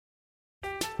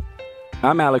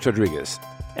I'm Alex Rodriguez.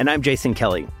 And I'm Jason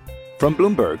Kelly. From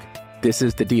Bloomberg, this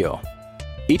is The Deal.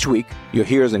 Each week, you'll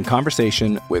hear us in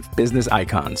conversation with business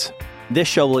icons. This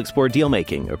show will explore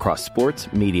deal-making across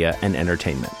sports, media, and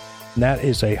entertainment. That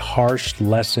is a harsh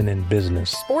lesson in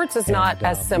business. Sports is not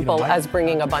as simple as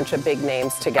bringing a bunch of big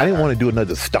names together. I didn't want to do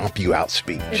another stomp you out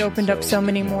speech. It opened up so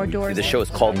many more doors. The show is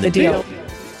called The Deal.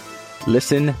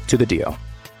 Listen to The Deal.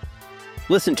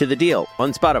 Listen to The Deal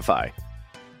on Spotify.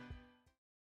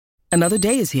 Another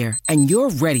day is here, and you're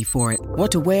ready for it.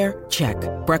 What to wear? Check.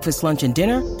 Breakfast, lunch, and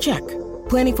dinner? Check.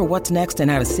 Planning for what's next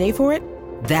and how to save for it?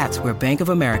 That's where Bank of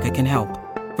America can help.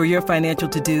 For your financial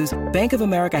to-dos, Bank of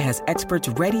America has experts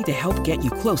ready to help get you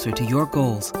closer to your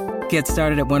goals. Get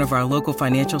started at one of our local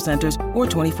financial centers or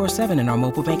 24/7 in our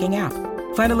mobile banking app.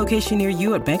 Find a location near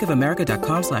you at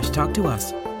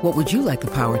bankofamerica.com/talktous. What would you like the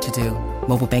power to do?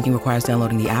 Mobile banking requires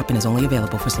downloading the app and is only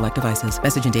available for select devices.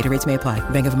 Message and data rates may apply.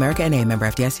 Bank of America N.A., member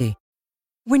FDIC.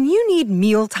 When you need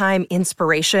mealtime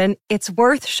inspiration, it's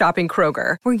worth shopping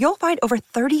Kroger, where you'll find over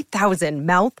 30,000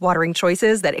 mouth-watering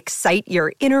choices that excite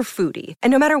your inner foodie. And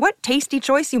no matter what tasty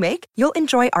choice you make, you'll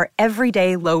enjoy our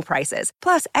everyday low prices,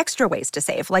 plus extra ways to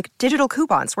save, like digital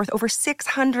coupons worth over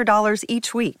 $600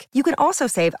 each week. You can also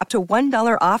save up to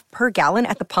 $1 off per gallon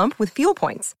at the pump with fuel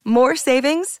points. More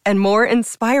savings and more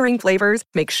inspiring flavors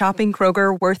make shopping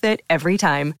Kroger worth it every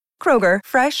time. Kroger,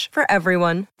 fresh for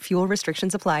everyone. Fuel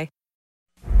restrictions apply.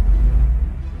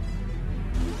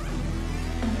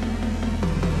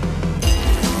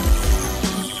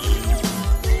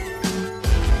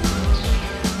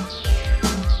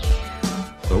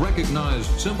 The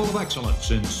recognized symbol of excellence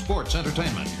in sports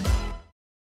entertainment.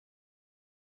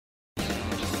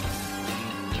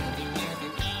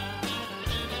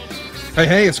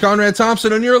 Hey, it's Conrad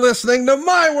Thompson, and you're listening to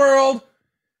My World.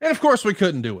 And of course, we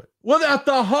couldn't do it without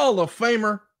the Hall of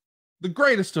Famer, the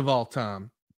greatest of all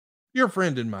time, your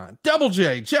friend and mine, Double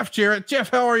J, Jeff Jarrett. Jeff,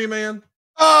 how are you, man?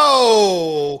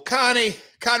 Oh,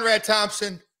 Conrad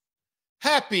Thompson,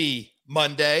 happy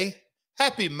Monday.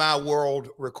 Happy My World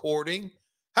recording.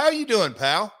 How are you doing,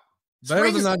 pal? Better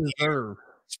than I deserve.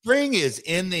 Spring is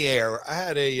in the air. I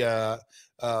had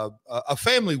a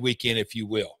family weekend, if you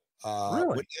will.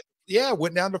 Really?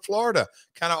 Went down to Florida,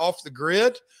 kind of off the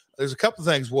grid. There's a couple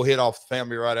of things we'll hit off the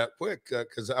family right out quick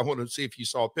because I want to see if you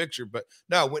saw a picture. But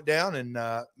no, I went down and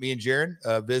me and Jaron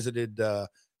visited,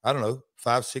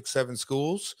 5, 6, 7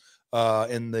 schools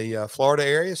in the Florida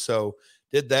area. So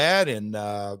did that. And,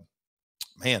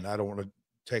 man, I don't want to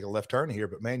take a left turn here,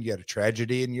 but man, you had a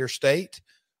tragedy in your state.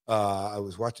 I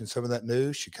was watching some of that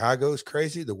news. Chicago is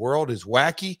crazy. The world is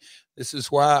wacky. This is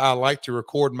why I like to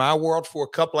record My World for a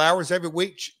couple hours every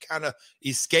week, kind of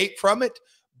escape from it.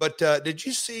 But did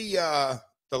you see the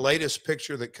latest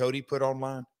picture that Cody put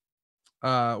online?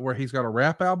 Where he's got a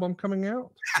rap album coming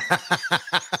out.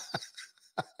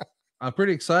 I'm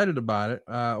pretty excited about it.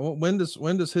 When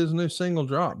does his new single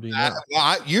drop? Do you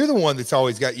know? You're the one that's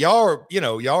always got y'all are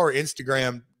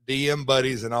Instagram DM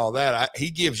buddies and all that. He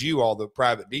gives you all the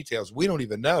private details. We don't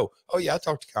even know. Oh yeah, I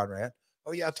talked to Conrad.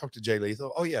 Oh yeah, I talked to Jay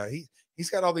Lethal. Oh yeah, he's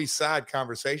got all these side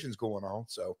conversations going on.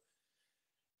 So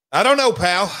I don't know,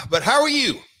 pal. But how are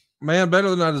you? Man, better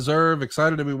than I deserve.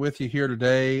 Excited to be with you here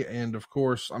today, and of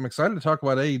course, I'm excited to talk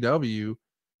about AEW. You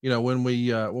know, when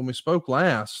we spoke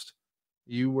last,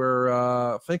 you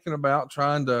were thinking about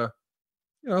trying to,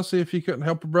 see if you couldn't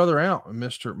help a brother out,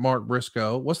 Mr. Mark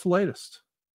Briscoe. What's the latest?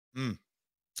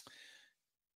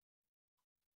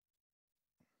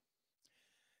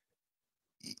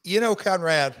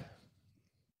 Conrad,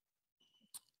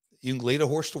 you can lead a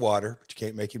horse to water, but you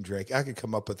can't make him drink. I could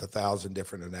come up with 1,000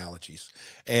 different analogies.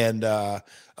 And a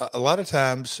lot of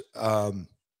times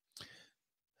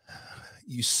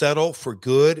you settle for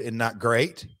good and not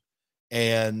great.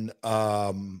 And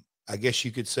I guess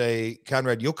you could say,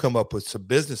 Conrad, you'll come up with some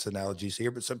business analogies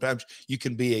here, but sometimes you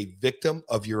can be a victim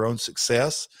of your own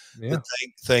success. Yeah.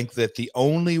 Think that the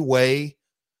only way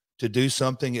to do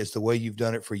something is the way you've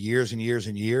done it for years and years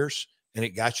and years, and it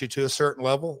got you to a certain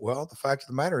level. Well, the fact of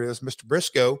the matter is, Mr.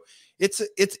 Briscoe, it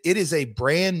is a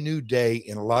brand new day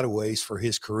in a lot of ways for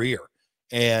his career.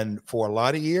 And for a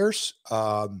lot of years,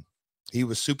 he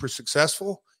was super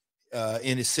successful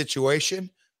in his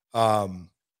situation. You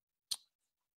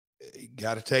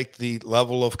got to take the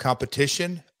level of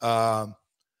competition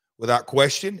without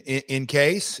question. In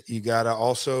case you got to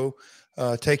also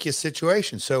take his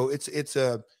situation. So it's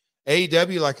a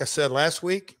AEW, like I said last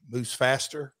week, moves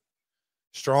faster,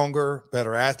 stronger,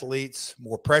 better athletes,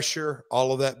 more pressure.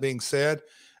 All of that being said,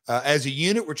 as a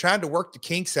unit, we're trying to work the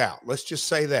kinks out. Let's just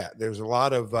say that there's a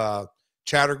lot of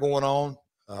chatter going on.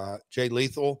 Jay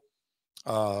Lethal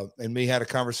and me had a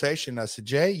conversation. I said,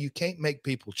 Jay, you can't make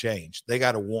people change. They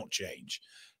got to want change.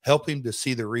 Help him to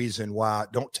see the reason why.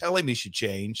 Don't tell him he should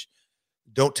change.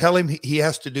 Don't tell him he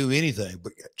has to do anything,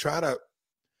 but try to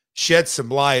shed some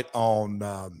light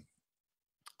on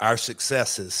our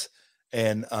successes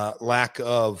and lack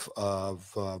of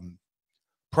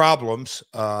problems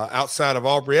outside of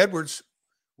Aubrey Edwards.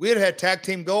 We had tag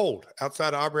team gold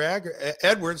outside of Aubrey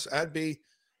Edwards. I'd be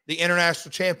the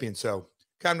international champion. So,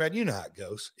 Conrad, you know how it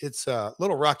goes. It's a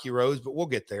little rocky roads, but we'll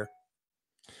get there.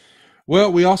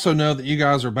 Well, we also know that you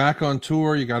guys are back on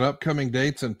tour. You got upcoming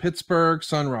dates in Pittsburgh,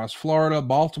 Sunrise, Florida,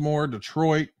 Baltimore,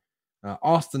 Detroit,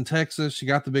 Austin, Texas. You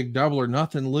got the big Double or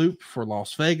Nothing loop for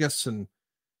Las Vegas. And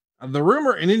the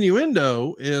rumor and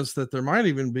innuendo is that there might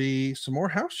even be some more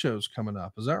house shows coming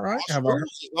up. Is that right?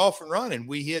 Off and running.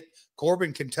 We hit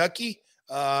Corbin, Kentucky,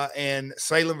 and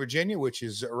Salem, Virginia, which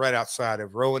is right outside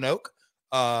of Roanoke.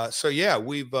 So yeah,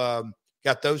 we've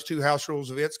got those two house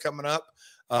rules events coming up.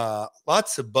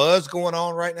 Lots of buzz going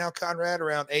on right now, Conrad,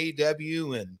 around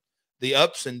AEW and the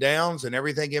ups and downs and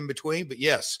everything in between. But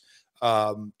yes,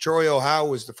 Troy, Ohio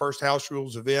was the first house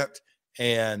rules event,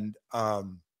 and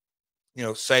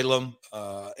Salem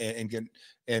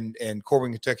and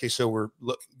Corbin, Kentucky. So we're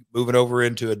moving over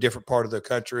into a different part of the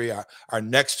country. Our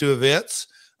next two events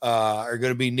are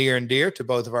going to be near and dear to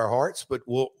both of our hearts, but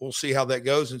we'll see how that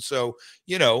goes. And so,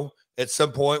 at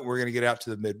some point we're going to get out to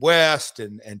the Midwest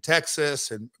and Texas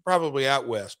and probably out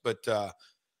West, but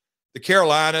the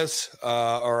Carolinas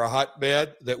are a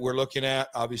hotbed that we're looking at,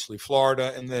 obviously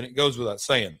Florida. And then it goes without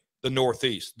saying the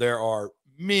Northeast. There are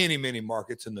many, many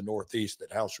markets in the Northeast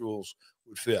that house rules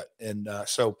would fit. And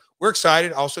so we're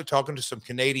excited. Also talking to some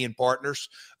Canadian partners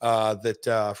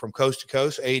that from coast to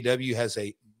coast, AEW has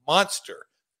a monster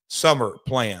summer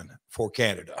plan for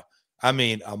Canada. I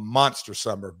mean, a monster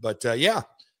summer, but yeah,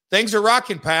 things are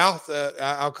rocking, pal.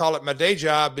 I'll call it my day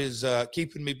job is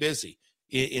keeping me busy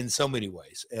in so many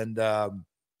ways. And other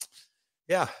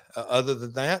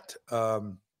than that,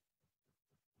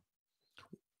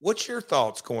 what's your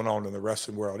thoughts going on in the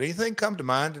wrestling world? Anything come to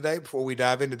mind today before we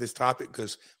dive into this topic?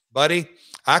 Because, buddy,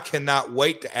 I cannot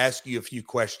wait to ask you a few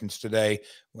questions today.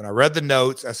 When I read the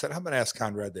notes, I said, I'm going to ask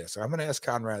Conrad this, or I'm going to ask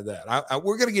Conrad that.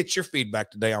 We're going to get your feedback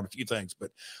today on a few things,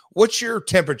 but what's your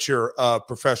temperature of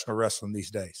professional wrestling these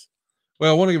days?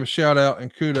 Well, I want to give a shout out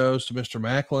and kudos to Mr.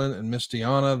 Macklin and Miss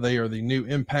Deanna. They are the new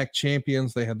Impact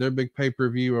champions. They had their big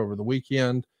pay-per-view over the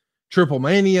weekend. Triple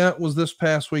Mania was this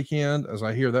past weekend. As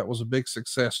I hear, that was a big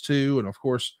success too. And of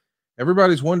course,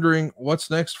 everybody's wondering what's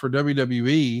next for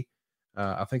WWE.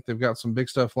 I think they've got some big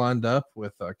stuff lined up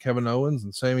with Kevin Owens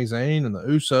and Sami Zayn and the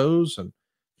Usos, and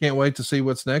can't wait to see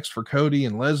what's next for Cody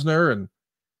and Lesnar. And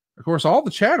of course, all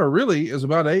the chatter really is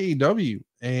about AEW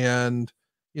and,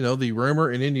 the rumor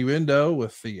and innuendo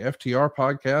with the FTR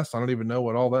podcast. I don't even know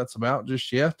what all that's about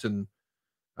just yet. And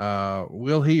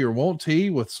will he or won't he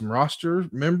with some roster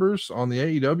members on the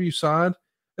AEW side?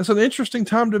 It's an interesting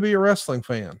time to be a wrestling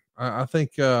fan. I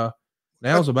think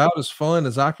now's about as fun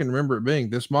as I can remember it being.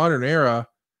 This modern era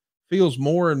feels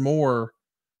more and more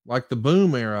like the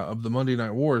boom era of the Monday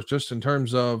Night Wars, just in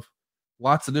terms of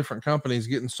lots of different companies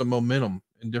getting some momentum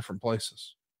in different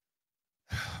places.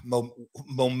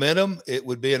 Momentum, it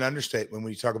would be an understatement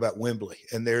when you talk about Wembley.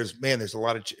 And there's a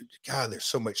lot of there's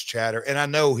so much chatter. And I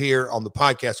know here on the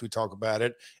podcast we talk about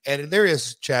it, and there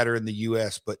is chatter in the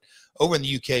US, but over in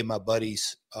the UK, my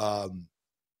buddies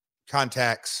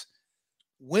contacts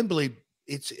Wembley.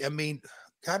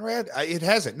 Conrad, it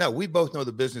hasn't. No, we both know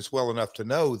the business well enough to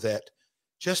know that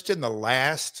just in the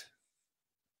last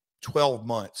 12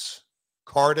 months,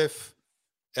 Cardiff,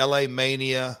 LA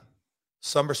Mania,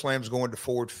 SummerSlam's going to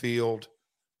Ford Field,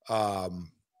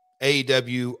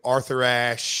 AEW, Arthur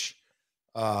Ashe.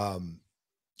 But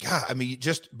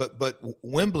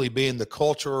Wembley being the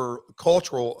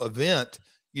cultural event.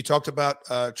 You talked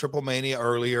about Triple Mania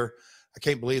earlier. I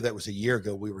can't believe that was a year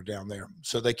ago we were down there.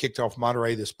 So they kicked off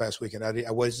Monterey this past weekend.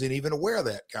 I wasn't even aware of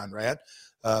that, Conrad.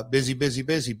 Busy.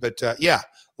 But a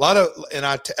lot of, and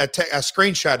I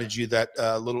screenshotted you that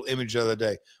little image the other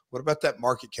day. What about that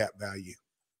market cap value?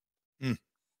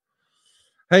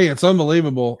 Hey, it's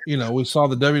unbelievable. We saw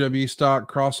the WWE stock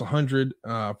cross 100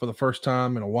 for the first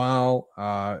time in a while.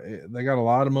 They got a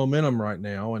lot of momentum right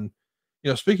now. And,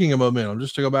 speaking of momentum,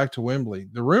 just to go back to Wembley,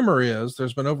 the rumor is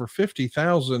there's been over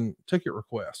 50,000 ticket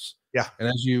requests. Yeah. And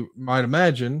as you might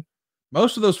imagine,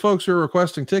 most of those folks who are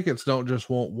requesting tickets don't just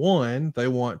want one, they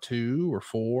want 2 or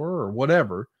 4 or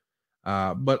whatever.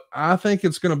 But I think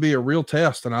it's going to be a real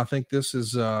test. And I think this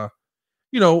is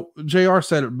JR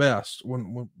said it best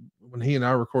when he and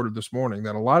I recorded this morning,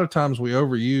 that a lot of times we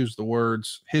overuse the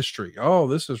words history. Oh,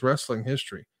 this is wrestling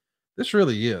history. This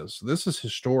really is. This is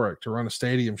historic to run a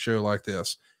stadium show like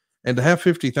this and to have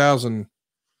 50,000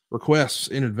 requests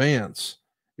in advance.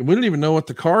 And we don't even know what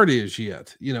the card is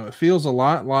yet. It feels a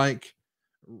lot like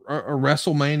a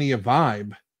WrestleMania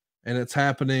vibe, and it's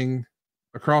happening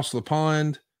across the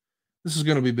pond. This is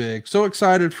going to be big. So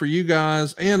excited for you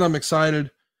guys, and I'm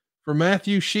excited for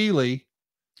Matthew Sheely.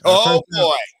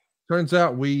 Turns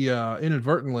out we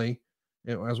inadvertently,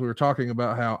 as we were talking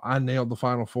about how I nailed the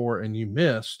Final Four and you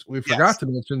missed, we forgot to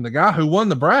mention the guy who won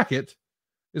the bracket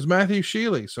is Matthew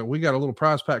Sheely. So we got a little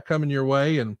prize pack coming your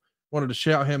way, and wanted to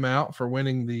shout him out for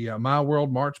winning the My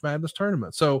World March Madness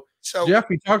tournament. So Jeff,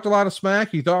 you talked a lot of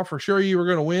smack. You thought for sure you were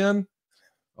going to win.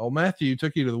 Oh, Matthew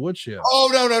took you to the woodshed. Oh,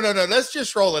 no. Let's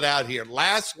just roll it out here.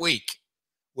 Last week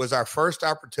was our first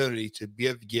opportunity to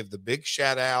give the big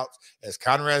shout out, as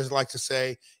Conrad likes to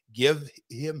say, give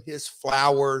him his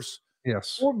flowers.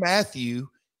 Yes. For Matthew,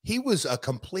 he was a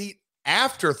complete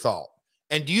afterthought.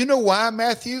 And do you know why,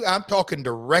 Matthew? I'm talking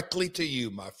directly to you,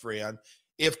 my friend.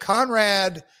 If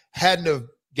Conrad hadn't have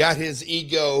got his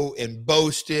ego and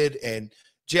boasted and,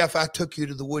 Jeff, I took you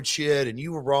to the woodshed and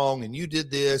you were wrong and you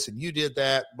did this and you did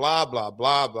that, blah, blah,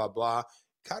 blah, blah, blah.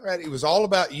 Conrad, it was all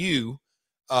about you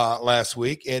last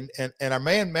week. And our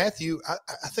man, Matthew,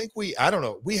 I think we had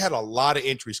a lot of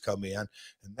entries come in,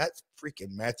 and that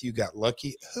freaking Matthew got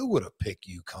lucky. Who would have picked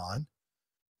you, Con?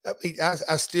 I mean,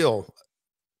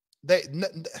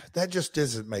 that just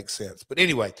doesn't make sense. But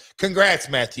anyway, congrats,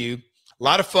 Matthew. A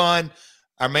lot of fun.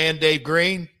 Our man, Dave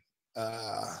Green,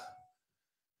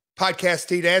 podcast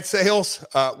Teed ad sales.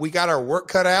 We got our work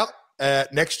cut out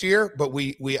next year, but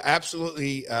we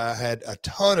absolutely had a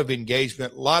ton of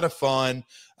engagement, a lot of fun.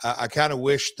 I kind of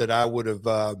wish that I would have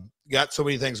got so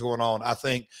many things going on. I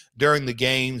think during the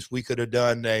games, we could have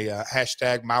done a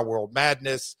hashtag My World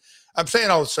Madness. I'm saying,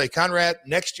 I would say, Conrad,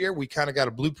 next year, we kind of got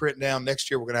a blueprint down.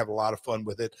 Next year, we're going to have a lot of fun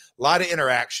with it, a lot of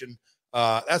interaction.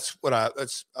 That's what I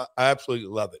absolutely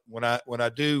love it. When I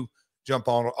do jump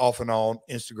off and on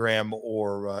Instagram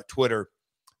or Twitter,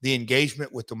 the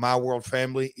engagement with the My World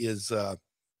family is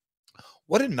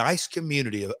what a nice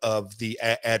community of the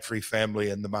ad-free family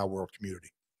and the My World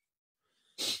community.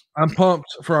 I'm pumped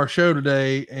for our show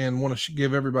today and want to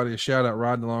give everybody a shout out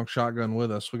riding along shotgun with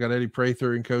us. We got Eddie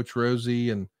Prather and Coach Rosie,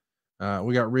 and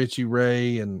we got Richie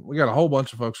Ray, and we got a whole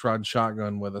bunch of folks riding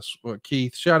shotgun with us. Well,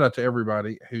 Keith, shout out to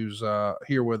everybody who's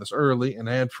here with us early and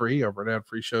ad-free over at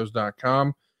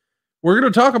adfreeshows.com. We're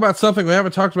going to talk about something we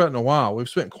haven't talked about in a while. We've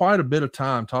spent quite a bit of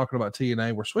time talking about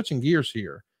TNA. We're switching gears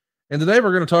here. And today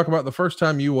we're going to talk about the first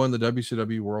time you won the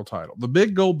WCW world title, the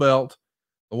big gold belt,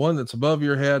 the one that's above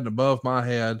your head and above my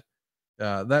head.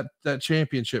 That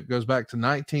championship goes back to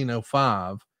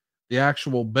 1905. The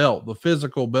actual belt, the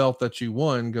physical belt that you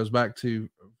won, goes back to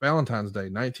Valentine's Day,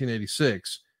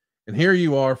 1986. And here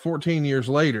you are 14 years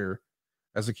later,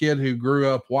 as a kid who grew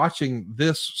up watching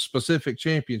this specific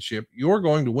championship. You're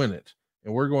going to win it,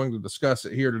 and we're going to discuss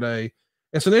it here today.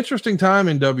 It's an interesting time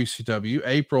in WCW,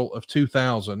 April of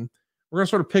 2000. We're going to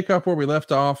sort of pick up where we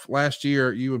left off last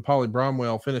year. You and Paulie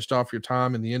Bromwell finished off your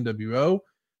time in the NWO,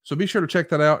 so be sure to check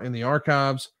that out in the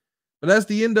archives. But as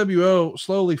the NWO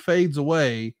slowly fades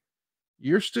away,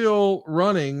 you're still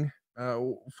running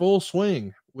full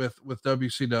swing with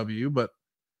WCW, but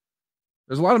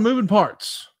there's a lot of moving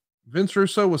parts. Vince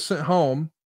Russo was sent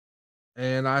home,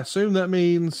 and I assume that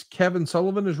means Kevin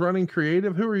Sullivan is running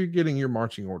creative. Who are you getting your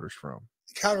marching orders from?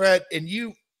 Conrad, and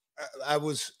you, I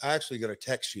was actually going to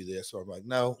text you this, or I'm like,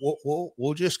 no,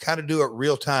 we'll just kind of do it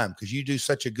real time, because you do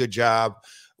such a good job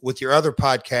with your other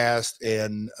podcast.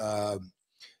 And,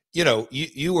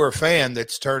 you were a fan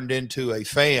that's turned into a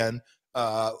fan,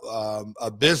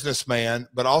 a businessman,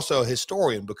 but also a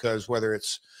historian, because whether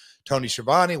it's Tony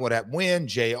Schiavone, what happened when,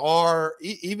 JR,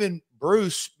 even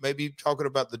Bruce, maybe talking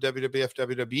about the WWF,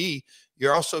 WWE,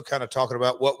 you're also kind of talking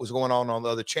about what was going on the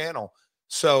other channel.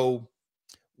 So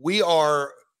we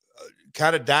are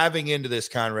kind of diving into this,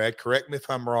 Conrad. Correct me if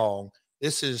I'm wrong.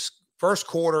 This is first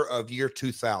quarter of year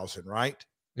 2000, right?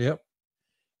 Yep.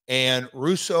 And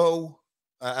Russo,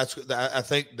 I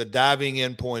think the diving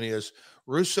in point is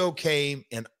Russo came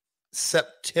in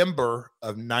September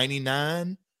of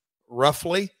 99,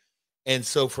 roughly. And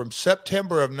so from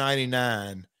September of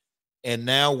 99, and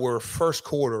now we're first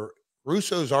quarter,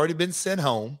 Russo's already been sent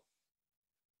home.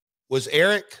 Was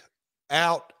Eric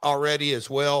out already as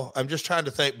well? I'm just trying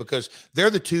to think, because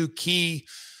they're the two key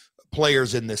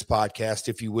players in this podcast,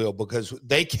 if you will, because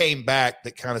they came back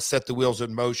that kind of set the wheels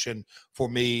in motion for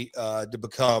me to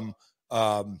become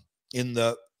in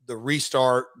the the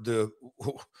restart, the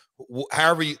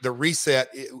reset,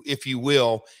 if you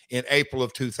will, in April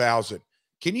of 2000.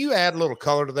 Can you add a little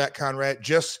color to that, Conrad,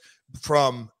 just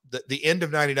from the end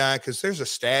of 99? Because there's a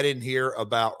stat in here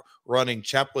about running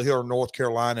Chapel Hill, North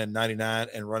Carolina in 99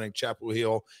 and running Chapel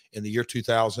Hill in the year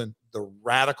 2000, the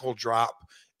radical drop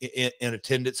in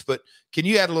attendance. But can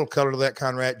you add a little color to that,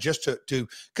 Conrad, just to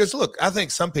because look, I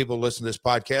think some people listen to this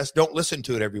podcast, don't listen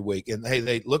to it every week. And hey,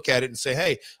 they look at it and say,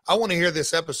 hey, I want to hear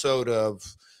this episode of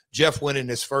Jeff winning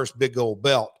his first big gold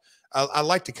belt. I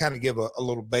like to kind of give a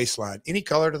little baseline. Any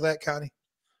color to that, Connie?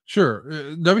 Sure.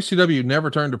 WCW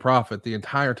never turned a profit the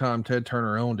entire time Ted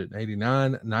Turner owned it.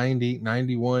 89, 90,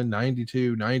 91,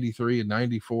 92, 93, and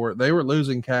 94. They were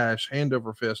losing cash hand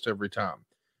over fist every time.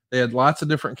 They had lots of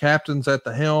different captains at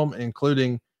the helm,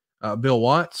 including Bill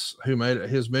Watts, who made it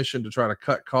his mission to try to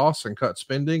cut costs and cut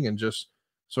spending and just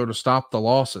sort of stop the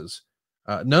losses.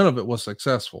 None of it was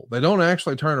successful. They don't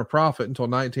actually turn a profit until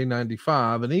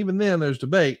 1995. And even then there's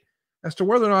debate as to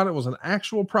whether or not it was an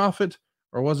actual profit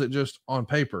or was it just on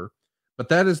paper? But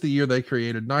that is the year they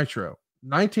created Nitro.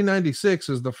 1996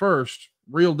 is the first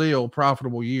real deal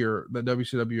profitable year that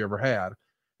WCW ever had.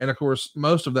 And of course,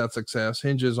 most of that success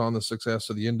hinges on the success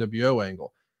of the NWO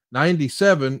angle.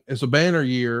 97 is a banner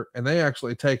year and they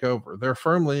actually take over. They're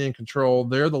firmly in control.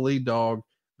 They're the lead dog.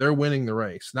 They're winning the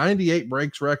race. 98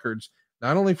 breaks records,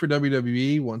 not only for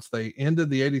WWE once they ended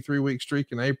the 83-week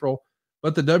streak in April,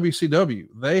 but the WCW.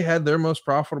 They had their most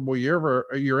profitable year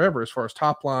ever as far as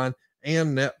top line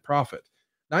and net profit.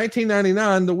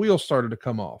 1999, the wheels started to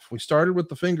come off. We started with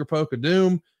the finger poke of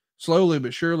doom. Slowly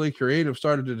but surely, creative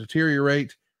started to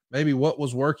deteriorate. Maybe what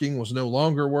was working was no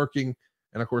longer working.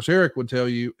 And of course, Eric would tell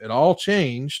you it all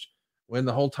changed when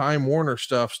the whole Time Warner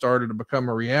stuff started to become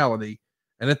a reality.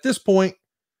 And at this point,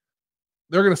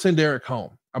 they're going to send Eric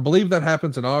home. I believe that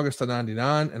happens in August of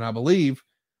 99. And I believe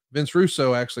Vince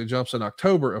Russo actually jumps in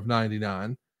October of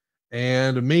 99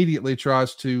 and immediately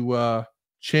tries to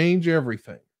change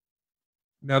everything.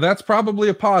 Now, that's probably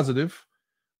a positive,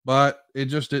 but it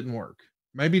just didn't work.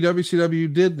 Maybe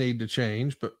WCW did need to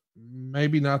change, but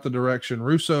maybe not the direction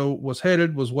Russo was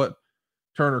headed was what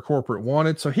Turner Corporate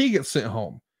wanted. So he gets sent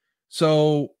home.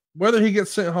 So whether he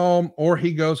gets sent home or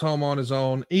he goes home on his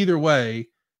own, either way,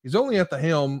 he's only at the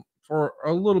helm for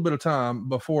a little bit of time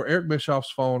before Eric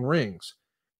Bischoff's phone rings.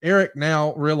 Eric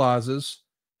now realizes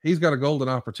he's got a golden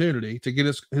opportunity to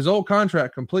get his old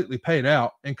contract completely paid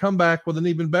out and come back with an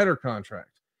even better contract.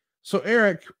 So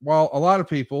Eric, while a lot of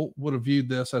people would have viewed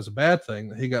this as a bad thing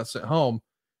that he got sent home,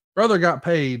 brother got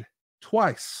paid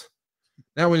twice.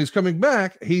 Now, when he's coming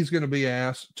back, he's going to be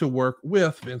asked to work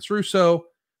with Vince Russo,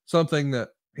 something that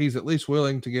he's at least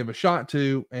willing to give a shot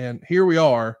to. And here we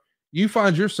are. You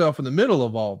find yourself in the middle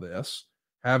of all this,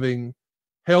 having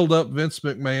held up Vince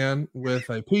McMahon with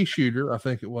a pea shooter, I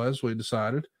think it was, we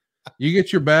decided. You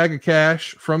get your bag of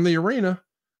cash from the arena,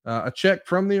 a check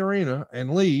from the arena,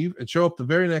 and leave and show up the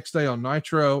very next day on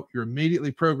Nitro. You're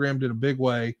immediately programmed in a big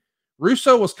way.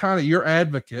 Russo was kind of your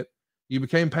advocate. You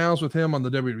became pals with him on the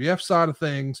WWF side of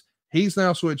things. He's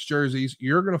now switched jerseys.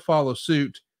 You're going to follow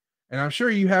suit. And I'm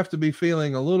sure you have to be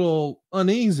feeling a little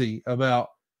uneasy about,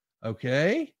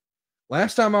 okay,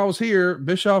 last time I was here,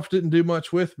 Bischoff didn't do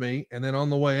much with me. And then on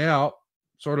the way out,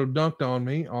 sort of dunked on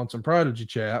me on some Prodigy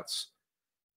chats.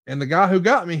 And the guy who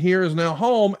got me here is now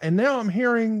home. And now I'm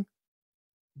hearing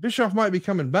Bischoff might be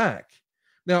coming back.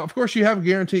 Now, of course, you have a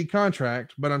guaranteed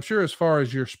contract, but I'm sure as far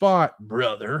as your spot,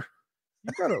 brother,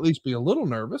 you got to at least be a little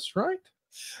nervous, right?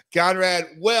 Conrad,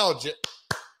 well,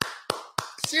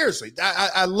 seriously,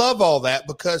 I love all that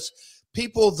because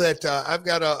people that I've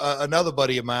got another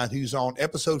buddy of mine who's on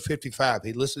episode 55.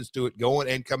 He listens to it going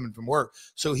and coming from work.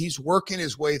 So he's working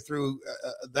his way through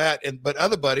that. But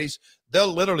other buddies,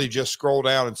 they'll literally just scroll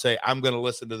down and say, I'm going to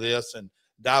listen to this and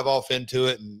dive off into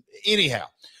it. And anyhow,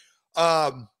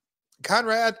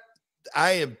 Conrad,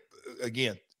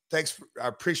 thanks. I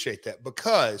appreciate that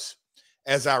because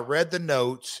as I read the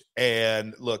notes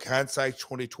and look, hindsight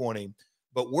 2020,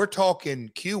 but we're talking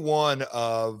Q1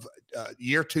 of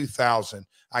year 2000.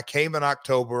 I came in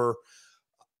October.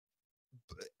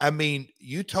 I mean,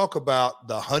 you talk about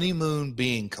the honeymoon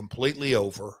being completely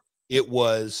over. It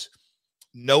was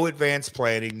no advanced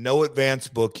planning, no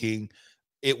advanced booking.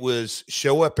 It was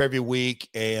show up every week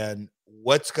and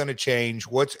what's going to change?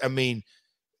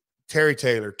 Terry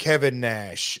Taylor, Kevin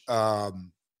Nash,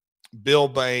 Bill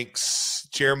Banks,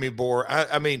 Jeremy Bohr.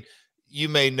 I mean, you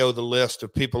may know the list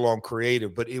of people on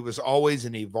creative, but it was always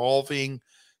an evolving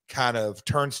kind of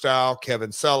turnstile.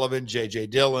 Kevin Sullivan, J.J.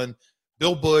 Dillon,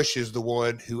 Bill Bush is the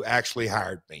one who actually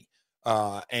hired me.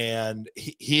 And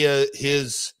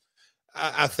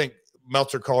I think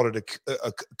Meltzer called it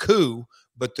a coup,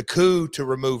 but the coup to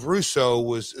remove Russo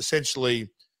was essentially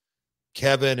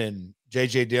Kevin and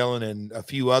J.J. Dillon and a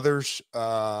few others.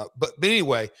 But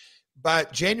anyway, by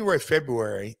January,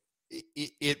 February,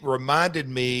 it reminded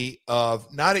me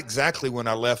of not exactly when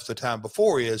I left the time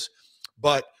before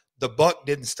but the buck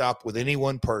didn't stop with any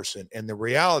one person. And the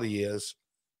reality is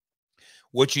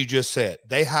what you just said.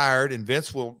 They hired, and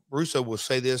Russo will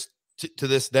say this to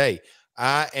this day,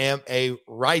 I am a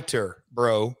writer,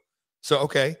 bro. So,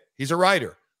 okay, he's a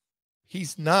writer.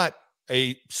 He's not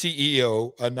a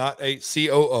CEO, not a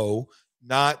COO,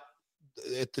 not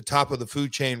at the top of the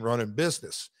food chain running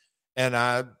business. And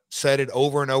I said it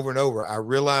over and over and over. I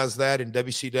realized that in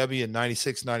WCW in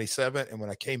 96, 97. And when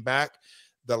I came back,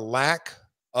 the lack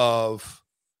of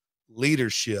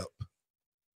leadership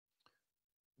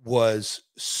was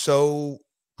so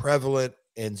prevalent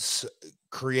and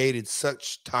created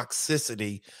such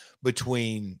toxicity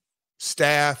between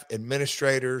staff,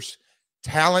 administrators,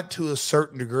 talent to a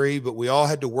certain degree, but we all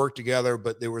had to work together.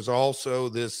 But there was also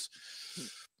this,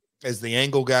 as the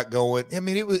angle got going, I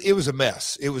mean, it was a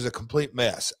mess. It was a complete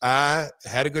mess. I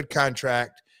had a good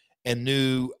contract and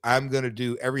knew I'm going to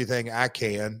do everything I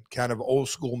can, kind of old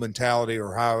school mentality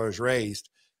or how I was raised.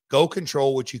 Go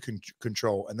control what you can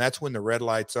control. And that's when the red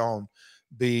light's on.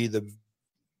 Be the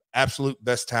absolute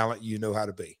best talent you know how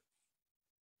to be.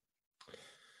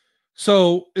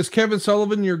 So is Kevin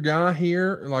Sullivan your guy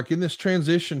here? Like in this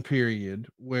transition period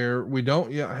where we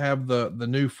don't yet have the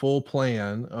new full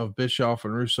plan of Bischoff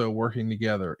and Russo working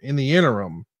together, in the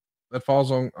interim, that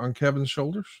falls on Kevin's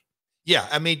shoulders? Yeah.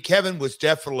 I mean, Kevin was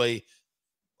definitely,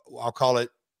 I'll call it,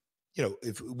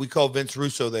 if we call Vince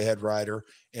Russo the head writer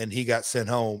and he got sent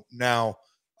home. Now,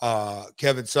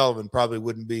 Kevin Sullivan probably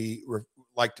wouldn't be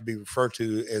like to be referred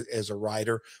to as a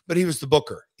writer, but he was the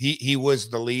booker. He was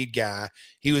the lead guy.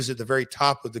 He was at the very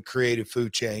top of the creative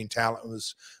food chain. Talent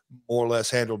was more or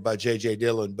less handled by J.J.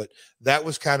 Dillon, but that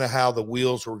was kind of how the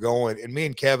wheels were going. And me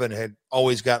and Kevin had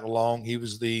always gotten along. He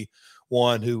was the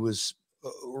one who was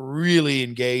really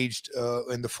engaged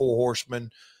in the Four Horsemen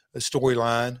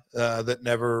storyline that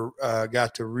never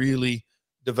got to really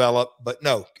develop. But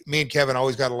no, me and Kevin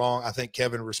always got along. I think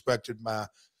Kevin respected my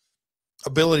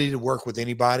ability to work with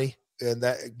anybody, and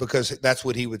that because that's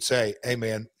what he would say. Hey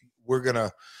man, you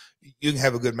can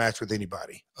have a good match with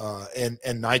anybody. And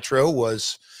Nitro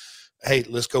was, hey,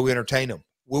 let's go entertain them.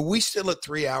 Were we still at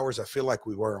 3 hours? I feel like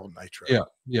we were on Nitro.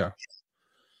 Yeah.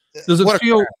 Does it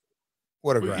feel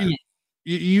what a grind?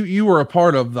 You were a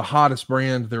part of the hottest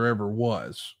brand there ever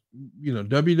was.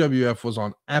 WWF was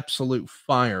on absolute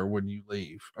fire when you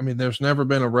leave. I mean, there's never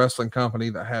been a wrestling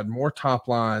company that had more top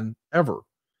line ever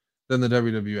than the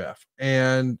WWF.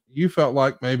 And you felt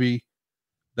like maybe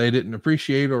they didn't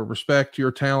appreciate or respect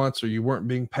your talents, or you weren't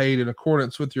being paid in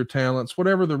accordance with your talents,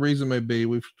 whatever the reason may be.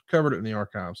 We've covered it in the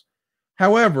archives.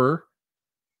 However,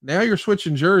 now you're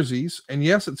switching jerseys, and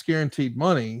yes, it's guaranteed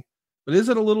money, but is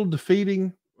it a little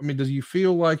defeating? I mean, does you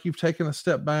feel like you've taken a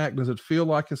step back? Does it feel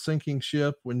like a sinking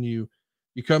ship when you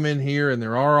come in here and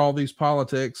there are all these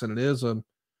politics and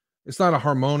it's not a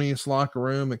harmonious locker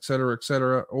room, et cetera, et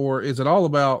cetera? Or is it all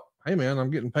about, hey man,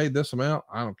 I'm getting paid this amount,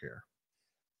 I don't care?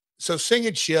 So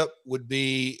singing ship would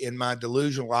be, in my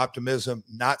delusional optimism,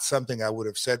 not something I would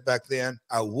have said back then.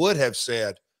 I would have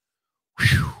said,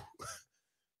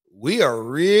 we are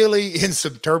really in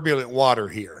some turbulent water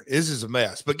here. This is a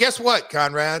mess. But guess what,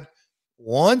 Conrad?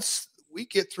 Once we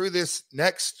get through this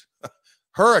next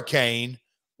hurricane,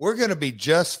 we're going to be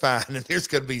just fine. And there's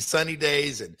going to be sunny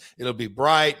days, and it'll be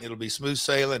bright, and it'll be smooth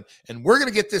sailing, and we're going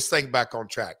to get this thing back on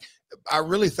track. I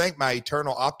really think my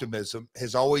eternal optimism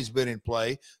has always been in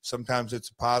play. Sometimes it's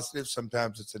a positive,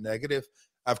 sometimes it's a negative.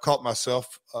 I've caught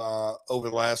myself over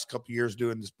the last couple of years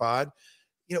doing this pod.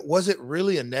 Was it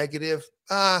really a negative?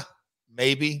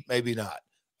 Maybe, maybe not.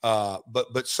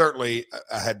 But certainly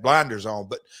I had blinders on.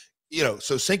 But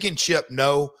so sinking ship,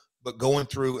 no. But going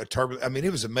through a turbulent, I mean,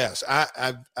 it was a mess.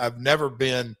 I've never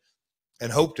been,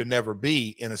 and hope to never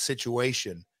be, in a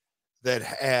situation that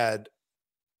had,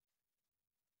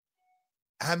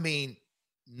 I mean,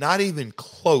 not even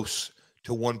close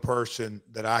to one person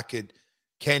that I could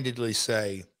candidly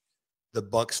say the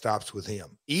buck stops with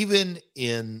him. Even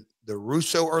in the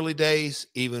Russo early days,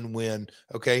 even when,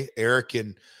 okay, Eric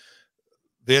and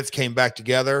Vince came back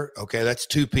together. Okay, that's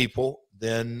two people.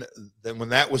 Then when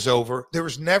that was over, there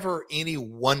was never any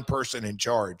one person in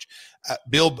charge.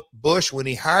 Bill Bush, when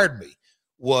he hired me,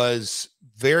 was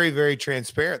very, very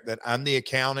transparent that I'm the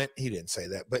accountant. He didn't say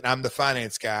that, but I'm the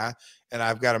finance guy, and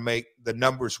I've got to make the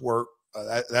numbers work.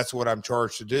 That's what I'm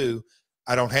charged to do.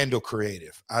 I don't handle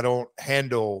creative. I don't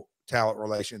handle talent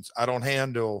relations. I don't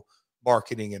handle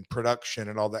marketing and production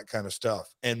and all that kind of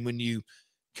stuff. And when you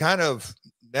kind of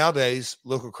nowadays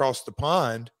look across the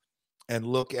pond and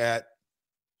look at,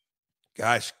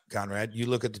 gosh, Conrad, you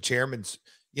look at the chairman's,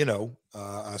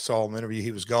 I saw him interview,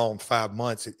 he was gone 5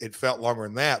 months. It felt longer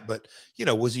than that, but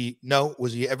was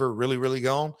he ever really, really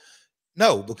gone?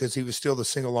 No, because he was still the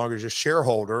single largest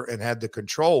shareholder and had the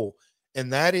control.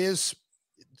 And that is,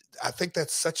 I think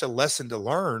that's such a lesson to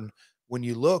learn when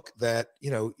you look that,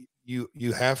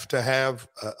 you have to have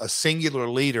a singular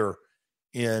leader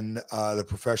in the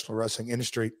professional wrestling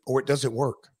industry, or it doesn't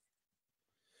work.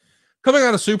 Coming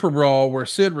out of Super Brawl, where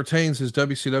Sid retains his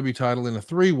WCW title in a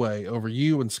 3-way over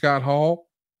you and Scott Hall,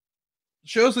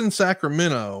 shows in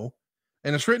Sacramento,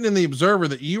 and it's written in the Observer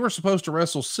that you were supposed to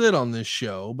wrestle Sid on this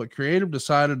show, but Creative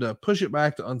decided to push it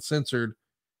back to Uncensored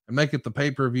and make it the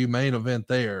pay-per-view main event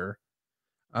there.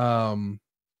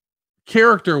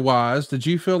 Character-wise, did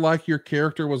you feel like your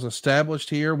character was established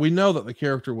here? We know that the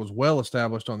character was well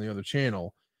established on the other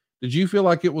channel. Did you feel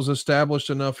like it was established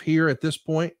enough here at this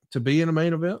point to be in a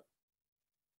main event?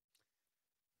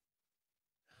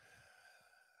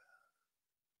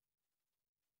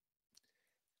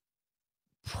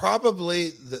 Probably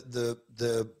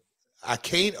the I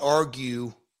can't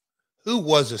argue who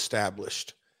was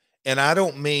established. And I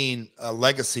don't mean a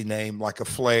legacy name like a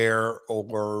Flair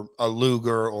or a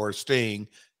Luger or a Sting.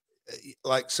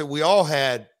 So we all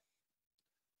had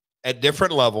at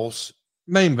different levels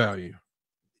name value.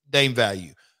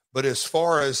 But as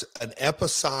far as an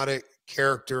episodic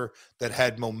character that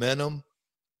had momentum,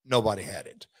 nobody had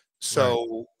it.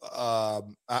 So right.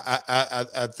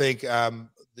 I think I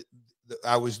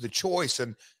was the choice.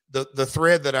 And the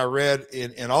thread that I read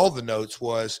in all the notes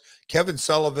was Kevin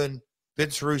Sullivan,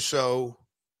 Vince Russo,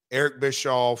 Eric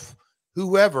Bischoff,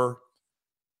 whoever,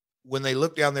 when they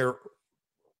look down their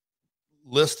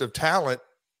list of talent,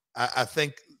 I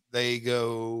think they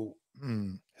go,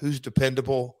 who's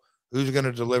dependable? Who's going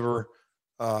to deliver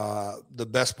the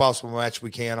best possible match we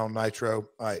can on Nitro?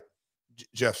 All right,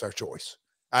 Jeff's our choice.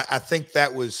 I think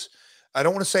that was, I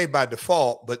don't want to say by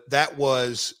default, but that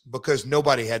was because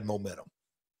nobody had momentum.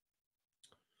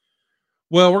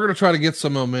 Well, we're going to try to get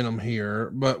some momentum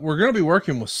here, but we're going to be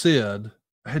working with Sid.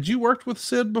 Had you worked with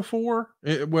Sid before,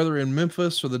 whether in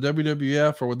Memphis or the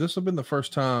WWF, or would this have been the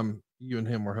first time you and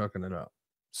him were hooking it up?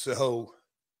 So,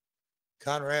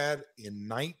 Conrad, in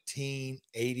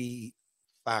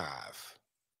 1985,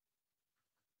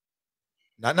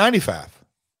 not 95,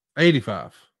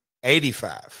 85,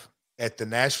 at the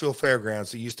Nashville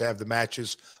Fairgrounds, they used to have the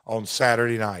matches on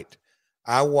Saturday night.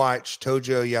 I watched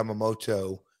Tojo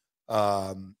Yamamoto.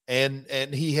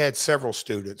 And he had several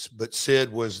students, but Sid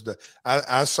was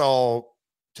I saw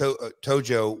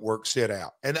Tojo work Sid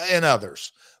out and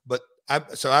others, but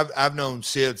I've known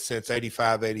Sid since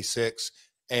 85, 86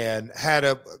 and had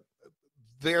a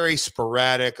very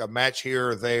sporadic, a match here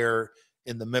or there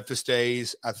in the Memphis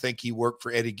days. I think he worked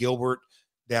for Eddie Gilbert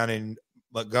down in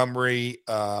Montgomery,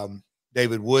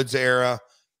 David Woods era.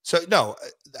 So no,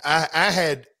 I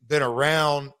had been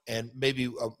around and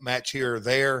maybe a match here or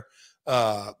there.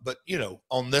 But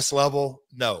on this level,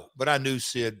 no, but I knew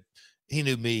Sid, he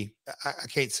knew me. I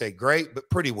can't say great, but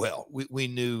pretty well. We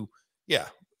knew,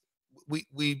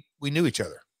 we knew each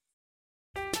other.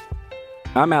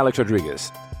 I'm Alex Rodriguez.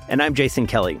 And I'm Jason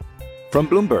Kelly. From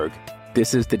Bloomberg,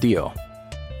 this is The Deal.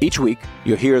 Each week,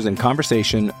 you'll hear us in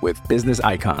conversation with business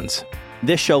icons.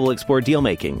 This show will explore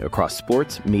deal-making across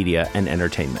sports, media, and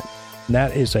entertainment.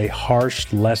 That is a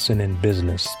harsh lesson in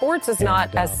business. Sports is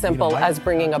not as simple as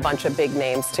bringing a bunch of big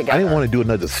names together. I didn't want to do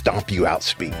another stomp you out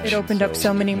speech. It opened up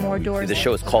so many more doors. The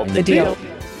show is called The Deal.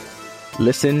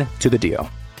 Listen to The Deal.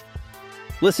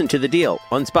 Listen to The Deal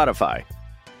on Spotify.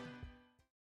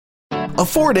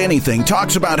 Afford Anything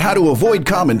talks about how to avoid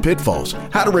common pitfalls,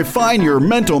 how to refine your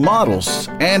mental models,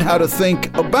 and how to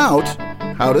think about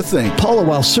how to think. Paula,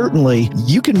 while certainly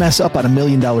you can mess up on $1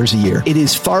 million a year, it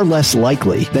is far less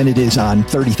likely than it is on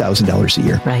 $30,000 a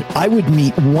year. Right. I would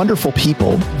meet wonderful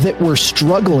people that were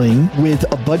struggling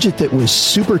with a budget that was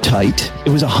super tight. It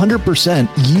was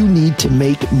 100% you need to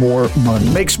make more money.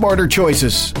 Make smarter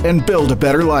choices and build a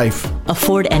better life.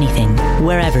 Afford Anything,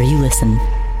 wherever you listen.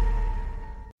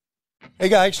 Hey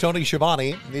guys, Tony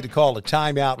Schiavone. Need to call a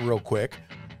timeout real quick.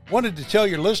 Wanted to tell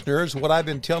your listeners what I've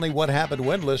been telling What Happened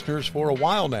When listeners for a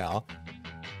while now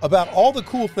about all the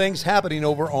cool things happening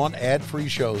over on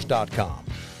adfreeshows.com.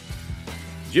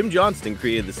 Jim Johnston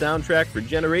created the soundtrack for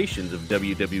generations of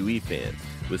WWE fans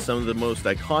with some of the most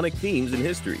iconic themes in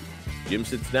history. Jim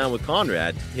sits down with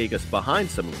Conrad to take us behind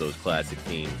some of those classic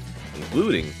themes,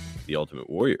 including The Ultimate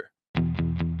Warrior.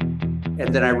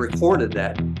 And then I recorded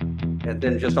that. And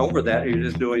then just over that, you're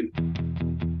just doing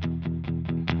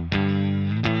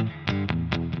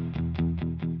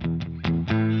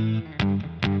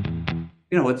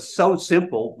it's so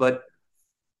simple, but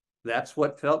that's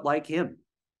what felt like him.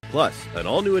 Plus, an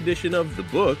all-new edition of The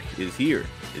Book is here,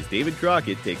 as David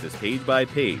Crockett takes us page by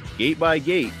page, gate by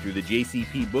gate, through the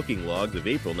JCP booking logs of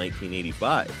April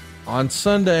 1985. On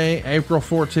Sunday, April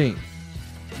 14th,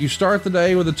 you start the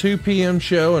day with a 2 p.m.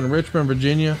 show in Richmond,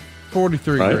 Virginia,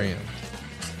 43 grand.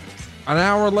 An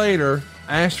hour later,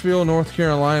 Asheville, North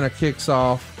Carolina kicks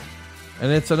off,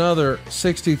 and it's another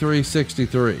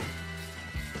 63-63.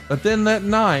 But then that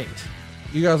night,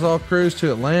 you guys all cruise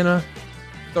to Atlanta,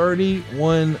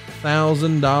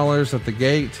 $31,000 at the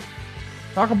gate.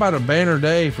 Talk about a banner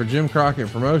day for Jim Crockett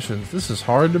Promotions. This is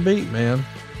hard to beat, man.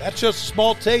 That's just a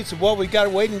small taste of what we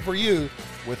got waiting for you.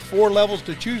 With 4 levels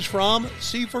to choose from,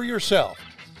 see for yourself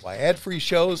why ad-free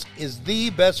shows is the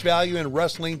best value in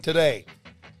wrestling today.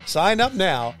 Sign up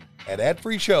now at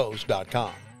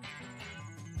adfreeshows.com.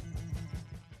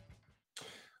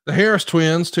 The Harris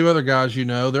twins, 2 other guys they're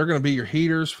going to be your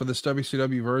heaters for this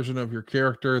WCW version of your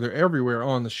character. They're everywhere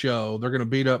on the show. They're going to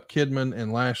beat up Kidman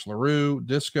and Lash LaRue,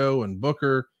 Disco and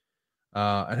Booker.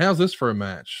 And how's this for a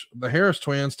match? The Harris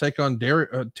twins take on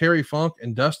Terry Funk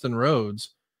and Dustin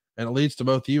Rhodes, and it leads to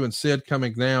both you and Sid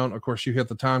coming down. Of course, you hit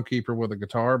the timekeeper with a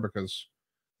guitar because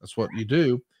that's what you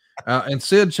do. And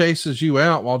Sid chases you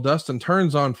out while Dustin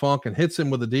turns on Funk and hits him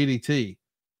with a DDT.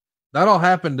 That all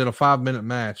happened in a 5-minute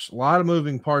match. A lot of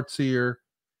moving parts here.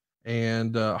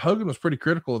 And Hogan was pretty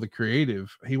critical of the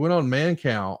creative. He went on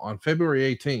Mancow on February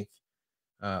 18th,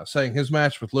 saying his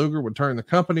match with Luger would turn the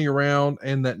company around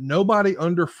and that nobody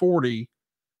under 40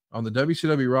 on the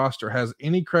WCW roster has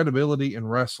any credibility in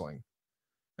wrestling.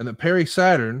 And that Perry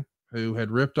Saturn, who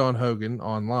had ripped on Hogan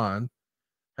online,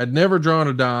 had never drawn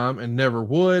a dime and never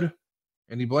would.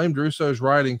 And he blamed Russo's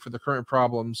writing for the current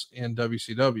problems in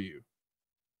WCW.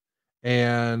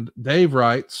 And Dave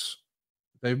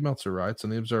Meltzer writes in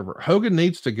The Observer, Hogan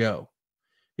needs to go.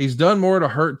 He's done more to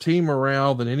hurt team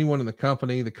morale than anyone in the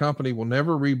company. The company will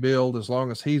never rebuild as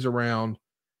long as he's around.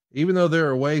 Even though there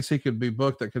are ways he could be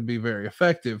booked that could be very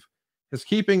effective, his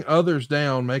keeping others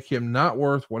down make him not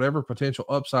worth whatever potential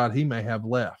upside he may have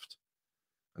left.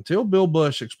 Until Bill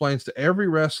Bush explains to every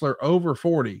wrestler over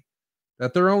 40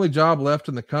 that their only job left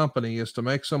in the company is to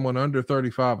make someone under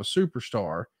 35 a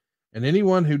superstar, and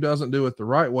anyone who doesn't do it the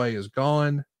right way is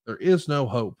gone, there is no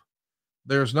hope.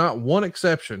 There's not one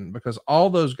exception, because all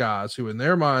those guys who in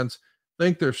their minds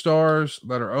think they're stars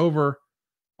that are over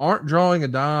aren't drawing a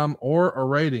dime or a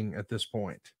rating at this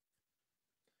point.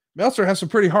 Meltzer has some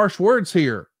pretty harsh words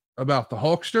here about the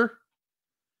Hulkster.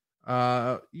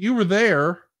 You were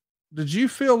there. Did you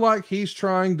feel like he's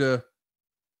trying to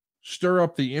stir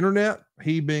up the internet,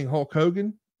 he being Hulk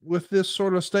Hogan, with this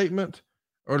sort of statement?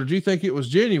 Or did you think it was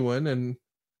genuine and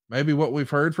maybe what we've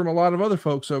heard from a lot of other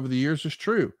folks over the years is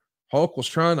true? Hulk was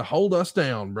trying to hold us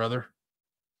down, brother.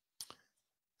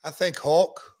 I think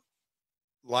Hulk,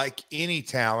 like any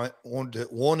talent,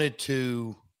 wanted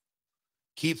to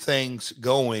keep things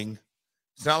going.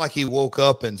 It's not like he woke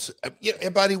up and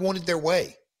everybody wanted their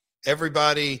way.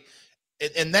 Everybody,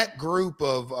 and that group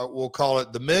of, we'll call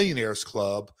it the Millionaires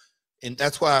Club, and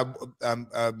that's why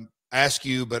I'm ask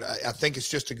you, but I think it's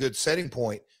just a good setting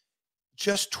point.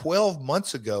 Just 12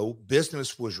 months ago,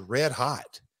 business was red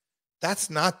hot. That's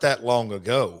not that long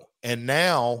ago. And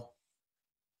now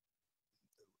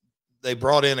they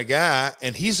brought in a guy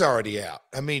and he's already out.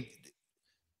 I mean,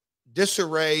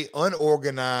 disarray,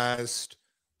 unorganized,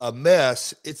 a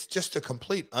mess. It's just a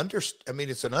complete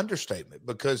it's an understatement,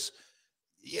 because,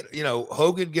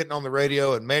 Hogan getting on the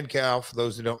radio and Mancow, for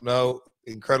those who don't know,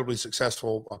 incredibly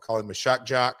successful. I'll call him a shock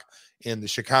jock in the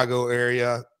Chicago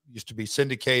area, used to be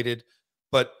syndicated.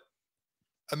 But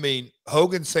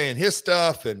Hogan saying his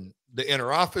stuff and the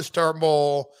inner office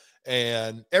turmoil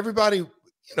and everybody,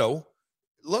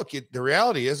 look, the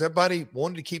reality is everybody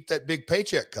wanted to keep that big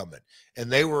paycheck coming,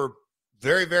 and they were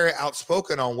very, very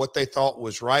outspoken on what they thought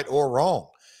was right or wrong.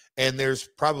 And there's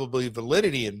probably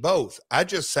validity in both. I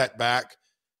just sat back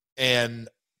and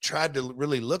tried to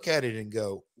really look at it and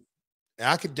go,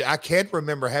 I can't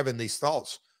remember having these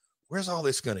thoughts. Where's all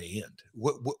this going to end?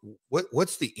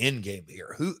 What's the end game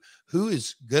here? Who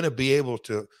is going to be able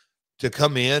to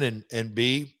come in and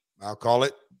be, I'll call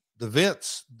it the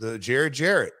Vince, the Jerry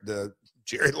Jarrett, the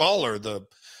Jerry Lawler, the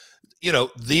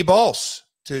boss,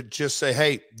 to just say,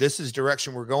 hey, this is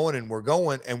direction we're going, and we're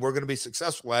going to be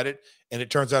successful at it. And it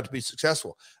turns out to be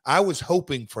successful. I was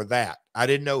hoping for that. I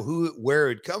didn't know where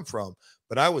it'd come from,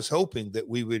 but I was hoping that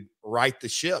we would right the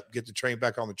ship, get the train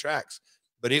back on the tracks.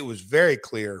 But it was very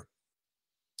clear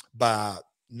by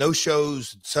no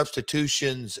shows,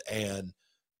 substitutions, and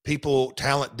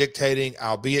talent dictating,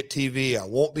 I'll be at TV, I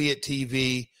won't be at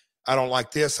TV. I don't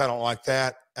like this. I don't like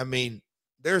that. I mean,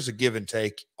 there's a give and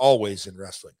take always in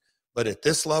wrestling. But at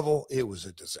this level, it was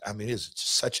it's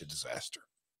such a disaster.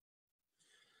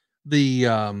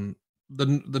 The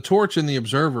Torch and the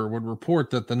Observer would report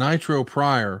that the Nitro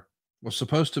prior was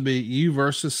supposed to be you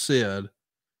versus Sid,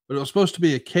 but it was supposed to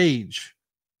be a cage.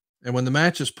 And when the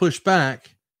match is pushed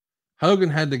back, Hogan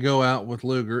had to go out with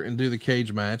Luger and do the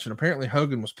cage match. And apparently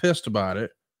Hogan was pissed about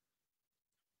it.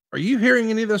 Are you hearing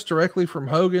any of this directly from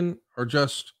Hogan, or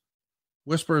just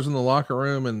whispers in the locker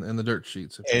room and the dirt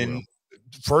sheets? And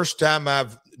first time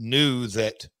I've knew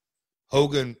that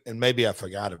Hogan, and maybe I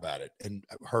forgot about it and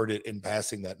heard it in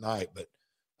passing that night, but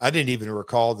I didn't even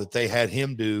recall that they had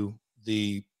him do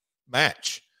the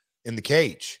match in the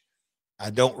cage. I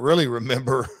don't really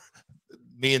remember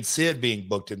me and Sid being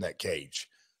booked in that cage.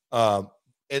 And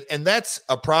that's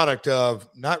a product of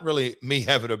not really me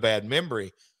having a bad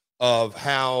memory of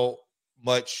how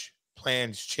much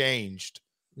plans changed.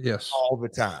 Yes. All the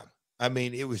time. I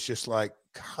mean, it was just like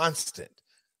constant.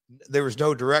 There was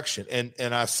no direction.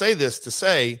 And I say this to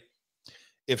say,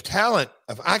 if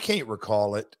I can't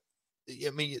recall it, I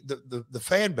mean, the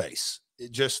fan base,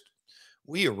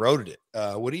 we eroded it.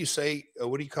 What do you say?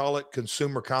 What do you call it?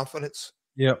 Consumer confidence.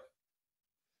 Yep.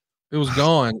 It was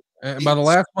gone. By the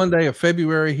last Monday of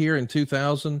February here in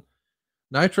 2000,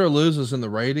 Nitro loses in the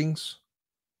ratings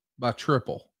by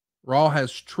triple. Raw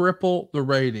has triple the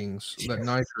ratings that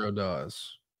Nitro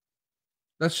does.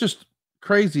 That's just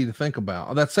crazy to think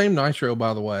about. That same Nitro,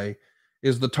 by the way,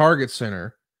 is the Target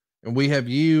Center, and we have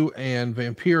you and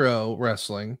Vampiro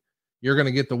wrestling. You're going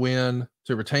to get the win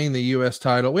to retain the U.S.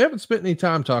 title. We haven't spent any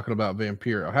time talking about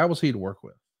Vampiro. How was he to work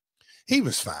with? He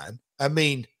was fine. I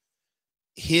mean,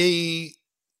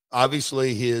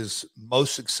 obviously his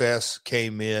most success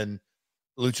came in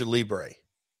Lucha Libre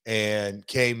and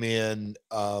came in,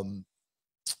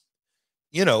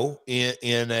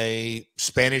 in a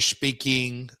Spanish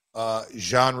speaking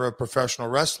genre of professional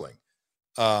wrestling.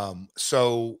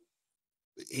 So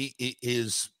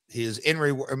his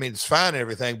in-ring, I mean, it's fine and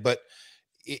everything, but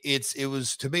it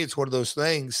was, to me, it's one of those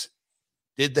things.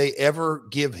 Did they ever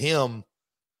give him,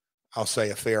 I'll say,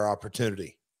 a fair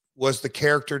opportunity? Was the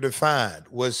character defined?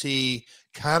 Was he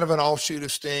kind of an offshoot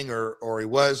of Sting, or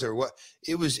what?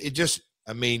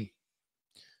 I mean,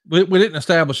 we didn't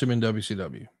establish him in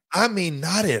WCW. I mean,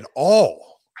 not at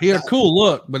all. He had a cool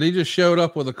look, but he just showed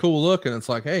up with a cool look, and it's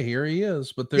like, hey, here he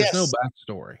is. But there's no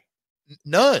backstory.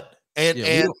 None. And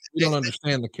we don't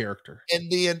understand the character.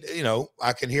 And then,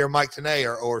 I can hear Mike Tenay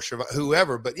or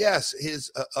whoever, but yes, he's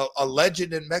a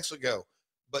legend in Mexico.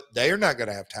 But they are not going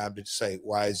to have time to say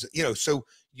why is it, so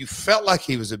you felt like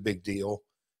he was a big deal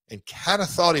and kind of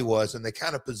thought he was, and they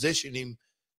kind of positioned him,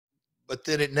 but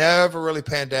then it never really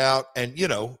panned out. And,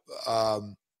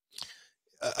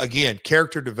 again,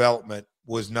 character development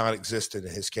was non-existent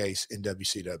in his case in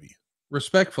WCW.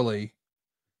 Respectfully,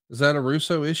 is that a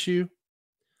Russo issue?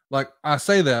 Like, I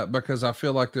say that because I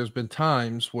feel like there's been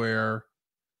times where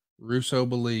Russo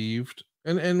believed,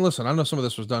 and listen, I know some of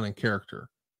this was done in character,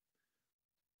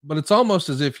 but it's almost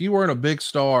as if you weren't a big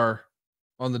star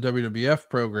on the WWF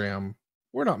program,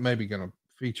 we're not maybe going to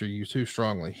feature you too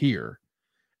strongly here.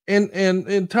 And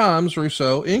in times,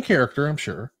 Russo, in character, I'm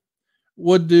sure,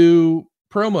 would do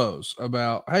promos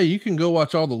about, hey, you can go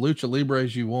watch all the Lucha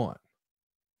Libres you want.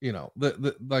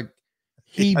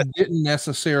 He didn't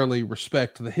necessarily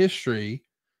respect the history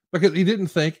because he didn't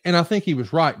think, and I think he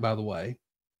was right, by the way.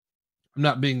 I'm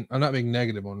not being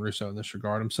negative on Russo in this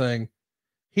regard. I'm saying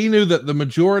he knew that the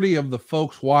majority of the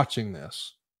folks watching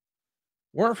this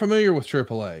weren't familiar with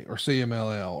AAA or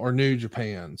CMLL or New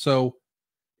Japan. So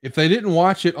if they didn't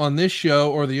watch it on this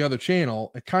show or the other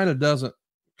channel, it kind of doesn't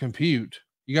compute.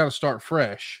 You got to start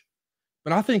fresh.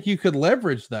 But I think you could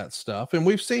leverage that stuff. And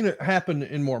we've seen it happen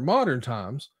in more modern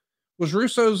times. Was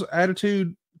Russo's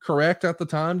attitude correct at the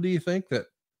time? Do you think that,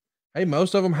 hey,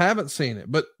 most of them haven't seen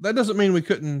it, but that doesn't mean we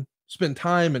couldn't spend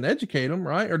time and educate them,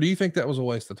 right? Or do you think that was a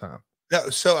waste of time? No,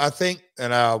 so I think,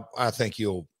 and I think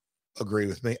you'll agree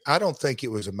with me, I don't think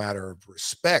it was a matter of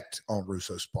respect on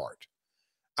Russo's part.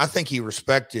 I think he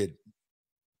respected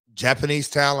Japanese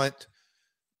talent,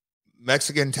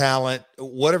 Mexican talent,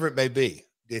 whatever it may be.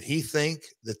 Did he think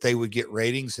that they would get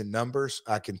ratings and numbers?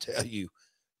 I can tell you,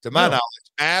 to my knowledge,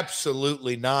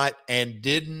 absolutely not, and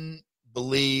didn't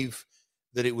believe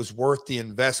that it was worth the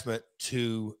investment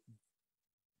to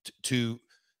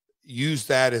use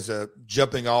that as a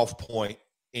jumping off point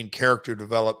in character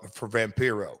development for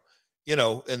Vampiro.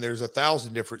 and there's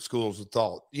 1,000 different schools of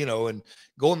thought, and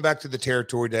going back to the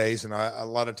territory days. And a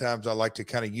lot of times I like to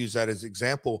kind of use that as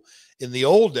example. In the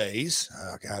old days,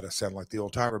 God, I sound like the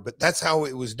old timer, but that's how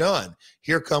it was done.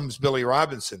 Here comes Billy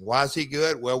Robinson. Why is he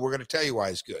good? Well, we're going to tell you why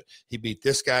he's good. He beat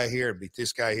this guy here and beat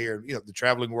this guy here, the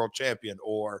traveling world champion,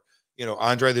 or,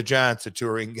 Andre the Giant's a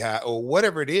touring guy, or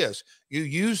whatever it is. You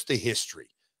use the history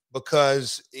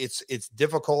because it's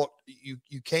difficult.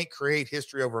 You can't create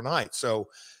history overnight. So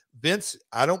Vince,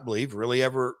 I don't believe, really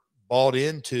ever bought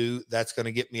into that's going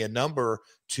to get me a number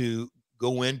to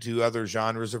go into other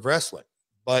genres of wrestling.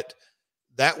 But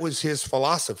that was his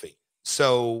philosophy.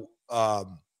 So the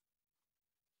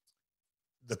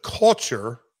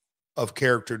culture of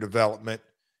character development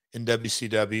in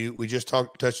WCW, we just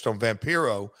touched on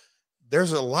Vampiro.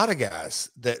 There's a lot of guys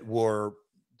that were,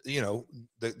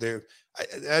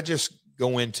 I just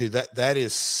go into that. That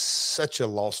is such a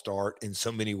lost art in so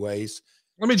many ways.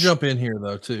 Let me jump in here,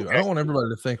 though, too. Okay. I don't want everybody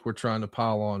to think we're trying to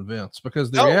pile on Vince,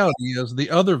 because the reality is the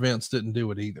other Vince didn't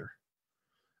do it either.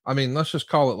 I mean, let's just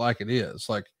call it like it is.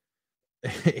 Like,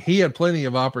 he had plenty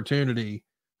of opportunity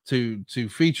to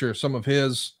feature some of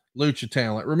his lucha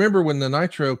talent. Remember when the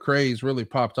Nitro craze really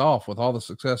popped off with all the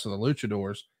success of the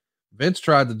luchadors, Vince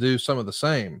tried to do some of the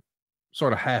same,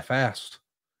 sort of half-assed.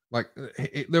 Like,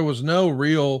 there was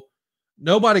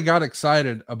nobody got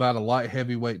excited about a light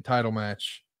heavyweight title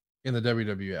match in the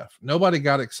WWF. Nobody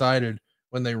got excited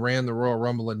when they ran the Royal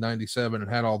Rumble in '97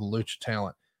 and had all the lucha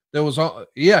talent. There was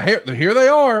here they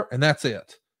are, and that's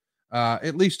it.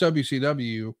 At least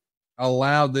WCW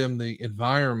allowed them the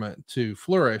environment to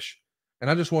flourish. And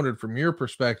I just wondered, from your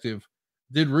perspective,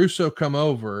 did Russo come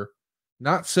over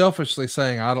not selfishly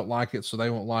saying, I don't like it, so they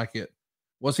won't like it?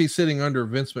 Was he sitting under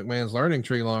Vince McMahon's learning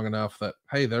tree long enough that,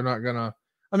 hey, they're not gonna,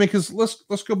 because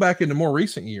let's go back into more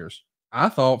recent years. I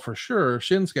thought for sure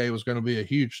Shinsuke was going to be a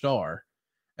huge star,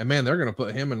 and man, they're going to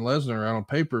put him and Lesnar out on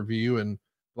pay-per-view and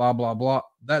blah, blah, blah.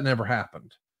 That never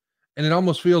happened. And it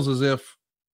almost feels as if,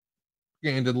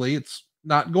 candidly, it's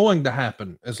not going to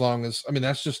happen, as long as,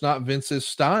 that's just not Vince's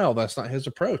style. That's not his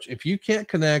approach. If you can't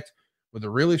connect with a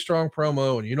really strong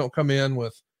promo and you don't come in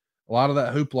with a lot of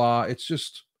that hoopla, it's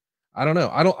just, I don't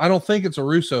know. I don't think it's a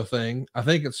Russo thing. I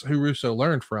think it's who Russo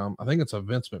learned from. I think it's a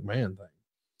Vince McMahon thing.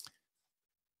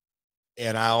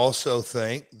 And I also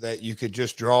think that you could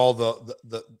just draw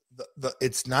the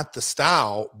it's not the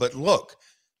style, but look,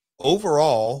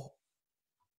 overall,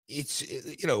 it's,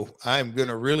 I'm going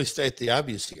to really state the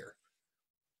obvious here.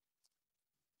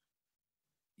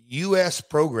 U.S.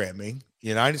 programming,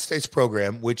 United States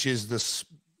program, which is the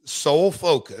sole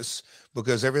focus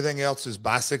because everything else is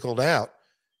bicycled out,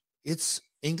 it's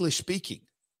English speaking.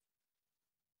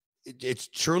 It's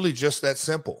truly just that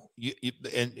simple.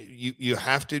 You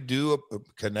have to do a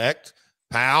connect,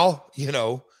 pal,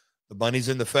 the money's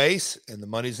in the face, and the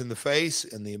money's in the face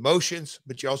and the emotions,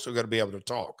 but you also got to be able to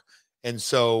talk. And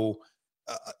so,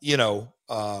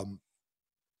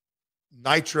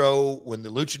 Nitro, when the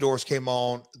luchadors came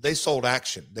on, they sold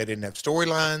action. They didn't have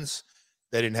storylines.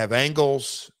 They didn't have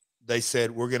angles. They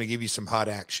said, we're going to give you some hot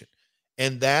action.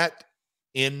 And that,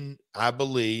 I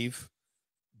believe,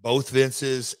 both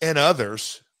Vince's and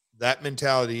others, that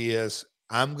mentality is,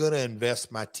 I'm going to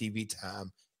invest my TV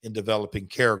time in developing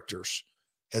characters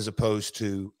as opposed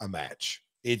to a match.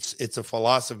 It's a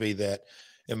philosophy that,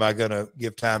 am I going to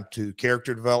give time to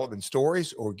character development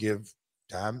stories or give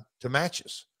time to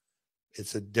matches?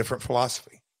 It's a different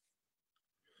philosophy.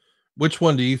 Which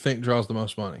one do you think draws the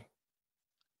most money?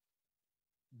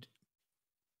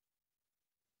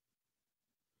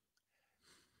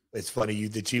 It's funny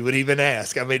that you would even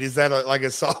ask. Is that like a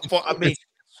softball?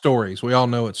 Stories. We all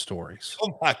know it's stories.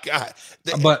 Oh my God.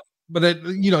 But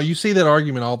you see that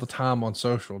argument all the time on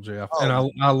social, Jeff. Oh.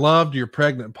 And I loved your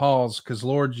pregnant pause, because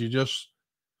Lord, you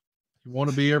want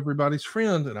to be everybody's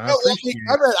friend. And I appreciate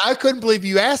it. I couldn't believe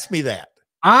you asked me that.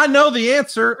 I know the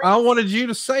answer. I wanted you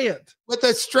to say it. With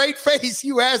a straight face,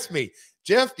 you asked me,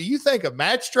 Jeff, do you think a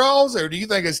match draws or do you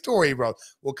think a story draws?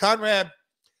 Well, Conrad,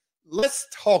 let's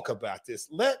talk about this.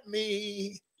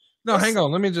 Hang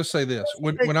on. Let me just say this.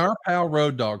 When our pal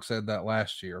Road Dogg said that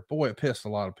last year, boy, it pissed a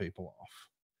lot of people off.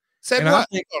 Said what?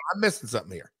 I'm missing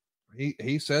something here.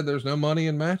 He said there's no money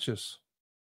in matches,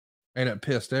 and it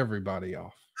pissed everybody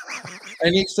off.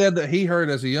 And he said that he heard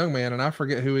as a young man, and I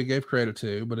forget who he gave credit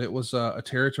to, but it was a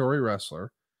territory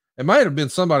wrestler. It might have been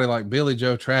somebody like Billy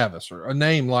Joe Travis or a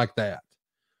name like that,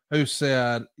 who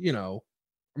said, or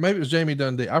maybe it was Jamie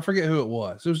Dundee. I forget who it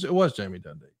was. It was Jamie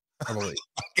Dundee, I believe.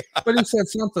 But he said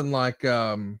something like,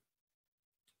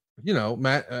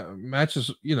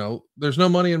 matches, there's no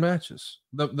money in matches.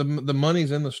 The money's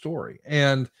in the story.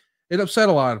 And It upset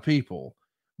a lot of people.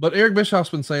 But Eric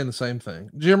Bischoff's been saying the same thing.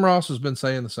 Jim Ross has been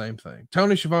saying the same thing.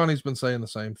 Tony Schiavone's been saying the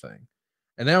same thing.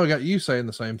 And now we got you saying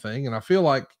the same thing. And I feel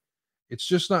like it's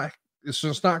just not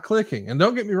clicking. And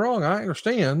don't get me wrong, I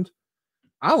understand.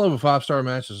 I love a 5-star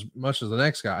match as much as the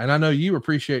next guy. And I know you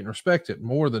appreciate and respect it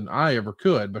more than I ever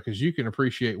could because you can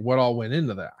appreciate what all went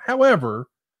into that. However,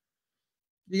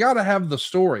 you got to have the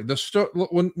story.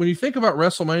 When you think about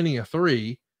WrestleMania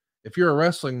 3, if you're a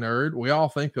wrestling nerd, we all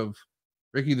think of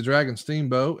Ricky the Dragon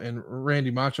Steamboat and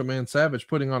Randy Macho Man Savage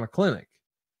putting on a clinic.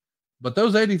 But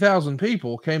those 80,000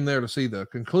 people came there to see the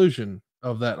conclusion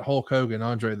of that Hulk Hogan,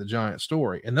 Andre the Giant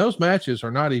story. And those matches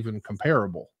are not even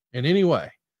comparable in any way.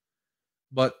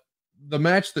 But the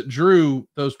match that drew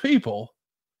those people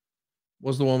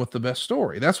was the one with the best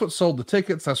story. That's what sold the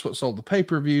tickets. That's what sold the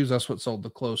pay-per-views. That's what sold the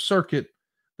closed circuit.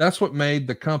 That's what made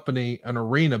the company an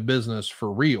arena business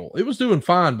for real. It was doing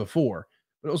fine before,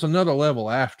 but it was another level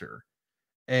after.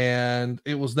 And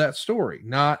it was that story,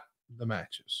 not the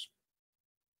matches.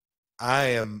 I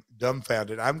am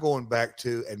dumbfounded. I'm going back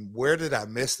to, and where did I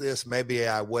miss this? Maybe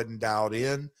I wasn't dialed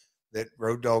in that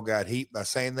Road Dogg got heat by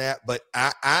saying that. But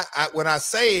I when I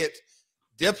say it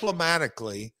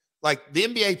diplomatically, like the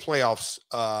NBA playoffs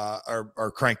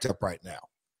are cranked up right now.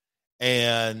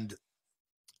 And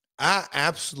I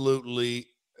absolutely,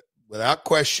 without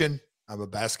question, I'm a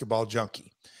basketball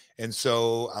junkie. And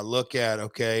so I look at,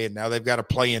 okay, and now they've got a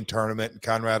play-in tournament. And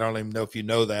Conrad, I don't even know if you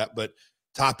know that, but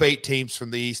top 8 teams from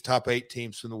the East, top 8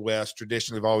 teams from the West,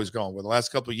 traditionally have always gone. Well, the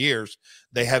last couple of years,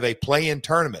 they have a play-in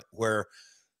tournament where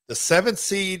the 7th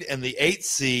seed and the 8th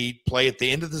seed play at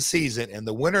the end of the season, and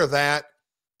the winner of that,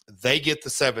 they get the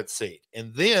 7th seed.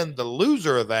 And then the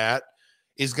loser of that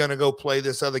is going to go play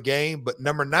this other game, but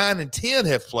number 9 and 10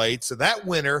 have played, so that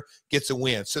winner gets a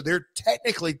win. So there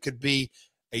technically could be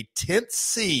a 10th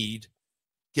seed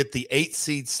get the 8th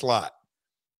seed slot.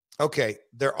 Okay,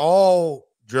 they're all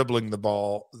dribbling the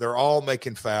ball. They're all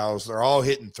making fouls. They're all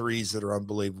hitting threes that are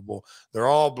unbelievable. They're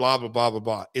all blah, blah, blah, blah,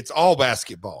 blah. It's all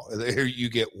basketball. You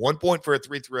get 1 point for a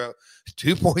free throw,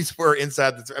 2 points for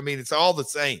inside the I mean, it's all the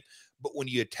same. But when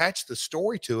you attach the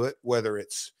story to it, whether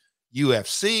it's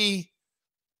UFC,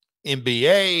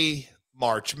 NBA,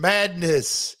 March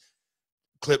Madness,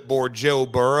 Clipboard Joe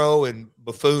Burrow and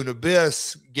Buffoon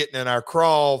Abyss getting in our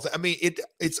crawls. I mean,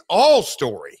 it's all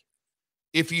story.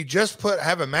 If you just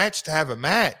have a match to have a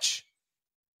match,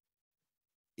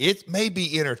 it may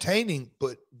be entertaining,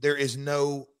 but there is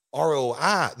no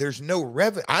ROI. There's no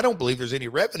revenue. I don't believe there's any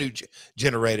revenue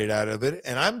generated out of it.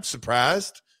 And I'm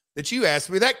surprised that you asked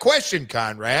me that question,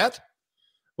 Conrad.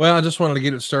 Well, I just wanted to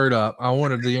get it stirred up. I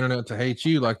wanted the internet to hate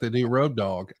you like they do Road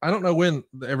Dogg. I don't know when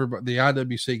the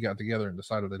IWC got together and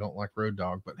decided they don't like Road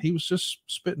Dogg, but he was just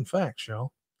spitting facts,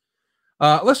 y'all.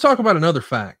 Let's talk about another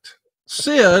fact.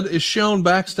 Sid is shown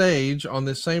backstage on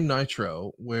this same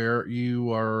Nitro where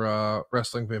you are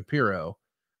wrestling Vampiro,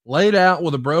 laid out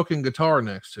with a broken guitar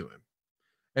next to him.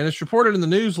 And it's reported in the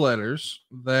newsletters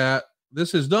that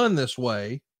this is done this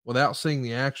way without seeing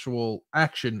the actual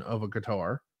action of a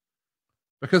guitar,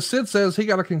 because Sid says he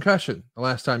got a concussion the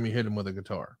last time you hit him with a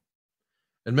guitar.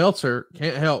 And Meltzer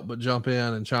can't help but jump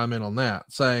in and chime in on that,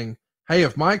 saying, hey,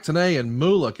 if Mike Tenay and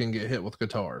Moolah can get hit with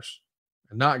guitars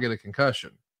and not get a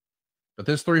concussion, but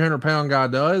this 300-pound guy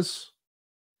does,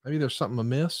 maybe there's something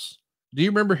amiss. Do you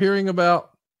remember hearing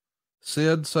about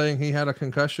Sid saying he had a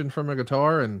concussion from a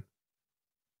guitar? And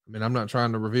I mean, I'm not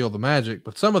trying to reveal the magic,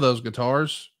 but some of those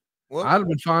guitars, I'd have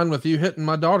been fine with you hitting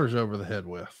my daughters over the head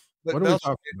with. But what are we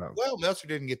talking about? Well, Meltzer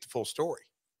didn't get the full story.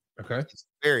 Okay. It's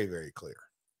very, very clear.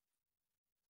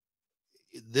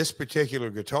 This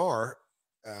particular guitar,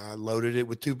 loaded it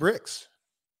with 2 bricks.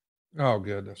 Oh,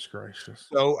 goodness gracious.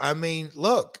 So, I mean,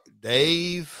 look,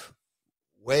 Dave,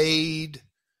 Wade,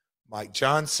 Mike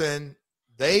Johnson,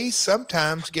 they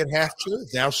sometimes get half truth.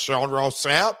 Now, Sean Ross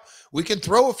Sapp, we can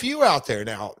throw a few out there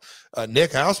now.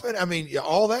 Nick Hausman, I mean,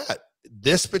 all that.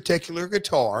 This particular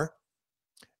guitar,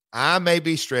 I may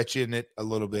be stretching it a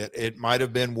little bit. It might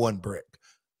have been 1 brick,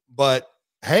 but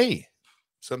hey,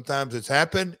 sometimes it's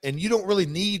happened, and you don't really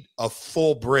need a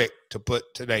full brick to put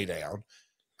today down.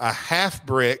 A half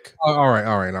brick. All right.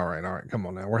 Come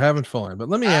on now, we're having fun. But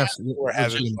let me ask you, we're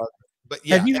having fun. But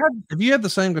yeah, have you had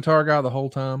the same guitar guy the whole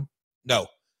time? No.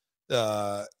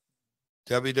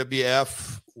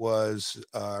 WWF was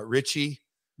Rich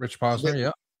Posner,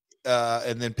 yeah.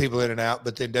 And then people in and out.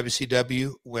 But then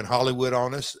WCW went Hollywood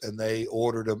on us, and they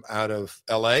ordered them out of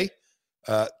LA,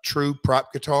 true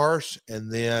prop guitars.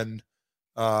 And then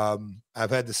I've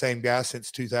had the same guy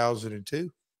since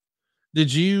 2002.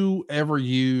 Did you ever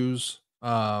use,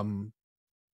 was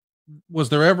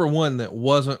there ever one that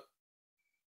wasn't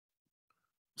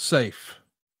safe,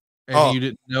 and you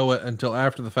didn't know it until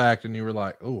after the fact, and you were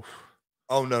like, "Oof."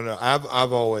 Oh no.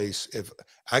 I've always, if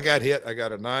I got hit, I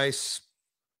got a nice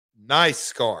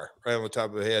scar right on the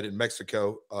top of the head in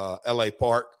Mexico. LA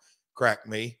Park cracked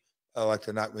me, like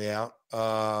to knock me out.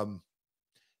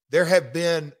 There have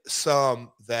been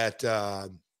some that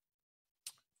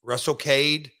Russell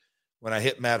Cade, when I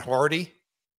hit Matt Hardy,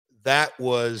 that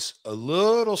was a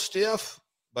little stiff,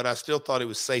 but I still thought it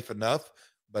was safe enough,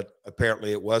 but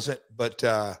apparently it wasn't. But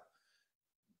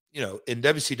in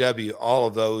WCW, all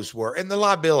of those were, and the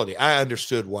liability, I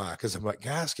understood why, because I'm like,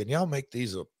 guys, can y'all make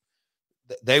these up?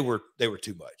 They were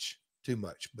too much.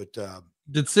 But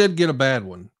did Sid get a bad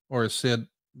one, or is Sid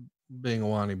being a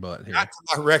whiny butt here? Not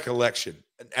to my recollection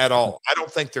at all. I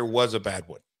don't think there was a bad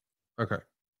one. Okay.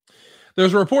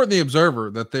 There's a report in the Observer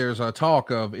that there's a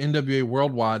talk of NWA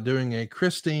Worldwide doing a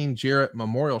Christine Jarrett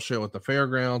memorial show at the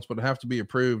fairgrounds, but it have to be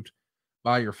approved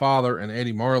by your father and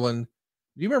Eddie Marlin.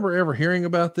 Do you remember ever hearing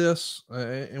about this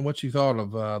and what you thought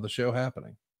of the show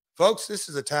happening? Folks, this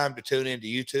is a time to tune into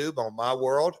YouTube on My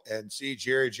World and see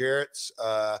Jerry Jarrett's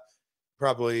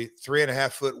probably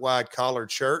 3.5 foot wide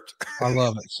collared shirt. I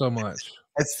love it so much.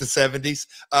 That's the 70s.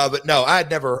 But no, I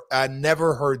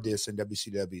never heard this in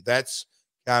WCW. That's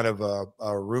kind of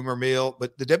a rumor mill.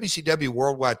 But the WCW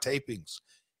worldwide tapings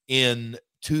in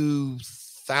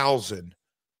 2000,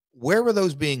 where were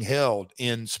those being held?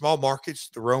 In small markets,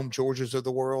 the Rome, Georgias of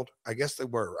the world? I guess they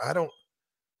were. I don't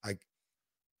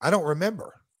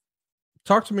remember.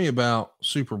 Talk to me about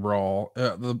Super Brawl.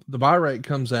 The buy rate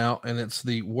comes out, and it's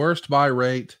the worst buy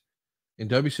rate in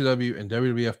WCW and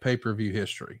WWF pay-per-view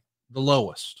history. The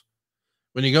lowest.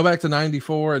 When you go back to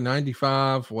 94 and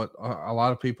 95, what a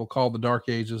lot of people call the dark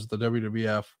ages, the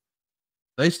WWF,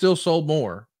 they still sold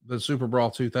more than Super Brawl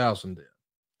 2000 did.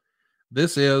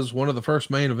 This is one of the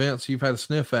first main events you've had a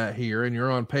sniff at here, and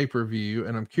you're on pay-per-view,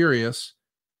 and I'm curious,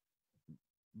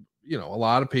 a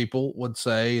lot of people would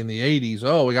say in the 80s,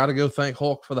 oh, we got to go thank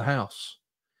Hulk for the house.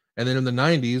 And then in the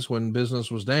 90s, when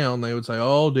business was down, they would say,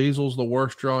 oh, Diesel's the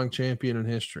worst drawing champion in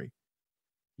history.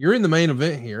 You're in the main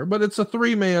event here, but it's a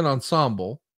 3-man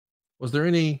ensemble. Was there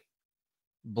any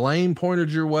blame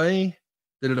pointed your way?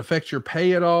 Did it affect your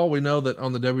pay at all? We know that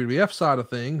on the WWF side of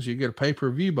things, you get a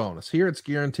pay-per-view bonus. Here it's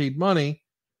guaranteed money.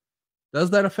 Does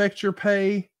that affect your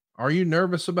pay? Are you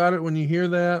nervous about it when you hear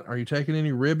that? Are you taking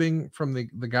any ribbing from the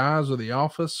guys or the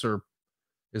office, or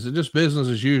is it just business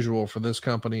as usual for this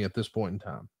company at this point in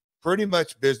time? Pretty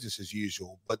much business as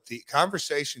usual. But the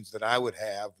conversations that I would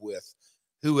have with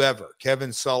whoever,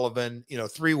 Kevin Sullivan,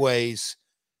 3 ways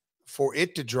for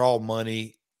it to draw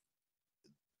money,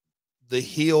 the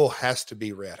heel has to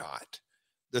be red hot.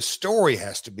 The story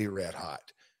has to be red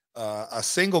hot. A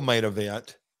single main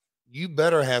event, you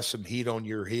better have some heat on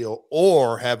your heel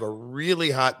or have a really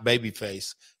hot baby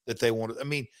face that they wanted. I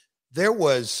mean, there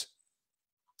was,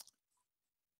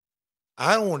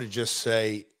 I don't want to just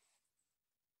say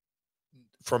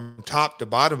from top to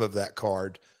bottom of that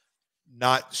card,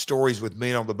 not stories with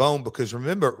meat on the bone, because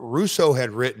remember, Russo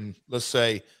had written, let's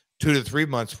say, 2 to 3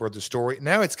 months worth of story.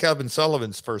 Now it's Kevin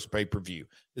Sullivan's first pay-per-view.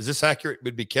 Is this accurate? It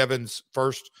would be Kevin's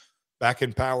first Back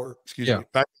in Power. Excuse me.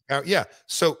 Back in Power. Yeah.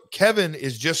 So Kevin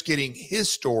is just getting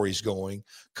his stories going,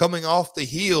 coming off the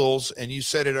heels. And you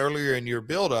said it earlier in your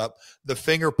build-up, the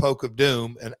finger poke of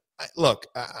doom. And look,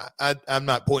 I'm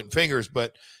not pointing fingers,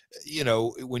 but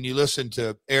when you listen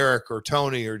to Eric or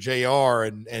Tony or JR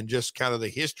and just kind of the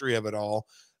history of it all,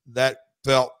 that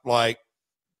felt like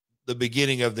the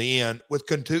beginning of the end with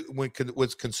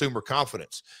consumer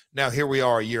confidence. Now, here we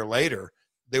are a year later.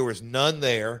 There was none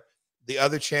there. The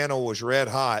other channel was red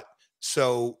hot.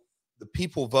 So the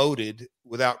people voted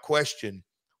without question,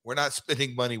 we're not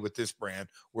spending money with this brand.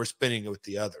 We're spending it with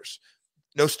the others.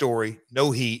 No story,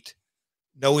 no heat,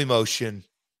 no emotion.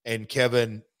 And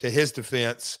Kevin, to his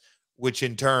defense, which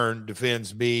in turn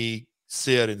defends me,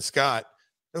 Sid, and Scott,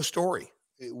 no story.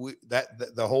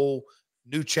 The whole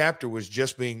new chapter was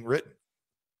just being written.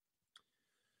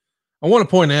 I want to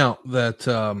point out that,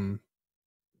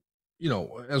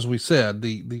 as we said,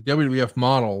 the WWF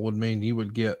model would mean you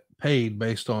would get paid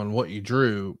based on what you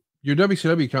drew. Your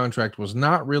WCW contract was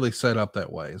not really set up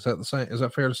that way. Is that the same? Is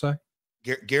that fair to say?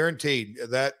 Guaranteed.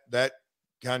 That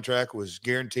contract was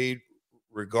guaranteed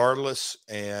regardless,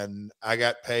 and I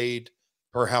got paid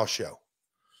per house show.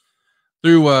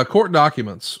 Through court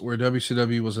documents where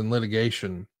WCW was in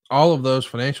litigation, all of those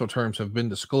financial terms have been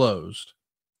disclosed.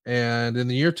 And in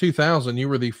the year 2000, you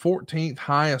were the 14th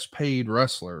highest paid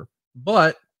wrestler,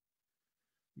 but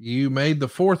you made the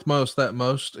 4th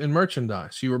most in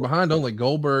merchandise. You were behind only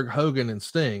Goldberg, Hogan, and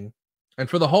Sting. And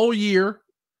for the whole year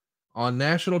on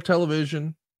national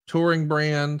television, touring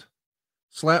brand,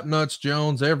 Slapnuts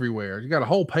Jones everywhere. You got a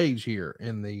whole page here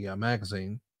in the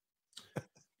magazine.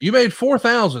 You made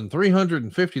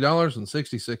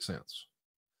 $4,350.66.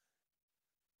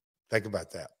 Think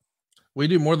about that. We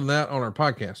do more than that on our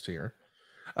podcast here.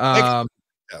 But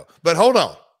hold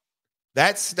on.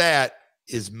 That stat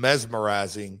is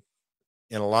mesmerizing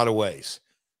in a lot of ways.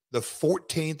 The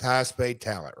 14th highest paid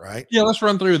talent, right? Yeah, let's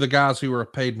run through the guys who were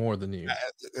paid more than you.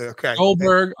 Okay.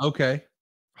 Goldberg, okay.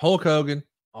 Hulk Hogan,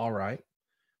 all right.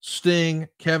 Sting,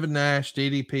 Kevin Nash,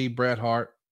 DDP, Bret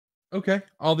Hart. Okay,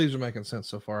 all these are making sense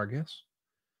so far, I guess.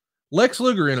 Lex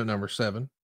Luger in at number 7.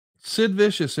 Sid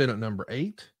Vicious in at number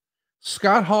 8.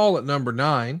 Scott Hall at number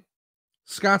 9.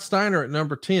 Scott Steiner at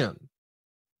number 10.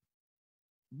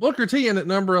 Booker T in at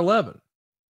number 11.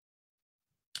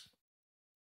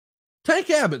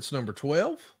 Tank Abbott's number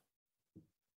 12.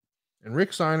 And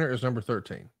Rick Steiner is number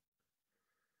 13.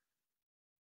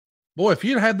 Boy, if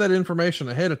you'd had that information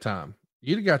ahead of time,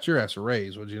 you'd have got your ass a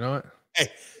raise, would you not?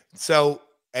 Hey, so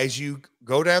as you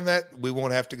go down that, we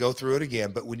won't have to go through it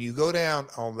again, but when you go down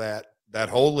on that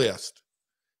whole list,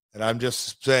 and I'm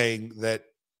just saying that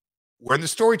we're in the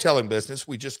storytelling business.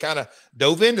 We just kind of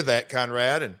dove into that,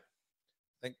 Conrad, and I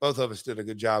think both of us did a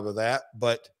good job of that.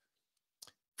 But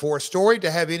for a story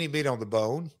to have any meat on the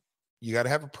bone, you got to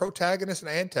have a protagonist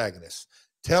and an antagonist.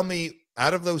 Tell me,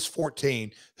 out of those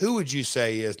 14, who would you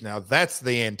say is now that's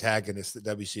the antagonist at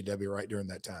WCW right during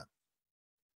that time?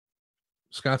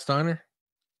 Scott Steiner?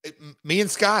 Me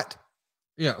and Scott.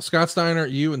 Yeah, Scott Steiner,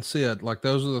 you and Sid. Like,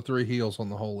 those are the 3 heels on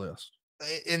the whole list.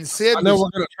 And Sid, I know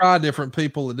we're going to try different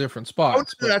people at different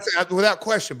spots. That's without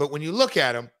question. But when you look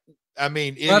at them, I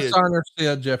mean, Scott Steiner,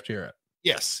 Sid, Jeff Jarrett.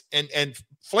 Yes, and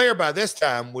Flair by this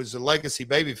time was a legacy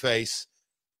babyface,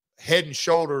 head and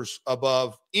shoulders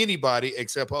above anybody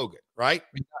except Hogan, right?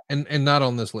 And not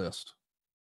on this list.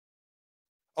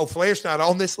 Oh, Flair's not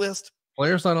on this list?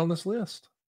 Flair's not on this list.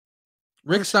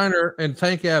 Rick Steiner and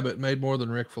Tank Abbott made more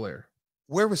than Ric Flair.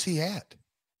 Where was he at?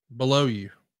 Below you.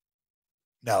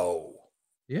 No.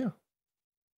 Yeah.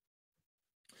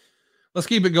 Let's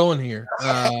keep it going here.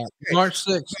 March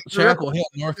 6th, Chapel Hill,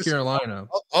 North Carolina.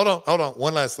 Hold on.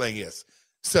 One last thing is,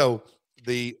 so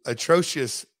the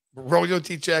atrocious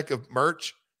royalty check of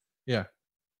merch. Yeah.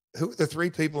 Who are the 3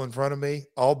 people in front of me?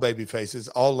 All baby faces,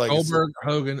 all legacy. Goldberg,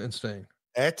 Hogan, and Sting.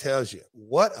 That tells you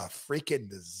what a freaking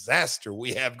disaster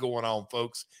we have going on,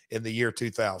 folks, in the year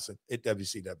 2000 at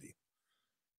WCW.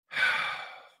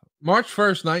 March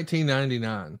 1st,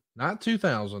 1999, not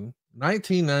 2000,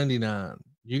 1999.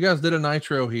 You guys did a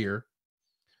Nitro here.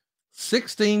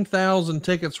 16,000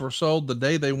 tickets were sold the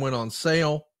day they went on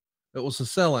sale. It was a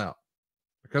sellout.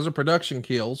 Because of production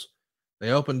kills,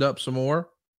 they opened up some more.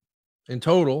 In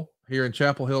total, here in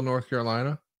Chapel Hill, North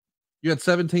Carolina, you had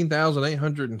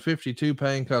 17,852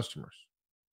 paying customers.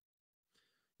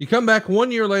 You come back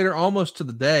 1 year later, almost to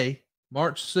the day,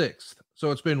 March 6th.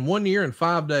 So it's been 1 year and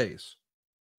 5 days.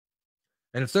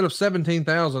 And instead of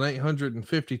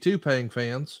 17,852 paying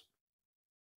fans,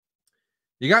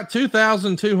 you got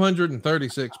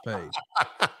 2,236 paid.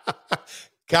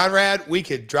 Conrad, we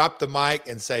could drop the mic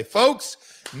and say, folks,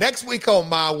 next week on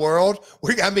My World,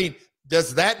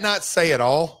 does that not say it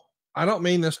all? I don't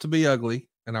mean this to be ugly,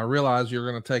 and I realize you're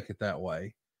going to take it that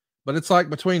way, but it's like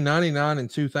between 99 and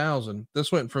 2000,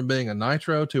 this went from being a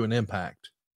Nitro to an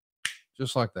Impact.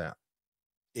 Just like that.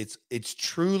 It's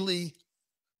truly,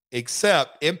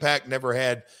 except Impact never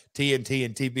had TNT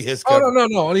and TBS. Oh,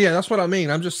 no. Yeah, that's what I mean.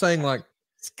 I'm just saying, like,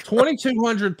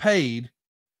 2,200 paid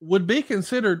would be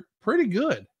considered pretty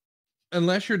good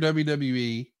unless you're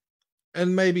WWE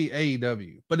and maybe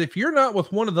AEW. But if you're not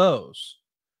with one of those,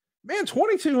 man,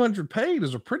 2,200 paid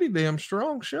is a pretty damn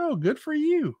strong show. Good for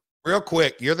you. Real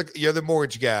quick, you're the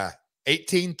mortgage guy.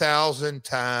 18,000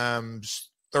 times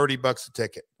 $30 a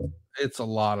ticket. It's a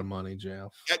lot of money,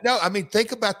 Jeff. No, I mean,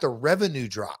 think about the revenue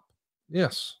drop.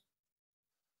 Yes.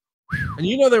 And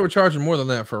you know they were charging more than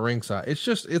that for ringside.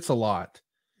 It's a lot.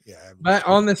 Yeah. Back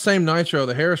on this same Nitro,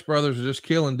 the Harris brothers are just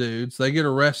killing dudes. They get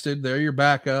arrested. They're your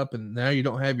backup, and now you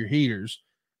don't have your heaters.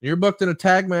 You're booked in a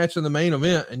tag match in the main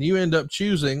event, and you end up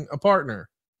choosing a partner.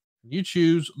 You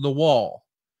choose The Wall.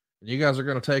 And you guys are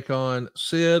going to take on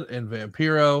Sid and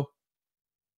Vampiro.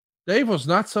 Dave was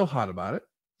not so hot about it.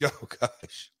 Oh,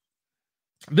 gosh.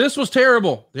 This was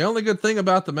terrible. The only good thing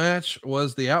about the match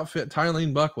was the outfit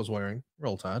Tylene Buck was wearing.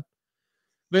 Roll Tide.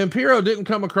 Vampiro didn't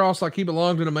come across like he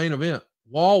belonged in a main event.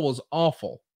 Wall was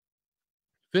awful.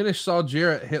 Finish saw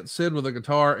Jarrett hit Sid with a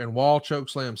guitar and Wall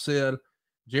chokeslam Sid.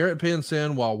 Jarrett pins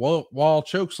in while Wall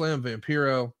chokeslam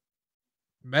Vampiro.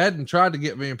 Madden tried to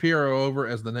get Vampiro over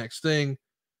as the next Sting,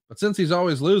 But since he's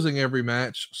always losing every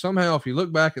match, somehow if you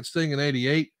look back at Sting in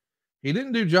 88, he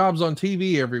didn't do jobs on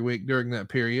TV every week during that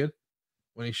period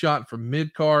when he shot from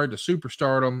mid-card to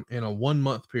superstardom in a 1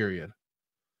 month period.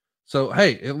 So,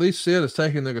 hey, at least Sid is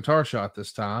taking the guitar shot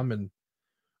this time. And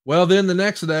well, then the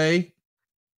next day,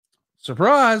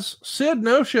 surprise, Sid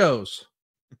no shows.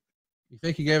 You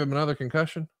think he gave him another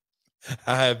concussion?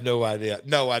 I have no idea.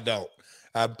 No, I don't.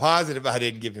 I'm positive I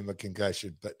didn't give him a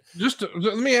concussion, but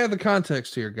let me add the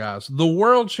context here, guys. The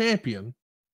world champion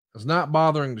is not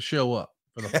bothering to show up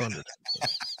for the Thunder.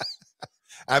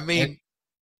 I mean, and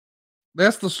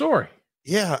that's the story.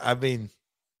 Yeah, I mean,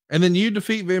 and then you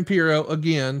defeat Vampiro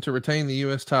again to retain the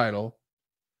U.S. title.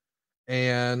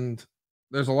 And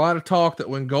there's a lot of talk that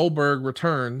when Goldberg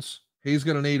returns, he's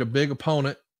going to need a big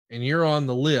opponent, and you're on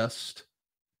the list.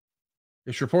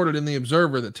 It's reported in the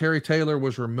Observer that Terry Taylor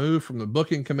was removed from the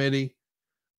booking committee,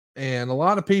 and a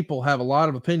lot of people have a lot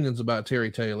of opinions about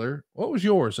Terry Taylor. What was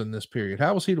yours in this period?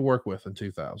 How was he to work with in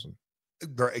 2000?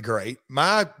 Great.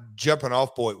 My jumping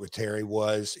off point with Terry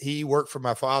was he worked for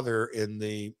my father in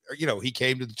the, he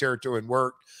came to the territory and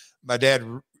worked. My dad,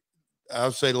 I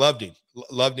would say, loved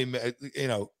him.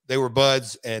 They were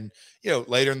buds, and,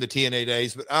 later in the TNA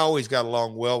days, but I always got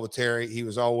along well with Terry. He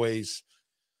was always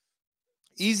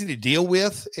easy to deal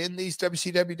with in these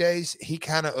WCW days. He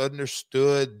kind of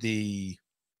understood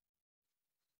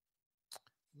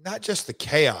not just the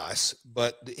chaos,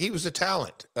 but he was a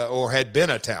talent or had been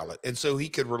a talent. And so he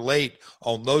could relate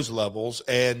on those levels.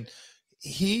 And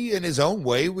he, in his own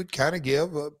way, would kind of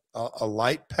give a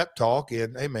light pep talk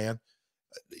and, hey, man,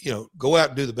 go out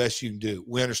and do the best you can do.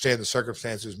 We understand the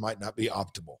circumstances might not be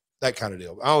optimal, that kind of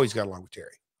deal. I always got along with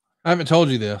Terry. I haven't told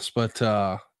you this, but,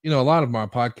 a lot of my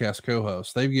podcast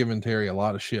co-hosts, they've given Terry a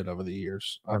lot of shit over the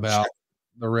years about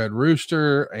the Red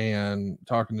Rooster and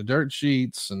talking to dirt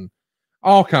sheets and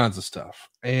all kinds of stuff.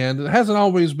 And it hasn't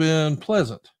always been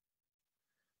pleasant.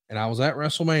 And I was at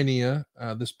WrestleMania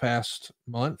this past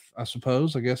month, I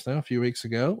guess now, a few weeks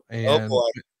ago. And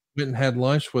went and had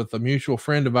lunch with a mutual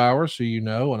friend of ours who and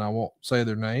I won't say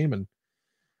their name. And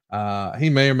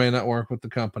he may or may not work with the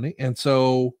company. And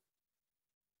so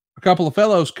a couple of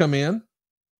fellows come in,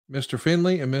 Mr.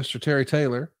 Finley and Mr. Terry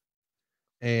Taylor,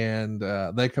 and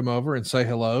they come over and say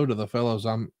hello to the fellows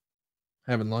I'm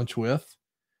having lunch with.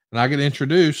 And I get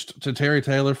introduced to Terry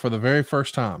Taylor for the very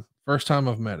first time. First time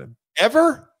I've met him.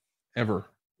 Ever.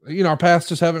 Our paths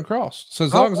just haven't crossed. So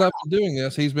as long as I've been doing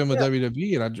this, he's been with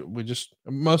WWE, and we just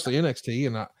mostly NXT.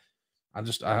 And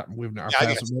we've never.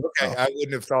 I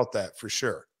wouldn't have thought that for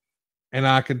sure. And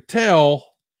I could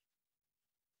tell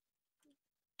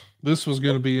this was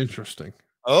going to be interesting.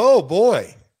 Oh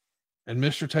boy. And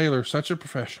Mr. Taylor, such a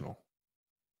professional,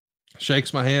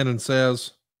 shakes my hand and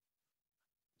says,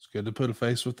 "It's good to put a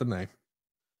face with the name."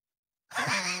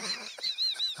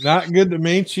 Not good to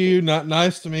meet you, not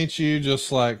nice to meet you,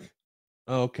 just like,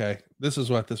 oh, okay, this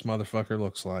is what this motherfucker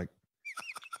looks like.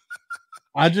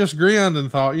 I just grinned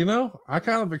and thought, I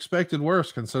kind of expected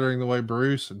worse considering the way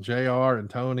Bruce and JR and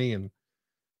Tony and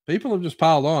people have just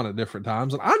piled on at different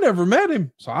times. And I never met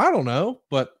him, so I don't know,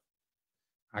 but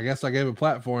I guess I gave a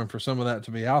platform for some of that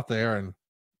to be out there, and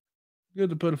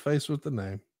good to put a face with the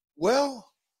name. Well,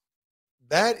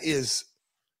 I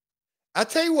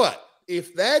tell you what,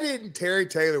 if that isn't Terry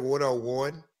Taylor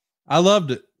 101, I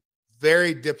loved it.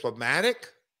 Very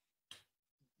diplomatic,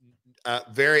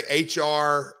 very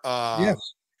HR,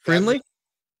 yes, friendly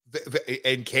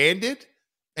and candid.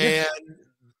 And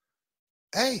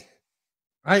hey,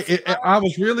 I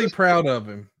was really proud of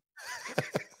him.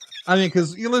 I mean,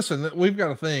 because you listen, we've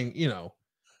got a thing,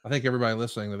 I think everybody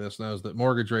listening to this knows that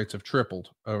mortgage rates have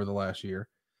tripled over the last year.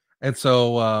 And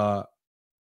so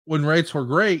when rates were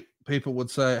great, people would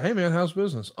say, hey man, how's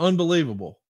business?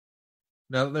 Unbelievable.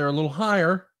 Now that they're a little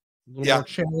higher, a little more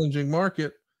challenging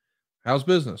market, how's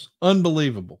business?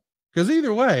 Unbelievable. Because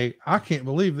either way, I can't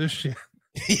believe this shit.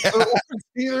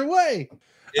 Either way.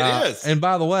 It is. And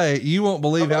by the way, you won't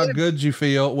believe how good you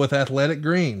feel with Athletic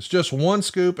Greens. Just one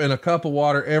scoop in a cup of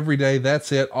water every day.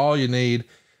 That's it. All you need.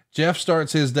 Jeff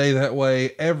starts his day that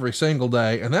way every single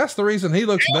day. And that's the reason he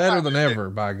looks better than ever,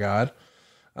 by God.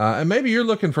 And maybe you're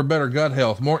looking for better gut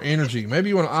health, more energy. Maybe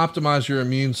you want to optimize your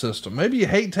immune system. Maybe you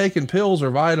hate taking pills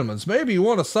or vitamins. Maybe you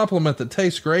want a supplement that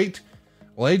tastes great.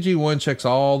 Well, AG1 checks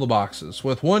all the boxes.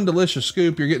 With one delicious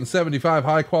scoop, you're getting 75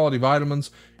 high-quality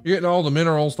vitamins. You're getting all the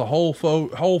minerals, the whole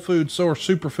food source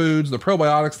superfoods, the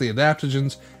probiotics, the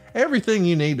adaptogens, everything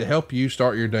you need to help you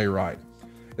start your day right.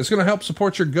 It's going to help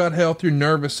support your gut health, your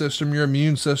nervous system, your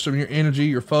immune system, your energy,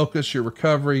 your focus, your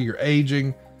recovery, your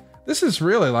aging. This is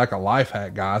really like a life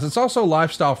hack, guys. It's also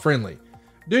lifestyle friendly.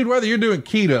 Dude, whether you're doing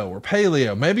keto or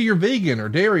paleo, maybe you're vegan or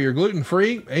dairy or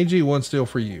gluten-free, AG1's still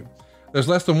for you. There's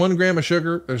less than 1 gram of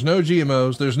sugar, there's no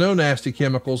GMOs, there's no nasty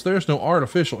chemicals, there's no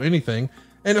artificial anything,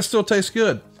 and it still tastes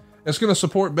good. It's going to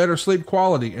support better sleep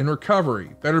quality and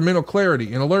recovery, better mental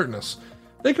clarity and alertness.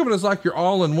 Think of it as like your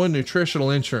all-in-one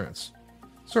nutritional insurance.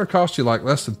 It's going to cost you like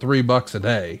less than $3 a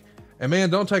day. And man,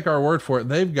 don't take our word for it.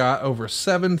 They've got over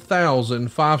 7,000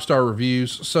 5-star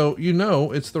reviews, so you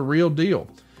know it's the real deal.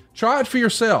 Try it for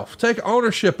yourself. Take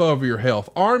ownership over your health.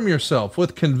 Arm yourself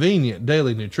with convenient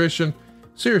daily nutrition.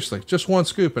 Seriously, just 1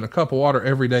 scoop and a cup of water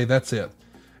every day. That's it.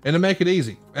 And to make it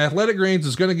easy, Athletic Greens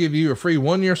is going to give you a free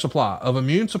 1-year supply of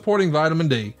immune-supporting vitamin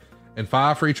D and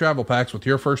 5 free travel packs with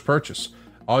your first purchase.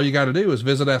 All you got to do is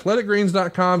visit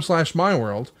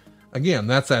athleticgreens.com/myworld. Again,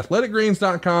 that's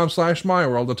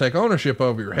athleticgreens.com/myworld to take ownership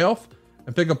over your health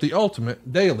and pick up the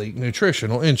ultimate daily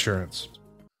nutritional insurance.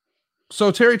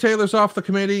 So Terry Taylor's off the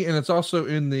committee, and it's also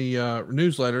in the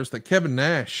newsletters that Kevin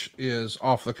Nash is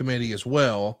off the committee as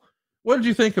well. What did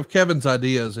you think of Kevin's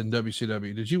ideas in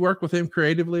WCW? Did you work with him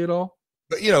creatively at all?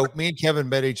 But, me and Kevin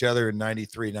met each other in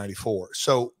 93, 94.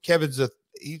 So Kevin's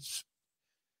he's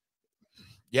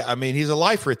a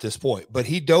lifer at this point, but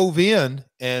he dove in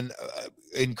and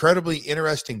incredibly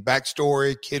interesting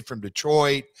backstory, kid from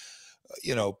Detroit,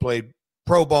 played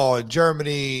pro ball in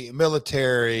Germany,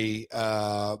 military,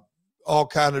 all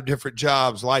kind of different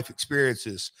jobs, life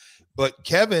experiences. But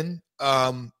Kevin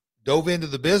dove into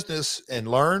the business and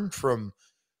learned from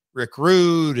Rick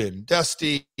Rude and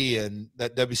Dusty and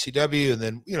that WCW, and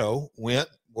then, went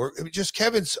work. Just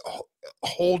Kevin's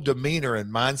whole demeanor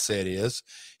and mindset is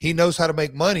he knows how to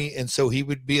make money. And so he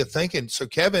would be thinking. So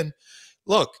Kevin,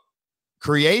 look,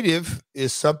 creative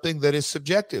is something that is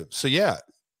subjective. So yeah,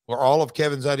 were all of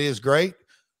Kevin's ideas great?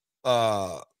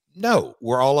 No.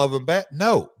 Were all of them bad?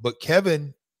 No. But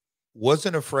Kevin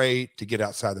wasn't afraid to get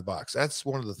outside the box. That's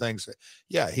one of the things that,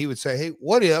 he would say, hey,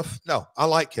 what if? No, I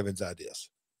like Kevin's ideas.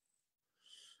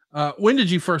 When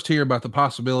did you first hear about the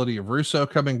possibility of Russo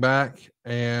coming back,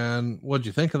 and what'd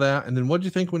you think of that? And then what'd you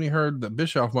think when you heard that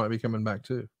Bischoff might be coming back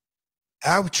too?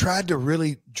 I tried to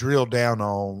really drill down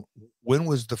on when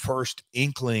was the first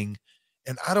inkling,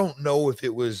 and I don't know if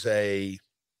it was a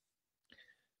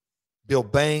Bill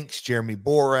Banks, Jeremy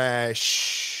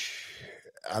Borash,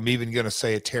 I'm even going to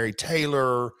say a Terry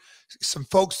Taylor, some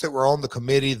folks that were on the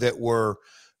committee that were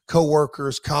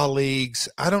coworkers, colleagues.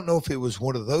 I don't know if it was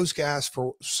one of those guys.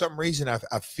 For some reason, I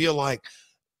feel like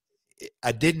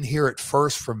I didn't hear it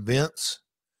first from Vince,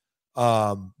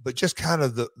 but just kind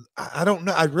of I don't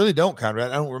know. I really don't,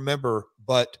 Conrad. I don't remember,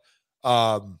 but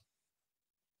I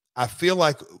feel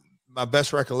like my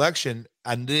best recollection,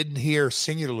 I didn't hear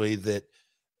singularly that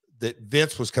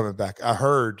Vince was coming back. I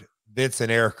heard Vince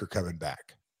and Eric are coming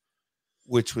back,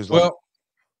 which was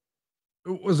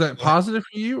was that positive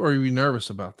for you, or are you nervous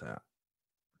about that?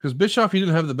 Because Bischoff, you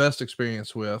didn't have the best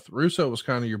experience with. Russo was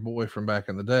kind of your boy from back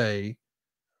in the day.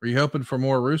 Were you hoping for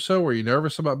more Russo? Were you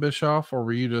nervous about Bischoff, or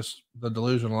were you just the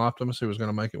delusional optimist who was going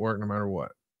to make it work no matter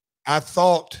what? I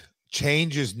thought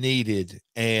change is needed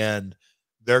and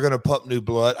they're going to pump new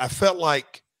blood. I felt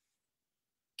like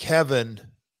Kevin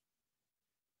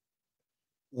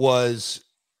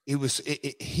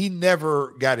he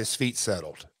never got his feet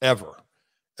settled ever.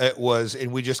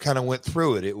 And we just kind of went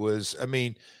through it. It was,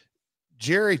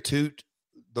 Jerry Toot,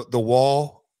 the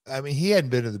wall. He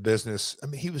hadn't been in the business.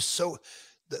 He was so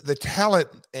the talent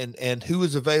and who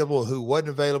was available, who wasn't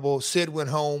available. Sid went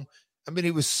home.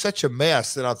 He was such a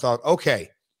mess that I thought, okay,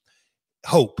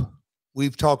 hope.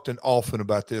 We've talked often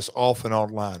about this, off and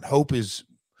online. Hope is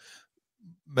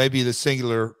maybe the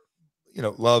singular,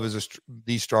 love is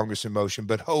the strongest emotion,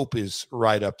 but hope is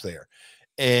right up there.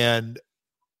 And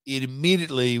it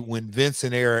immediately, when Vince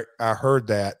and Eric, I heard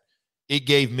that, it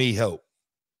gave me hope.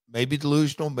 Maybe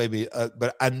delusional, maybe,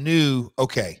 but I knew,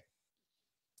 okay.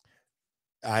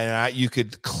 You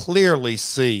could clearly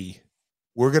see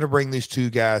we're going to bring these two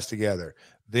guys together.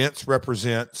 Vince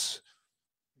represents,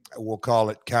 we'll call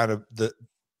it kind of the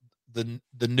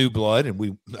new blood,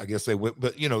 and I guess they went,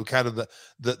 but kind of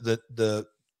the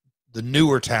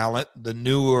newer talent, the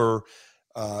newer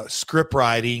script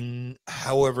writing,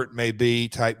 however it may be,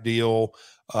 type deal.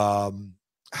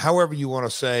 However you want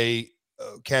to say,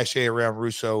 cachet around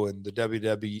Russo and the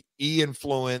WWE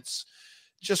influence,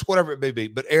 just whatever it may be.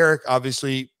 But Eric,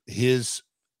 obviously, his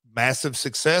massive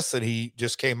success that he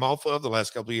just came off of the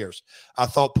last couple of years. I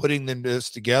thought putting this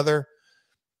together,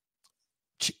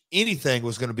 anything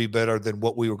was going to be better than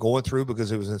what we were going through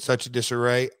because it was in such a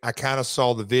disarray. I kind of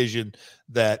saw the vision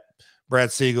that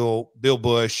Brad Siegel, Bill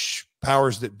Bush,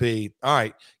 powers that be, all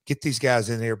right, get these guys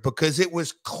in there, because it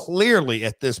was clearly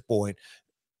at this point,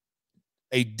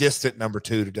 a distant number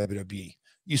 2 to WWE.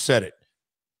 You said it.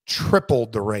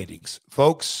 Tripled the ratings.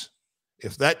 Folks,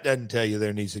 if that doesn't tell you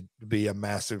there needs to be a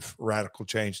massive radical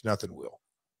change, nothing will.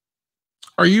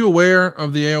 Are you aware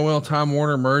of the AOL Time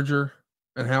Warner merger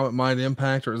and how it might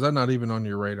impact, or is that not even on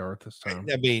your radar at this time?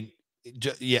 I mean,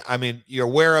 I mean, you're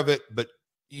aware of it, but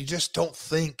you just don't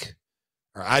think,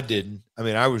 or I didn't. I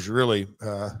mean, I was really,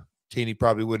 Teeny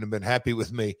probably wouldn't have been happy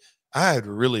with me. I had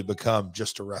really become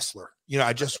just a wrestler. You know,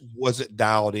 I just wasn't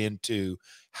dialed into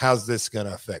how's this going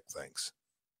to affect things.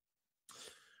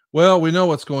 Well, we know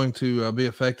what's going to be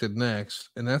affected next,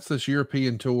 and that's this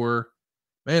European tour.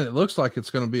 Man, it looks like it's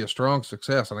going to be a strong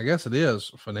success, and I guess it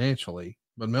is financially,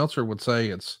 but Meltzer would say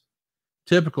it's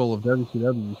typical of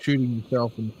WCW shooting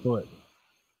yourself in the foot.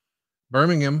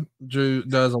 Birmingham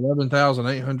does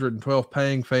 11,812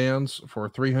 paying fans for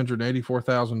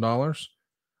 $384,000.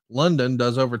 London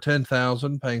does over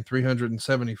 10,000, paying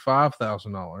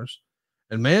 $375,000.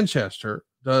 And Manchester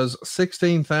does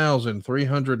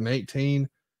 16,318,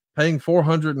 paying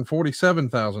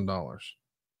 $447,000.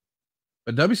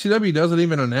 But WCW doesn't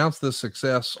even announce this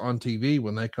success on TV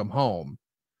when they come home.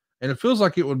 And it feels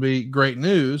like it would be great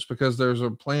news because there's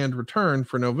a planned return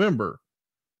for November.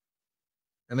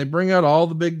 And they bring out all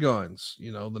the big guns.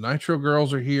 You know, the Nitro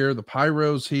Girls are here, the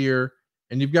Pyro's here,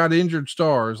 and you've got injured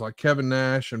stars like Kevin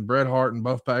Nash and Bret Hart and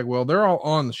Buff Bagwell. They're all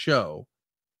on the show.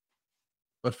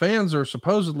 But fans are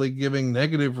supposedly giving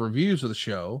negative reviews of the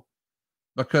show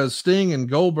because Sting and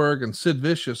Goldberg and Sid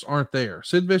Vicious aren't there.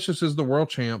 Sid Vicious is the world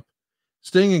champ.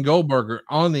 Sting and Goldberg are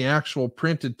on the actual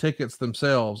printed tickets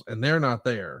themselves, and they're not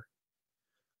there.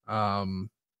 Do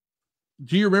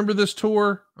you remember this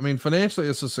tour? I mean, financially,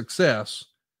 it's a success,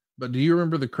 but do you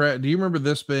remember do you remember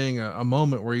this being a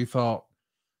moment where you thought,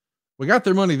 we got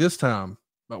their money this time,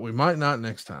 but we might not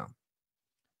next time?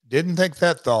 Didn't think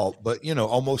that thought, but you know,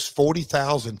 almost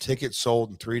 40,000 tickets sold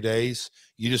in 3 days.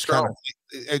 You just kind of,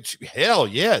 it's hell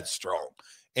yeah, it's strong.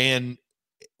 And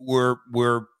we're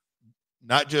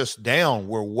not just down,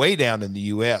 we're way down in the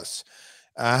US.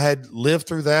 I had lived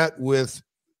through that with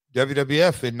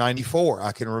WWF in 94.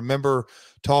 I can remember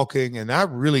talking, and I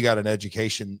really got an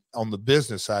education on the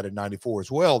business side in 94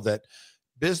 as well, that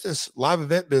business, live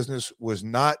event business was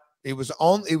not, it was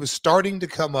starting to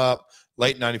come up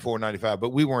late 94, 95,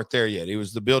 but we weren't there yet. It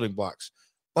was the building blocks.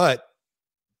 But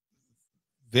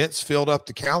Vince filled up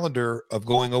the calendar of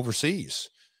going overseas.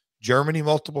 Germany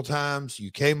multiple times,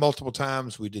 UK multiple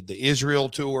times. We did the Israel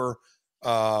tour,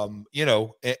 you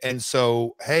know, and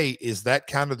so, hey, is that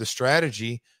kind of the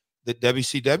strategy that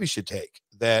WCW should take?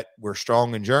 That we're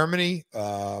strong in Germany.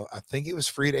 I think it was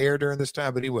free to air during this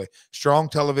time, but anyway, strong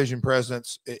television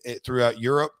presence throughout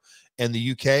Europe and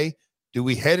the UK. Do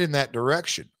we head in that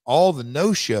direction? All the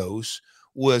no-shows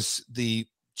was it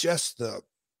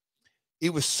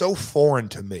was so foreign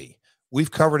to me. We've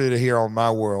covered it here on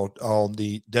My World on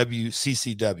the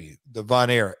WCCW, the Von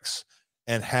Erichs,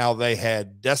 and how they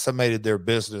had decimated their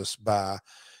business by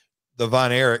the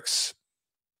Von Erichs,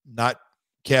 not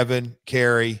Kevin,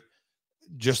 Kerry,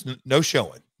 just no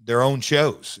showing their own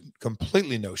shows,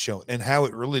 completely no showing, and how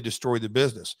it really destroyed the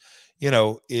business. You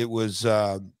know, it was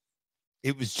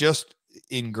just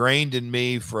ingrained in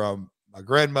me from my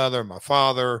grandmother, my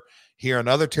father, hearing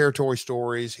other territory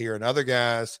stories, hearing other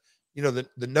guys. You know,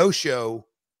 the no-show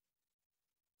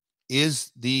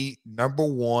is the number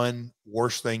one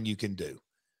worst thing you can do.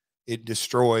 It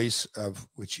destroys, of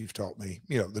which you've taught me,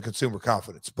 you know, the consumer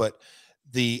confidence. But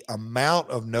the amount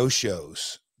of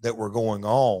no-shows that were going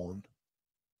on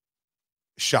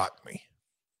shocked me.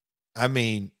 I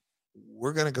mean,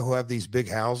 we're going to go have these big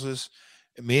houses.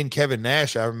 And me and Kevin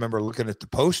Nash, I remember looking at the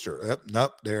poster.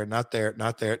 Nope, there, not there,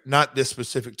 not there. Not this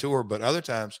specific tour, but other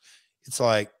times it's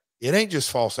like, it ain't just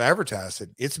false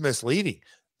advertising. It's misleading.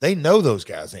 They know those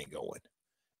guys ain't going.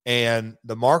 And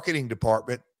the marketing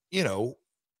department, you know,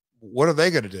 what are they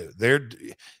going to do? They're,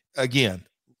 again,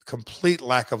 complete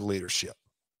lack of leadership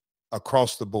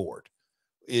across the board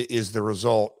is the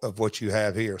result of what you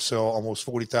have here. So almost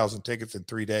 40,000 tickets in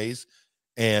 3 days,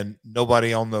 and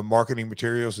nobody on the marketing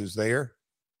materials is there.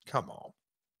 Come on.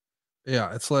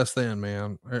 Yeah, it's less than,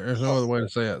 man. There's no other way to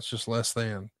say it. It's just less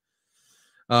than.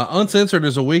 Uncensored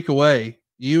is a week away.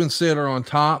 You and Sid are on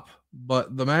top,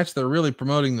 but the match they're really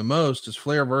promoting the most is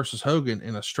Flair versus Hogan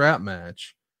in a strap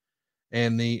match.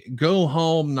 And the Go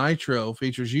Home Nitro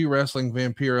features you wrestling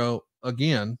Vampiro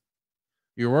again.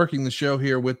 You're working the show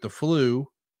here with the Flu,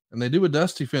 and they do a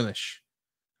dusty finish.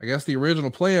 I guess the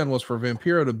original plan was for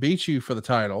Vampiro to beat you for the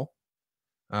title,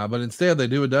 but instead they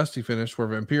do a dusty finish where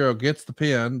Vampiro gets the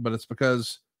pin, but it's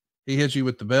because he hits you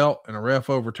with the belt and a ref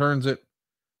overturns it.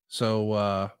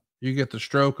 So you get the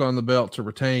stroke on the belt to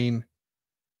retain,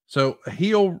 So a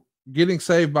heel getting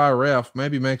saved by a ref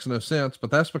maybe makes no sense,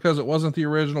 but that's because it wasn't the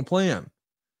original plan.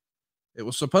 It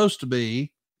was supposed to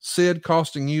be Sid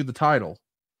costing you the title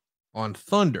on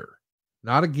Thunder,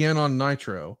 not again on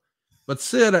Nitro. But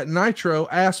Sid at Nitro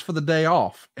asked for the day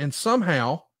off, and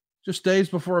somehow, just days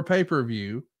before a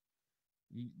pay-per-view,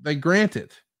 they grant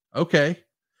it. Okay.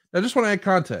 Now, I just want to add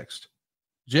context.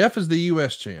 Jeff is the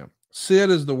U.S. champ. Sid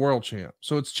is the world champ.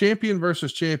 So it's champion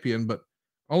versus champion, but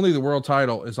only the world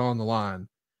title is on the line.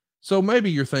 So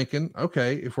maybe you're thinking,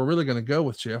 okay, if we're really going to go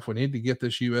with Jeff, we need to get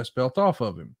this U.S. belt off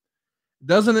of him.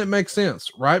 Doesn't it make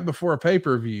sense right before a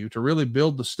pay-per-view to really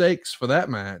build the stakes for that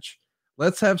match?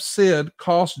 Let's have Sid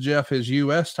cost Jeff his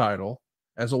U.S. title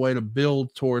as a way to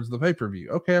build towards the pay-per-view.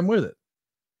 Okay, I'm with it.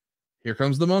 Here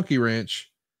comes the monkey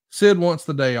wrench. Sid wants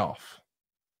the day off.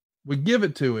 We give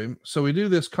it to him, so we do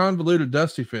this convoluted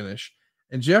dusty finish,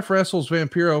 and Jeff wrestles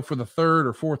Vampiro for the third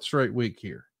or fourth straight week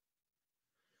here.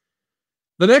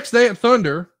 The next day at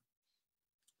Thunder,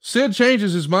 Sid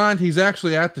changes his mind. He's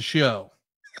actually at the show.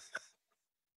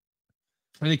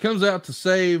 And he comes out to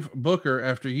save Booker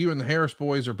after you and the Harris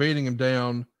boys are beating him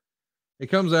down. He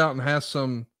comes out and has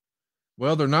some,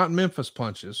 well, they're not Memphis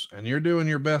punches, and you're doing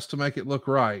your best to make it look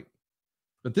right.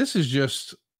 But this is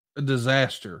just a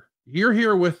disaster. You're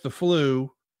here with the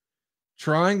flu,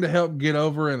 trying to help get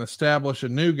over and establish a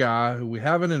new guy who we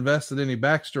haven't invested any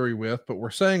backstory with, but we're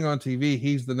saying on TV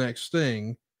he's the next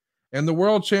Sting. And the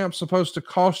world champ's supposed to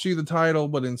cost you the title,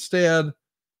 but instead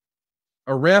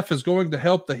a ref is going to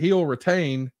help the heel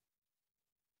retain.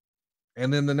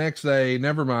 And then the next day,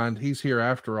 never mind, he's here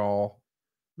after all.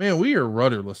 Man, we are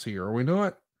rudderless here, are we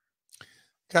not?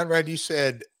 Conrad, you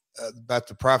said about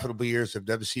the profitable years of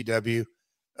WCW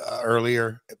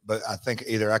earlier, but I think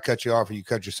either I cut you off or you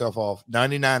cut yourself off.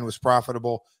 99 was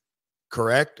profitable,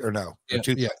 correct or no?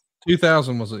 Yeah.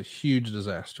 2000 was a huge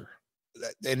disaster.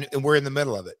 And we're in the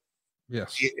middle of it.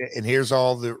 Yes. And here's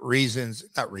all the reasons,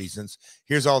 not reasons.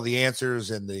 Here's all the answers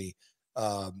and the,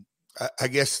 I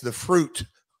guess the fruit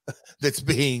that's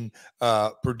being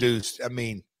produced. I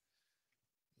mean,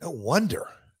 no wonder.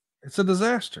 It's a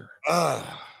disaster.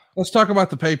 Let's talk about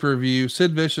the pay-per-view.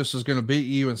 Sid Vicious is going to beat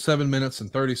you in 7 minutes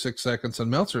and 36 seconds, and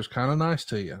Meltzer's kind of nice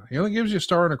to you. He only gives you a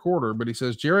 1.25 stars, but he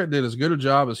says Jarrett did as good a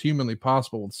job as humanly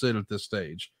possible with Sid at this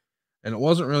stage. And it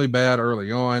wasn't really bad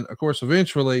early on. Of course,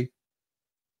 eventually,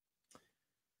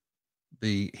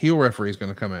 the heel referee is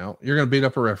going to come out. You're going to beat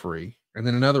up a referee, and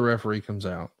then another referee comes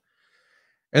out.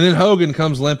 And then Hogan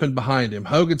comes limping behind him.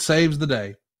 Hogan saves the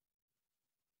day,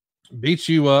 beats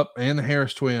you up and the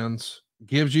Harris twins,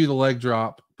 gives you the leg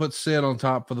drop, puts Sid on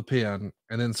top for the pin,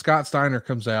 and then Scott Steiner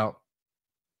comes out,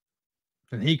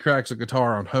 and he cracks a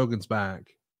guitar on Hogan's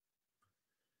back.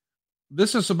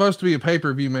 This is supposed to be a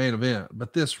pay-per-view main event,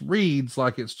 but this reads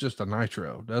like it's just a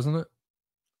Nitro, doesn't it?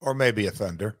 Or maybe a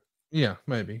Thunder. Yeah,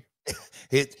 maybe.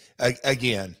 It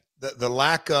again, the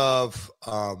lack of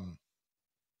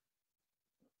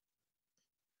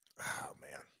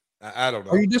I don't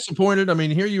know. Are you disappointed? I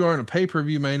mean, here you are in a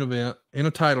pay-per-view main event in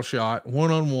a title shot,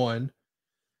 one-on-one.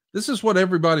 This is what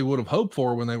everybody would have hoped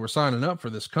for when they were signing up for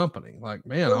this company. Like,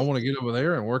 man, I want to get over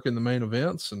there and work in the main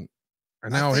events. And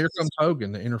now here comes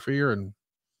Hogan to interfere. And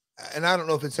I don't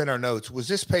know if it's in our notes. Was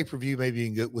this pay-per-view maybe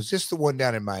in good? Was this the one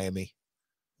down in Miami?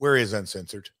 Where is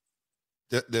Uncensored?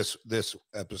 This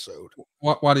episode.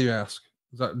 Why do you ask?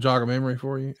 Does that jog a memory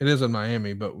for you? It is in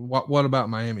Miami, but what about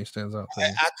Miami stands out to you?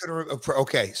 I could remember.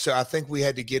 Okay, so I think we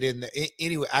had to get in there.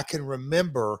 Anyway, I can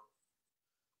remember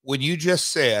when you just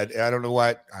said, I don't know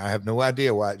why, I have no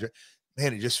idea why.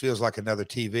 Man, it just feels like another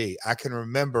TV. I can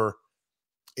remember,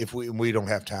 if we don't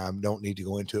have time, don't need to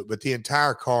go into it, but the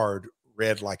entire card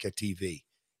read like a TV.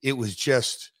 It was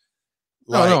just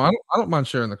like, no, I don't mind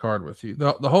sharing the card with you.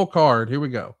 The whole card, here we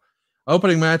go.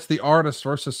 Opening match, The Artist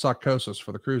versus Psychosis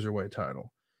for the Cruiserweight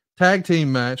title. Tag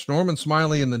team match, Norman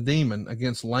Smiley and the Demon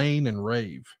against Lane and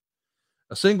Rave.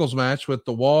 A singles match with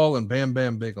The Wall and Bam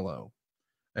Bam Bigelow.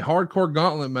 A hardcore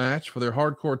gauntlet match for their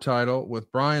hardcore title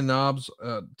with Brian Knobbs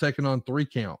taking on 3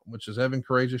 Count, which is Evan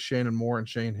Courageous, Shannon Moore, and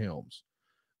Shane Helms.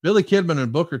 Billy Kidman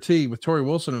and Booker T with Torrie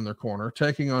Wilson in their corner,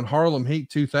 taking on Harlem Heat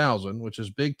 2000, which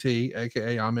is Big T,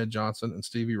 a.k.a. Ahmed Johnson, and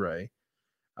Stevie Ray.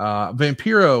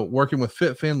 Vampiro working with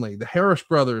Fit Finley, the Harris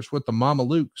brothers with the Mama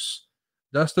Lukes,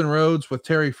 Dustin Rhodes with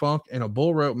Terry Funk in a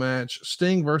bull rope match,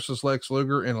 Sting versus Lex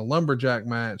Luger in a lumberjack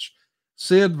match,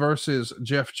 Sid versus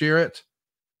Jeff Jarrett.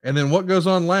 And then what goes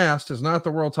on last is not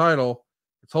the world title.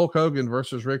 It's Hulk Hogan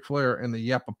versus Ric Flair in the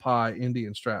Yappa Pie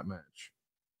Indian strap match.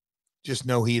 Just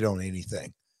no heat on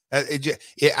anything.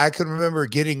 I can remember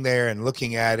getting there and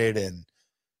looking at it, and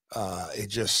it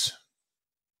just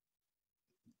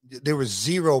there was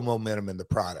zero momentum in the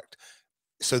product.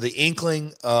 So the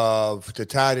inkling of, to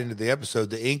tie it into the episode,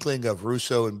 the inkling of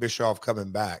Russo and Bischoff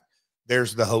coming back,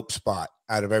 there's the hope spot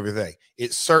out of everything.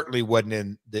 It certainly wasn't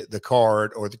in the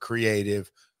card or the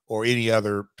creative or any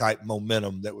other type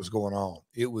momentum that was going on.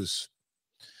 It was,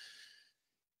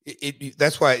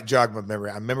 that's why it jogged my memory.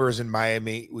 I remember it was in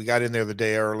Miami. We got in there the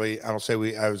day early. I don't say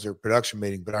I was at a production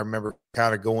meeting, but I remember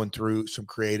kind of going through some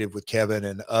creative with Kevin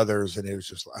and others. And it was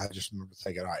just, I just remember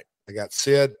thinking, all right, I got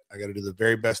Sid. I got to do the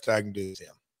very best I can do with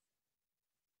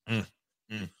him.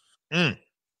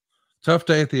 Tough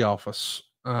day at the office.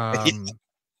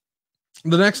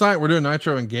 The next night we're doing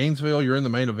Nitro in Gainesville. You're in the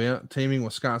main event, teaming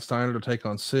with Scott Steiner to take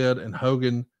on Sid and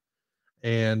Hogan.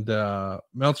 And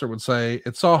Meltzer would say,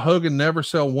 it saw Hogan never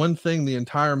sell one thing the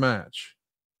entire match.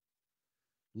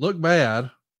 Looked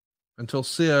bad until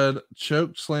Sid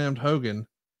choke slammed Hogan.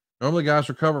 Normally guys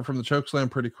recover from the choke slam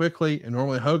pretty quickly, and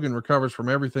normally Hogan recovers from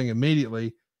everything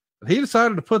immediately. But he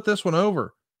decided to put this one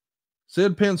over.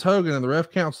 Sid pins Hogan and the ref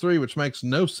counts 3, which makes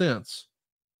no sense.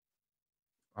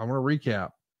 I'm going to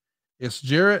recap. It's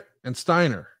Jarrett and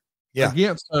Steiner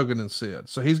against Hogan and Sid.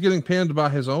 So he's getting pinned by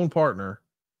his own partner.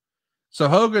 So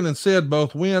Hogan and Sid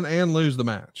both win and lose the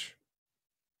match.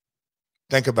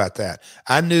 Think about that.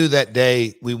 I knew that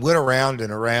day we went around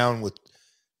and around with,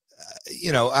 I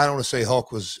don't want to say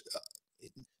Hulk was,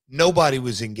 nobody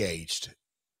was engaged.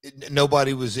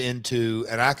 Nobody was into,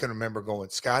 and I can remember going,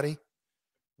 Scotty,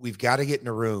 we've got to get in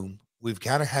a room. We've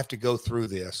got to have to go through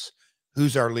this.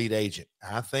 Who's our lead agent?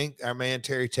 I think our man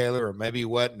Terry Taylor, or maybe he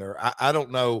wasn't, or I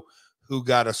don't know who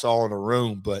got us all in a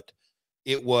room, but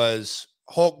it was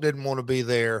Hulk didn't want to be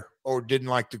there or didn't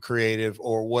like the creative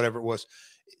or whatever it was.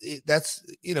 That's,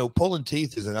 pulling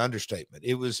teeth is an understatement.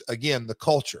 It was, again, the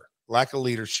culture, lack of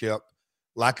leadership,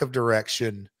 lack of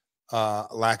direction,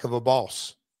 lack of a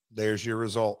boss. There's your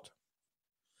result.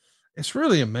 It's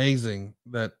really amazing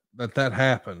that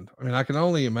happened. I mean, I can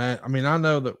only imagine. I mean, I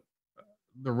know that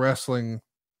the wrestling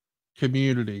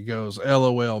community goes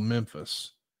LOL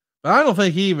Memphis, but I don't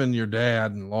think even your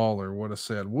dad and Lawler would have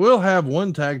said, we'll have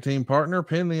one tag team partner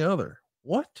pin the other.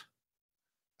 What?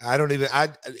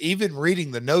 Even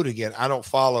reading the note again, I don't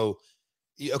follow.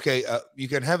 Okay. You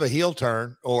can have a heel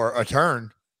turn or a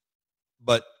turn,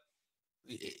 but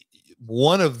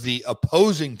one of the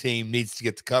opposing team needs to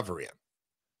get the cover in.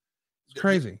 It's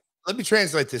crazy. Let me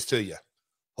translate this to you.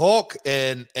 Hulk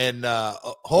and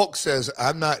Hulk says,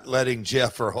 I'm not letting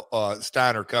Jeff or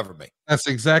Steiner cover me. That's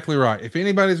exactly right. If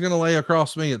anybody's going to lay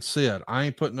across me, it's Sid. I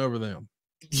ain't putting over them.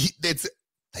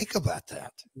 Think about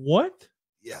that. What?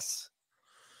 Yes.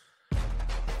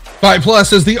 Fight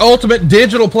Plus is the ultimate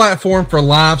digital platform for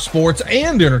live sports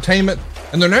and entertainment,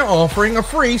 and they're now offering a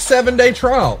free 7-day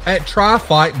trial at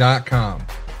tryfight.com.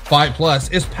 Fight Plus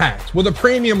is packed with a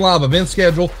premium live event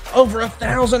schedule, over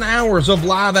 1,000 hours of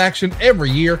live action every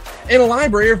year, and a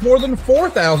library of more than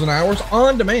 4,000 hours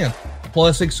on demand,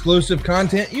 plus exclusive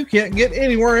content you can't get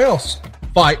anywhere else.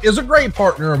 Fight is a great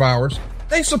partner of ours.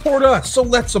 They support us, so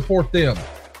let's support them.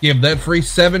 Give that free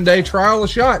 7-day trial a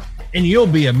shot, and you'll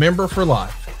be a member for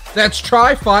life. That's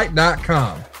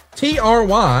tryfight.com. tryfite.com.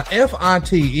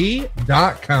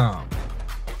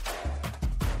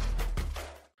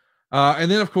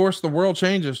 And then, of course, the world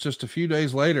changes just a few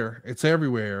days later. It's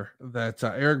everywhere that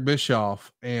Eric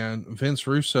Bischoff and Vince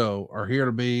Russo are here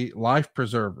to be life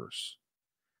preservers.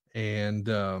 And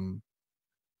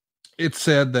it's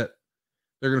said that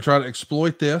they're going to try to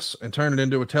exploit this and turn it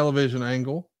into a television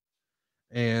angle.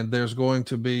 And there's going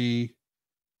to be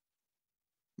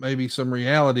maybe some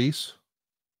realities,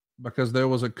 because there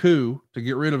was a coup to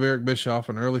get rid of Eric Bischoff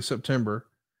in early September.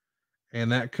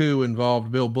 And that coup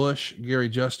involved Bill Bush, Gary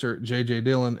Juster, J.J.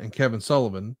 Dillon, and Kevin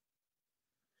Sullivan.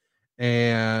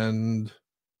 And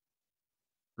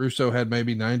Russo had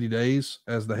maybe 90 days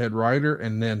as the head writer,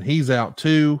 and then he's out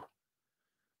too.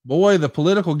 Boy, the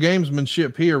political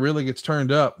gamesmanship here really gets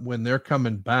turned up when they're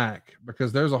coming back,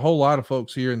 because there's a whole lot of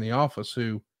folks here in the office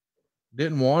who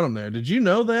didn't want them there. Did you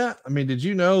know that? I mean, did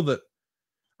you know that?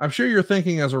 I'm sure you're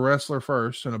thinking as a wrestler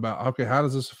first and about, okay, how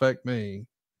does this affect me?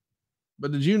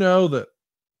 But did you know that,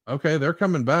 okay, they're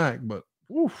coming back, but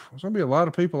there's going to be a lot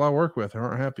of people I work with who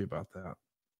aren't happy about that.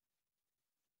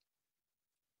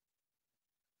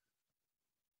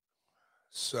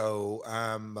 So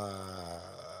I'm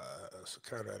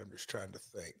just trying to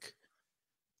think.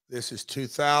 This is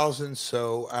 2000.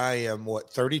 So I am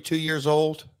 32 years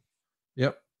old?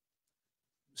 Yep.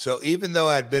 So even though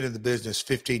I'd been in the business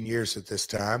 15 years at this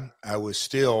time, I was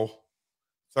still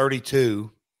 32.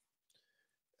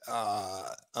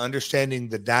 Understanding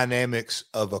the dynamics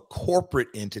of a corporate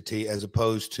entity as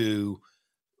opposed to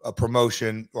a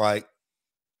promotion like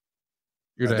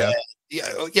Your dad.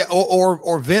 Yeah,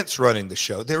 or Vince running the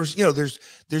show. There's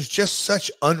just such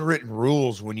unwritten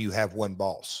rules when you have one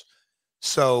boss.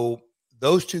 So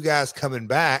those two guys coming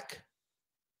back,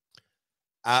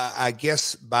 I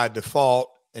guess by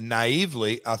default and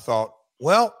naively, I thought,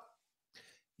 well,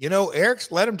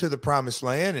 Eric's led him to the promised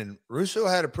land, and Russo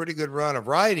had a pretty good run of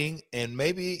writing, and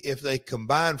maybe if they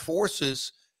combine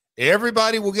forces,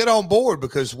 everybody will get on board,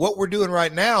 because what we're doing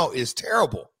right now is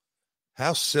terrible.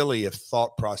 How silly of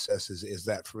thought processes is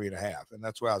that 3.5? And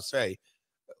that's why I say,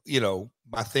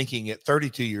 my thinking at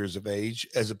 32 years of age,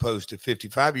 as opposed to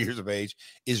 55 years of age,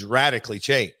 is radically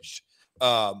changed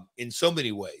in so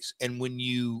many ways. And when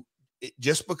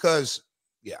just because,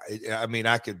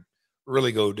 I could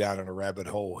really go down in a rabbit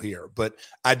hole here, but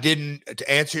I didn't,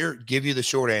 give you the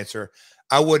short answer.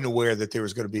 I wasn't aware that there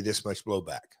was going to be this much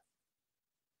blowback.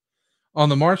 On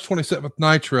the March 27th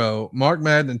Nitro, Mark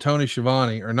Madden and Tony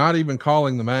Schiavone are not even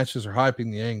calling the matches or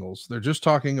hyping the angles. They're just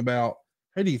talking about,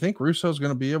 hey, do you think Russo's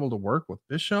going to be able to work with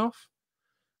Bischoff?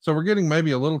 So we're getting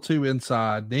maybe a little too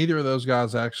inside. Neither of those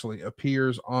guys actually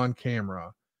appears on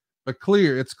camera, but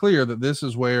it's clear that this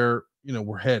is where,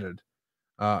 we're headed.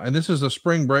 And this is a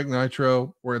spring break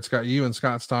Nitro where it's got you and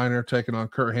Scott Steiner taking on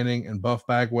Kurt Hennig and Buff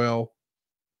Bagwell.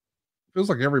 Feels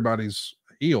like everybody's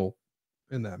heel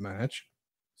in that match.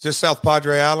 Is this South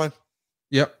Padre Island?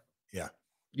 Yep. Yeah.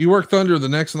 You work Thunder the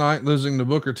next night, losing to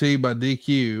Booker T by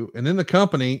DQ, and then the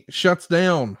company shuts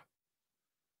down.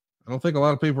 I don't think a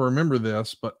lot of people remember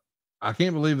this, but I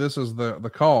can't believe this is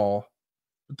the call.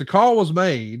 But the call was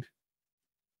made.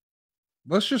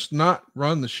 Let's just not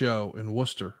run the show in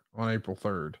Worcester on April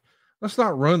 3rd. Let's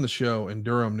not run the show in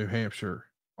Durham, New Hampshire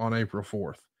on April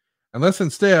 4th. And let's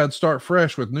instead start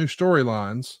fresh with new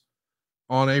storylines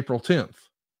on April 10th.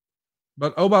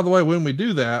 But, oh, by the way, when we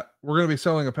do that, we're going to be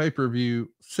selling a pay-per-view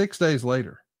 6 days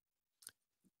later.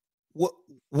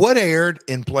 What aired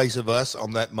in place of us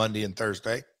on that Monday and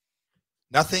Thursday?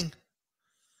 Nothing?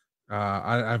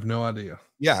 I have no idea.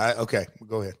 Yeah, okay.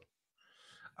 Go ahead.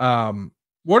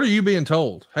 What are you being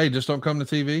told? Hey, just don't come to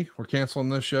TV. We're canceling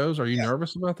those shows. Are you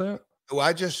nervous about that? Well,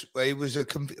 it was a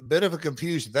bit of a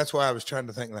confusion. That's why I was trying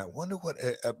to think that. Wonder what,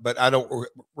 but I don't,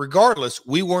 regardless,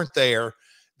 we weren't there.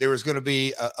 There was going to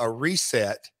be a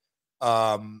reset.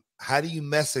 How do you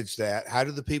message that? How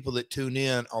do the people that tune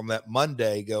in on that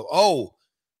Monday go, oh,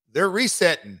 they're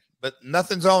resetting, but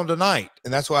nothing's on tonight?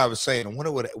 And that's why I was saying, I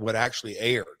wonder what actually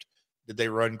aired. Did they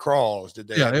run crawls? Did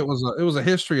they? Yeah, it was a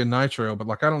history of Nitro, but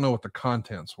I don't know what the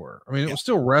contents were. I mean, it was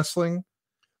still wrestling,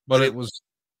 but it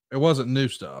wasn't new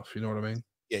stuff. You know what I mean?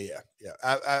 Yeah.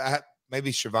 I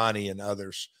maybe Shivani and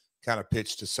others kind of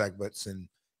pitched to segments, and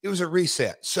it was a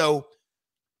reset. So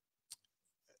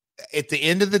at the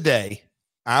end of the day,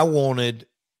 I wanted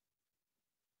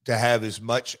to have as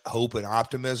much hope and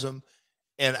optimism.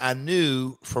 And I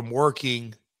knew from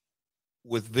working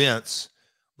with Vince,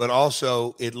 but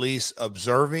also at least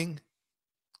observing,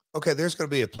 okay, there's going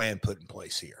to be a plan put in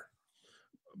place here.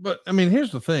 But I mean,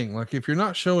 here's the thing. If you're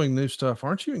not showing new stuff,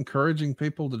 aren't you encouraging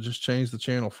people to just change the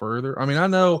channel further? I mean, I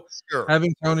know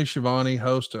having Tony Schiavone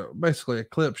host basically a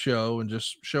clip show and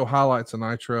just show highlights of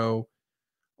Nitro,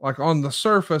 on the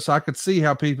surface, I could see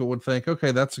how people would think,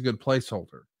 okay, that's a good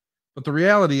placeholder. But the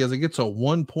reality is it gets a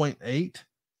 1.8.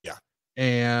 Yeah.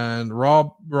 And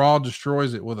Raw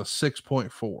destroys it with a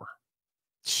 6.4.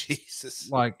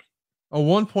 Jesus. A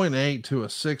 1.8 to a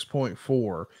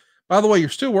 6.4. By the way, you're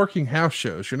still working house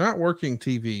shows. You're not working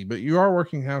TV, but you are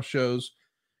working house shows.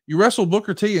 You wrestled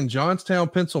Booker T in Johnstown,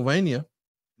 Pennsylvania.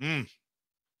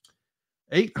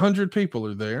 800 people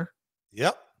are there.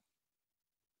 Yep.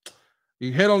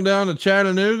 You head on down to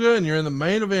Chattanooga, and you're in the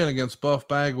main event against Buff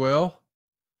Bagwell.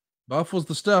 Buff was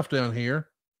the stuff down here.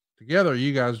 Together,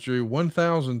 you guys drew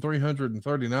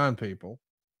 1,339 people.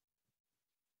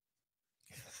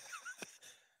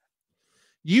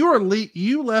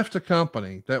 You left a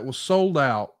company that was sold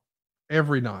out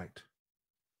every night.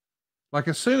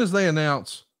 As soon as they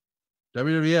announce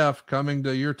WWF coming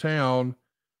to your town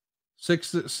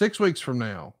 6 weeks from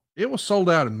now, it was sold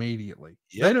out immediately.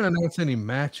 Yep. They don't announce any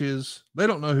matches. They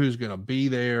don't know who's going to be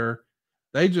there.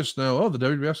 They just know, oh, the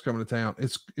WWF's coming to town.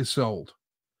 It's sold.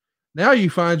 Now you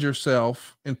find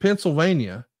yourself in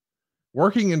Pennsylvania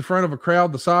working in front of a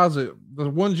crowd the size of the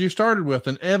ones you started with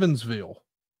in Evansville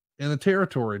in the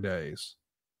territory days.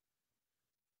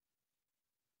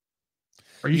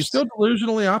 Are you still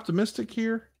delusionally optimistic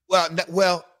here?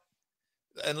 Well,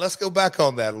 and let's go back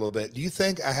on that a little bit. Do you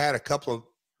think I had a couple of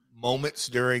moments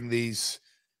during these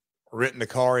renting a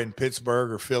car in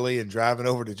Pittsburgh or Philly and driving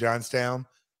over to Johnstown?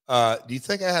 Do you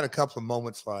think I had a couple of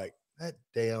moments like that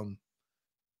damn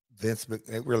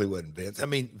It really wasn't Vince. I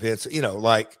mean, Vince,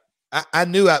 like I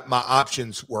knew my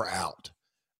options were out.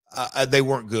 They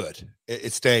weren't good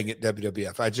at staying at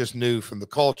WWF. I just knew from the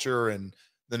culture and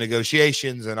the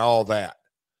negotiations and all that.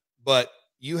 But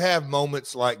you have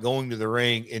moments like going to the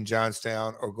ring in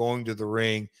Johnstown or going to the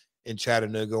ring in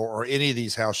Chattanooga or any of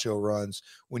these house show runs,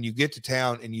 when you get to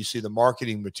town and you see the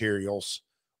marketing materials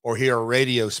or hear a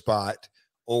radio spot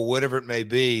or whatever it may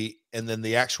be, and then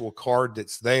the actual card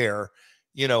that's there,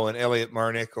 and Elliot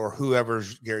Murnick or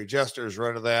whoever's Gary Jester is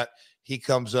running that, he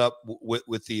comes up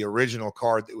with the original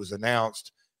card that was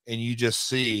announced, and you just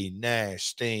see Nash,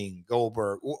 Sting,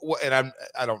 Goldberg, and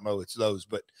I don't know it's those,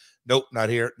 but nope, not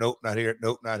here. Nope, not here.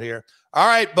 Nope, not here. All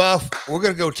right, Buff, we're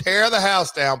going to go tear the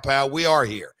house down, pal. We are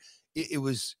here. It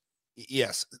was,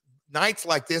 yes, nights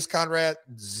like this, Conrad,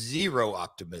 zero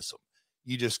optimism.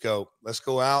 You just go, let's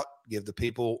go out, give the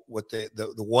people what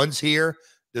the ones here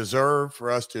deserve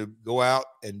for us to go out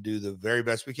and do the very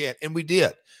best we can. And we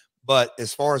did. But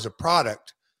as far as a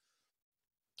product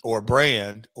or a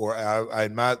brand, or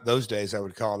in those days I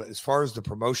would call it, as far as the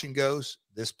promotion goes,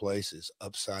 this place is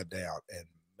upside down. And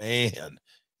man,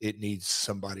 it needs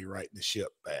somebody righting the ship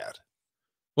bad.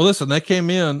 Well, listen, they came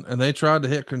in and they tried to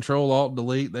hit Control Alt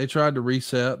Delete. They tried to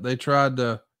reset. They tried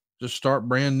to just start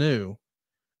brand new.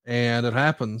 And it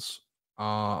happens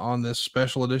on this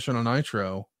special edition of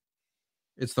Nitro.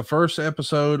 It's the first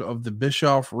episode of the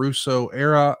Bischoff Russo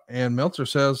era, and Meltzer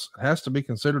says it has to be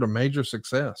considered a major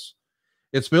success.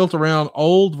 It's built around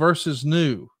old versus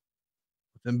new,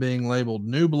 with them being labeled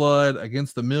New Blood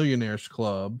against the Millionaires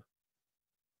Club.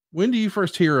 When do you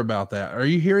first hear about that? Are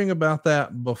you hearing about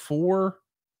that before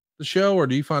the show, or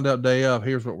do you find out day of,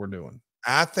 here's what we're doing?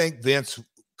 I think Vince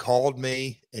called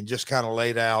me and just kind of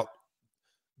laid out,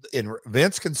 and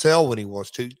Vince can sell when he wants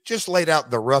to, just laid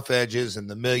out the rough edges and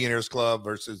the Millionaires Club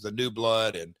versus the New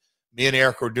Blood. And me and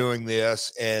Eric were doing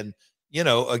this. And,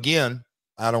 again,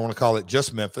 I don't want to call it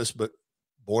just Memphis, but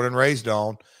born and raised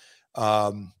on,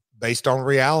 based on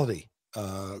reality,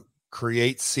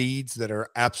 create seeds that are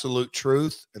absolute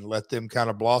truth and let them kind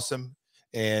of blossom,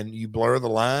 and you blur the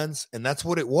lines. And that's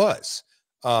what it was.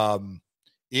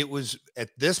 It was at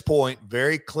this point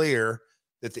very clear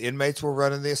that the inmates were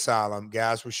running the asylum.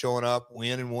 Guys were showing up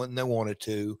when and when they wanted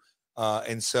to.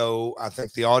 And so I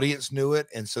think the audience knew it.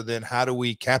 And so then how do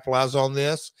we capitalize on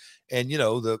this? And,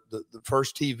 the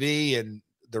first TV and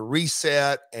the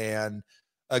reset. And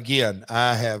again,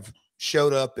 I have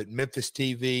showed up at Memphis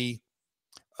TV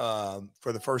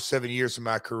for the first 7 years of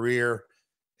my career.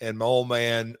 And my old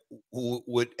man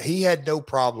he had no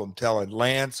problem telling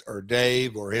Lance or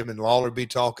Dave or him and Lawler be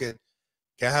talking,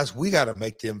 guys, we got to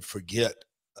make them forget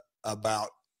about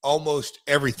almost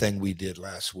everything we did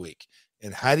last week.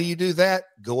 And how do you do that?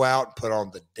 Go out and put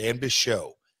on the damnedest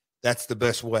show. That's the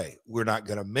best way. We're not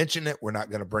going to mention it. We're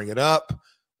not going to bring it up.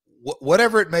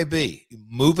 Whatever it may be,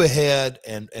 move ahead.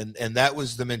 And that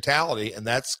was the mentality. And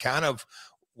that's kind of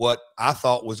what I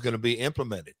thought was going to be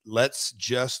implemented. Let's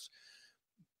just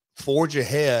forge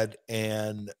ahead.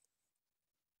 And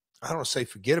I don't want to say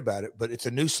forget about it, but it's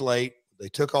a new slate. They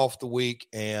took off the week,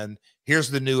 and here's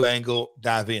the new angle,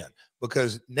 dive in.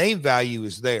 Because name value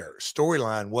is there.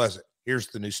 Storyline wasn't. Here's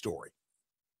the new story.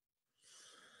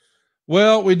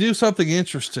 Well, we do something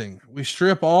interesting. We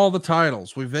strip all the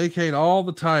titles. We vacate all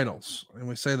the titles, and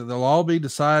we say that they'll all be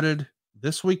decided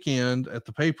this weekend at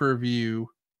the pay-per-view.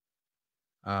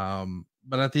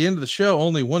 But at the end of the show,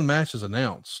 only one match is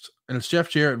announced, and it's Jeff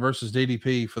Jarrett versus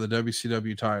DDP for the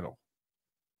WCW title.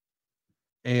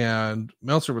 And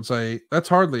Meltzer would say, that's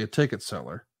hardly a ticket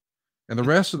seller. And the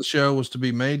rest of the show was to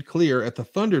be made clear at the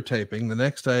Thunder taping the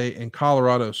next day in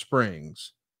Colorado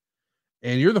Springs.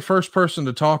 And you're the first person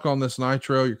to talk on this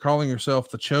Nitro. You're calling yourself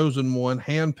the chosen one,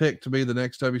 handpicked to be the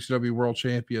next WCW world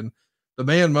champion, the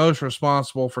man most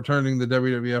responsible for turning the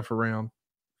WWF around.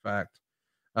 In fact,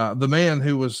 the man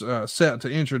who was set to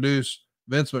introduce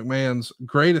Vince McMahon's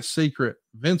greatest secret,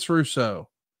 Vince Russo.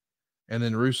 And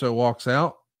then Russo walks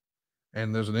out,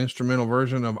 and there's an instrumental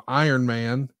version of Iron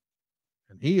Man,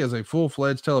 and he is a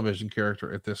full-fledged television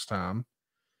character at this time.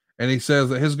 And he says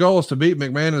that his goal is to beat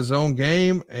McMahon in his own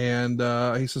game, and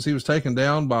he says he was taken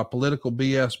down by political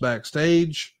BS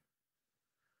backstage.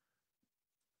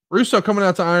 Russo coming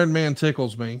out to Iron Man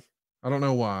tickles me. I don't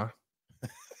know why.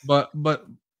 but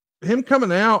him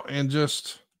coming out and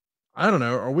just, I don't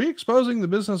know, are we exposing the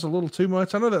business a little too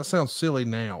much? I know that sounds silly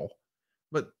now,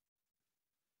 but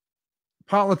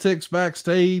politics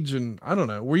backstage, and I don't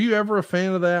know. Were you ever a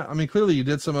fan of that? I mean, clearly you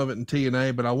did some of it in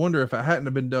TNA, but I wonder if it hadn't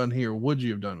have been done here, would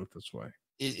you have done it this way?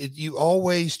 You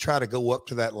always try to go up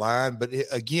to that line, but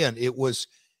again, it was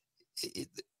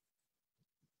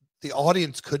the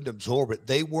audience couldn't absorb it.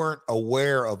 They weren't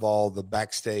aware of all the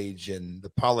backstage and the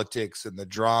politics and the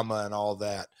drama and all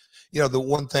that. You know, the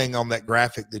one thing on that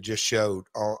graphic that just showed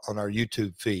on our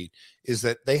YouTube feed is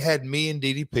that they had me and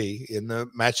DDP in the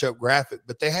matchup graphic,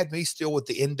 but they had me still with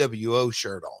the NWO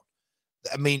shirt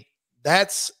on. I mean,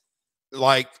 that's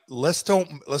like, let's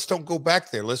don't go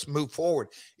back there. Let's move forward.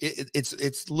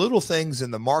 It's little things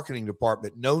in the marketing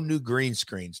department. No new green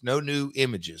screens, no new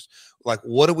images. Like,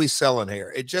 what are we selling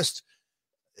here? It just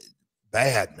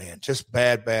bad, man. Just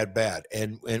bad.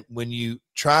 And when you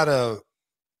try to,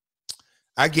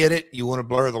 I get it, you want to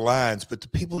blur the lines, but the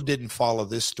people didn't follow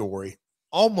this story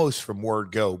almost from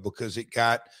word go because it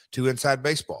got too inside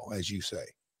baseball, as you say.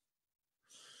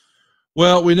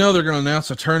 Well, we know they're going to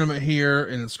announce a tournament here,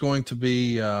 and it's going to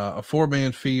be a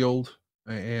 4-man field.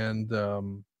 And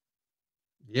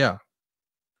yeah,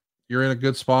 you're in a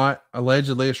good spot.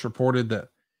 Allegedly, it's reported that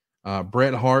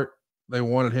Bret Hart, they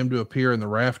wanted him to appear in the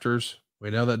rafters. We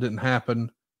know that didn't happen.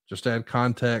 Just to add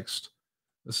context,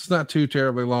 this is not too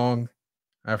terribly long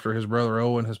after his brother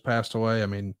Owen has passed away. I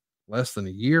mean, less than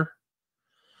a year.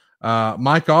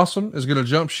 Mike Awesome is going to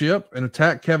jump ship and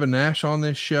attack Kevin Nash on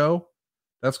this show.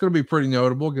 That's going to be pretty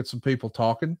notable. Get some people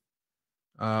talking.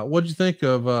 What'd you think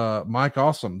of Mike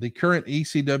Awesome, the current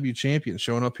ECW champion,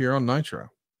 showing up here on Nitro?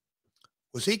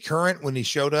 Was he current when he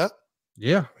showed up?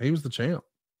 Yeah, he was the champ.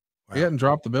 Wow. He hadn't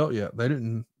dropped the belt yet. They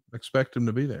didn't expect him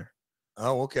to be there.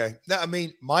 Oh, okay. No, I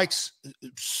mean, Mike's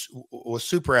was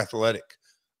super athletic.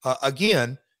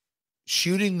 Again,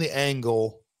 shooting the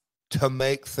angle to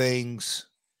make things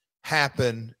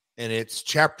happen, and it's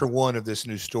chapter 1 of this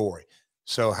new story.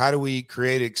 So how do we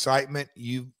create excitement?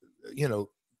 I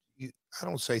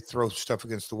don't say throw stuff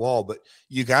against the wall, but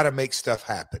you got to make stuff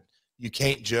happen. You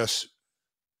can't just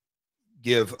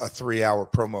give a 3-hour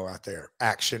promo out there.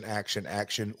 Action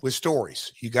with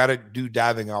stories. You got to do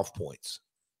diving off points.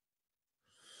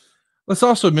 Let's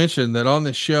also mention that on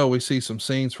this show, we see some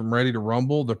scenes from Ready to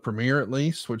Rumble, the premiere at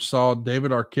least, which saw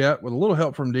David Arquette, with a little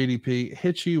help from DDP,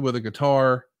 hit you with a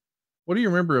guitar. What do you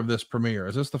remember of this premiere?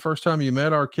 Is this the first time you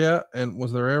met Arquette? And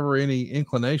was there ever any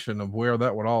inclination of where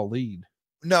that would all lead?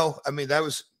 No, I mean, that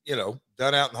was,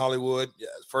 done out in Hollywood. Yeah,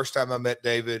 first time I met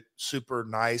David, super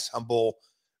nice, humble,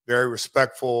 very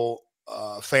respectful,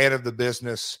 fan of the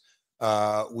business.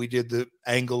 We did the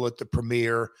angle at the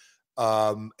premiere.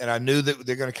 And I knew that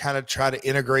they're going to kind of try to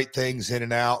integrate things in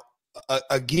and out.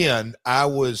 Again, I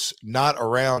was not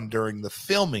around during the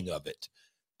filming of it,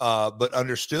 but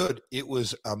understood it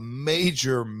was a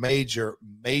major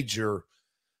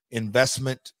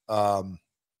investment.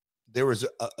 There was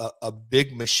a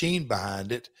big machine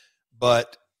behind it,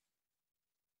 but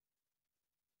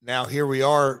now here we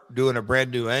are doing a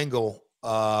brand new angle.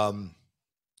 How's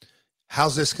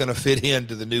this going to fit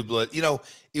into the new blood?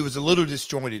 It was a little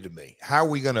disjointed to me. How are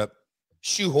we going to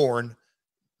shoehorn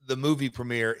the movie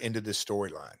premiere into this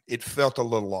storyline? It felt a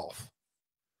little off.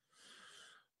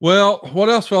 Well, what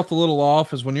else felt a little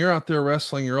off is when you're out there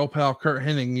wrestling your old pal Kurt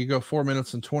Hennig, you go 4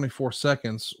 minutes and 24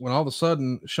 seconds, when all of a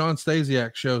sudden Sean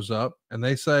Stasiak shows up and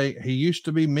they say he used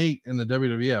to be meat in the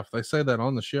WWF. They say that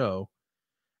on the show.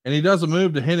 And he does a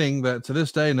move to Hennig that to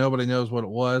this day, nobody knows what it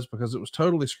was because it was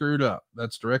totally screwed up.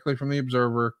 That's directly from the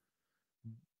Observer.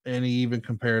 And he even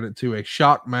compared it to a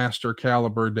Shockmaster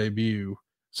caliber debut.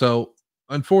 So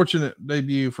unfortunate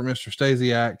debut for Mr.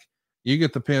 Stasiak. You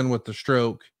get the pin with the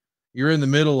stroke. You're in the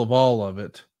middle of all of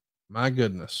it. My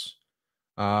goodness.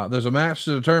 There's a match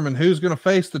to determine who's going to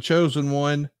face the chosen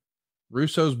one.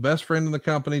 Russo's best friend in the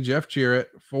company, Jeff Jarrett,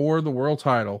 for the world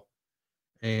title.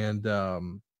 And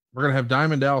we're going to have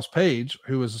Diamond Dallas Page,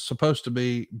 who is supposed to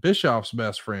be Bischoff's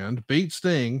best friend, beat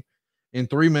Sting in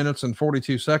 3 minutes and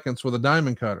 42 seconds with a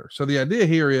diamond cutter. So the idea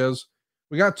here is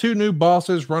we got 2 new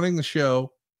bosses running the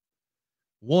show.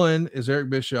 One is Eric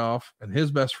Bischoff, and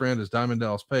his best friend is Diamond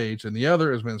Dallas Page, and the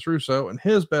other is Vince Russo, and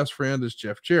his best friend is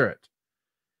Jeff Jarrett.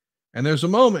 And there's a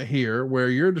moment here where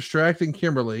you're distracting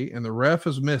Kimberly, and the ref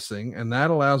is missing, and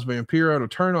that allows Vampiro to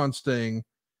turn on Sting.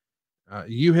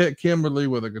 You hit Kimberly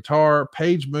with a guitar.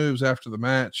 Page moves after the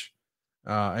match,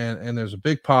 and there's a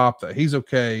big pop that he's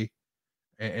okay,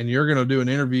 and you're going to do an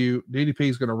interview. DDP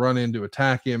is going to run in to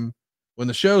attack him. When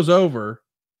the show's over,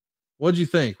 what'd you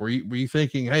think? Were you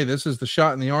thinking, hey, this is the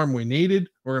shot in the arm we needed?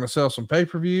 We're going to sell some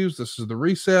pay-per-views. This is the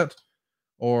reset.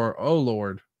 Or, oh,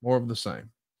 Lord, more of the same.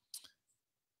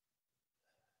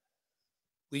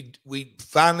 We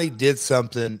finally did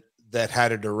something that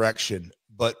had a direction,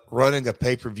 but running a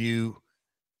pay-per-view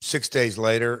 6 days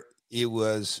later, it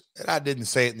was, and I didn't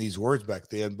say it in these words back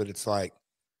then, but it's like,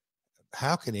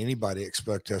 how can anybody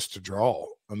expect us to draw?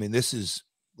 I mean, this is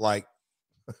like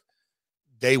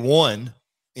day one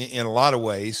in a lot of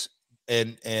ways,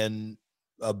 and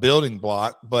a building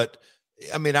block. But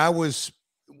I mean,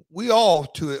 we all,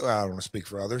 I don't want to speak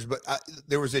for others, but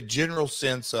there was a general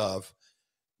sense of,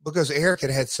 because Eric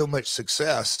had so much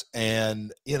success,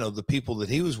 and, the people that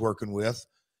he was working with,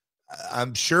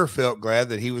 I'm sure felt glad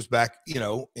that he was back,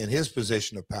 in his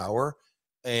position of power.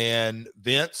 And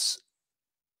Vince,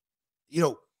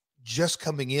 just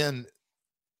coming in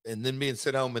and then being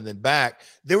sent home and then back,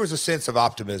 there was a sense of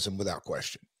optimism without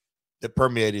question that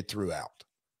permeated throughout.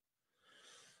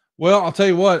 Well, I'll tell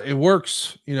you what, it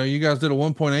works. You guys did a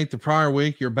 1.8 the prior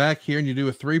week. You're back here and you do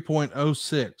a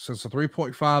 3.06. So it's a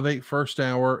 3.58 first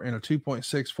hour and a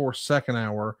 2.64 second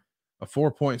hour, a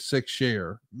 4.6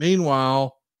 share.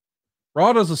 Meanwhile,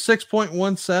 Raw does a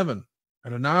 6.17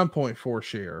 and a 9.4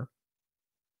 share.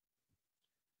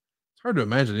 It's hard to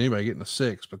imagine anybody getting a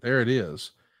 6, but there it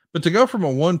is. But to go from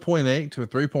a 1.8 to a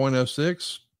 3.06,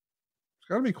 it's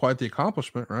got to be quite the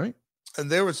accomplishment, right?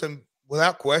 And there was some,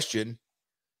 without question,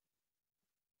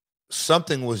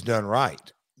 something was done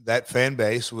right. That fan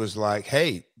base was like,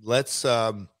 hey, let's,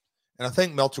 and I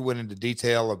think Meltzer went into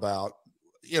detail about,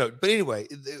 but anyway,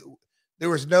 there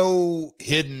was no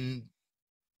hidden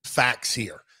facts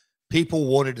here. People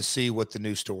wanted to see what the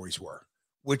news stories were,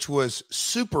 which was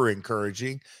super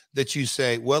encouraging, that you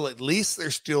say, well, at least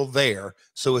they're still there.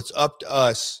 So it's up to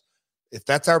us. If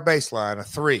that's our baseline, a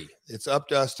 3, it's up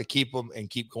to us to keep them and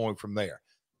keep going from there.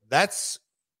 That's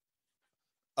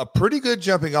a pretty good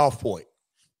jumping off point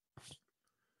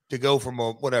to go from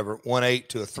a 1.8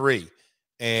 to a 3.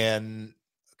 And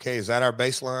okay, is that our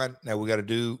baseline? Now we got to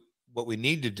do what we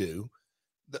need to do.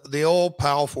 The old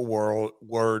powerful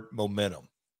word momentum.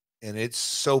 And it's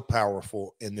so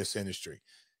powerful in this industry.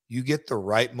 You get the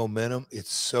right momentum,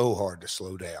 it's so hard to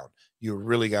slow down. You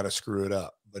really got to screw it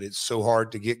up, but it's so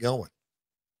hard to get going.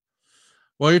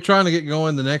 Well, you're trying to get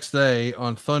going the next day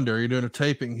on Thunder. You're doing a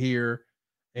taping here,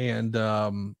 and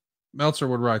Meltzer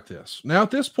would write this. Now,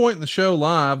 at this point in the show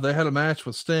live, they had a match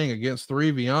with Sting against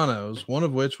 3 Villanos, one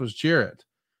of which was Jarrett.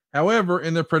 However,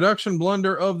 in the production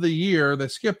blunder of the year, they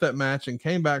skipped that match and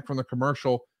came back from the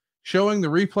commercial, showing the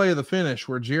replay of the finish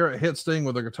where Jarrett hit Sting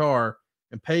with a guitar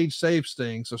and Paige saved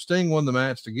Sting, so Sting won the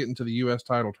match to get into the U.S.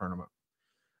 title tournament.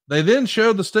 They then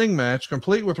showed the Sting match,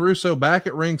 complete with Russo back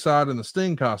at ringside in the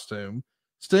Sting costume.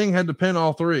 Sting had to pin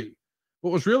all 3.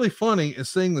 What was really funny is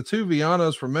seeing the 2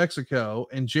 Villanos from Mexico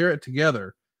and Jarrett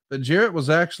together, that Jarrett was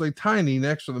actually tiny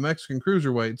next to the Mexican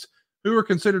cruiserweights, who were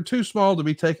considered too small to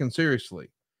be taken seriously.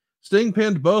 Sting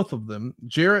pinned both of them.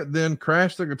 Jarrett then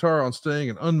crashed the guitar on Sting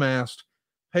and unmasked.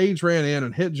 Paige ran in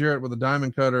and hit Jarrett with a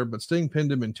diamond cutter, but Sting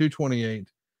pinned him in 2:28.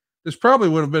 This probably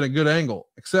would have been a good angle,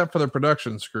 except for the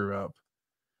production screw up.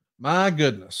 My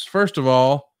goodness. First of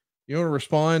all, you want to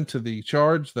respond to the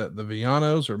charge that the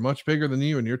Villanos are much bigger than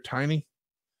you and you're tiny?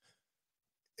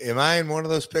 Am I in one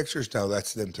of those pictures? No,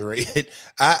 that's them 3.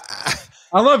 I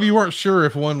love you weren't sure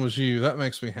if one was you. That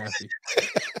makes me happy.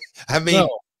 I mean,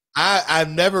 no. I've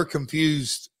never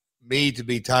confused me to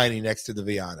be tiny next to the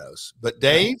Villanos, but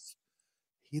Dave,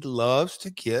 he loves to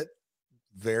get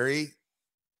very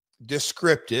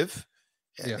descriptive.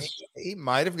 Yes. He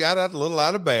might have got a little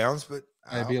out of bounds, but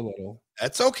maybe a little.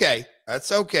 That's okay.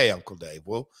 That's okay, Uncle Dave.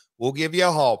 We'll give you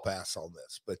a hall pass on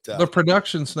this. But the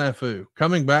production snafu,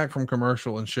 coming back from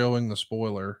commercial and showing the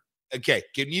spoiler. Okay,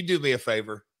 can you do me a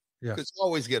favor? Yeah. Because I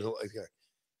always get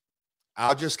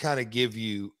I'll just kind of give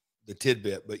you the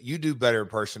tidbit, but you do better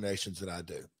impersonations than I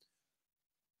do.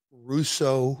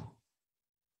 Russo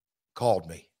called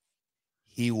me.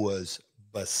 He was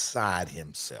beside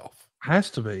himself. Has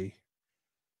to be.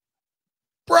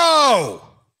 Bro,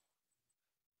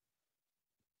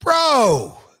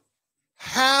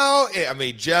 how, and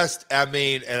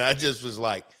I just was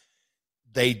like,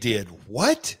 they did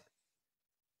what?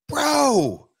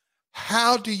 Bro,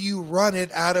 how do you run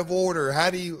it out of order? How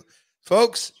do you,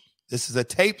 folks, this is a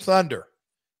tape thunder.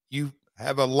 You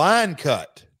have a line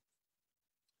cut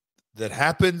that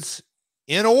happens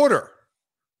in order.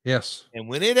 Yes. And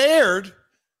when it aired,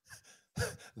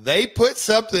 they put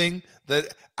something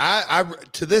that I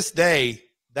to this day,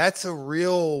 that's a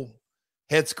real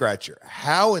head scratcher.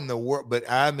 How in the world? But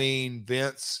I mean,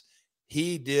 Vince,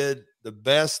 he did the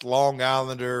best Long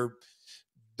Islander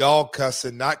dog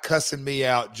cussing, not cussing me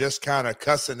out, just kind of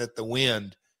cussing at the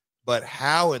wind. But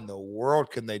how in the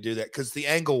world can they do that? Because the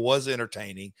angle was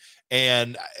entertaining.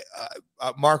 And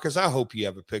Marcus, I hope you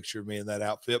have a picture of me in that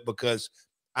outfit, because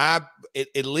I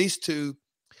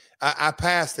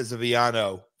passed as a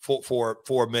Villano for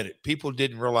a minute. People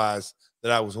didn't realize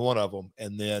that I was one of them,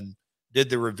 and then did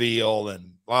the reveal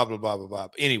and blah, blah, blah, blah, blah.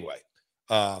 Anyway,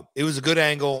 it was a good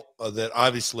angle that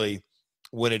obviously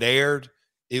when it aired,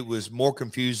 it was more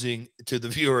confusing to the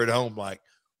viewer at home. Like,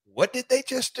 what did they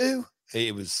just do?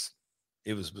 It was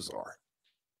bizarre.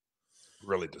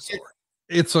 Really bizarre.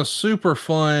 It's a super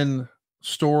fun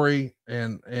story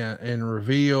and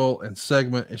reveal and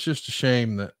segment. It's just a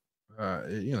shame that,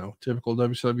 typical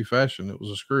WCW fashion, it was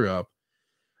a screw up.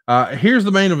 Here's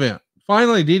the main event.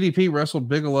 Finally, DDP wrestled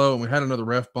Bigelow, and we had another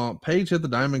ref bump. Page hit the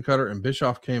diamond cutter, and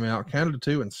Bischoff came out, counted to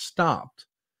 2, and stopped.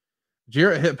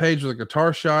 Jarrett hit Page with a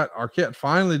guitar shot. Arquette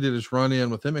finally did his run in,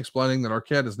 with him explaining that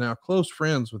Arquette is now close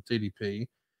friends with DDP.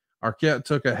 Arquette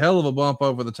took a hell of a bump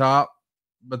over the top,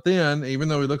 but then, even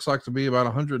though he looks like to be about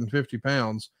 150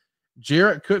 pounds,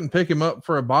 Jarrett couldn't pick him up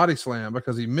for a body slam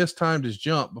because he mistimed his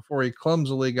jump before he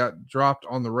clumsily got dropped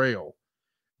on the rail.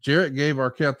 Jarrett gave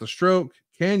Arquette the stroke.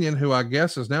 Canyon, who I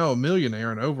guess is now a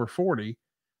millionaire and over 40,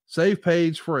 saved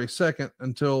Page for a second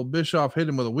until Bischoff hit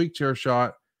him with a weak chair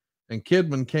shot, and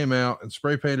Kidman came out and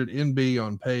spray painted NB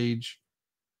on Page.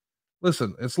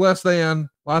 Listen, it's less than,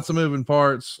 lots of moving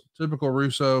parts, typical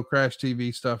Russo Crash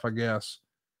TV stuff, I guess.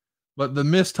 But the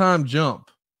mistimed jump,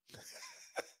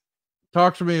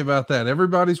 talk to me about that.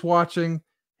 Everybody's watching.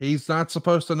 He's not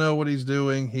supposed to know what he's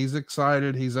doing. He's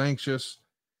excited. He's anxious.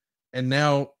 And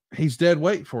now he's dead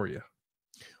weight for you.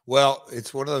 Well,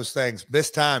 it's one of those things.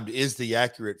 Mistimed is the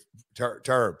accurate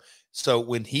term. So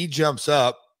when he jumps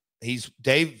up,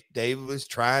 Dave was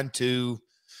trying to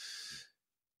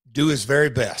do his very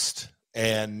best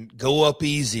and go up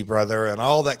easy, brother, and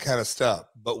all that kind of stuff.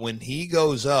 But when he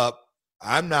goes up,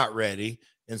 I'm not ready.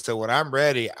 And so when I'm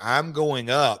ready, I'm going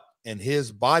up, and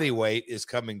his body weight is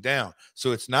coming down.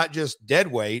 So it's not just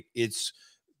dead weight. It's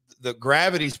the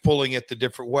gravity's pulling it the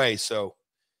different way. So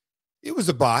it was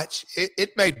a botch.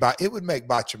 It would make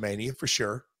Botchamania for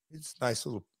sure. It's a nice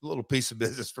little piece of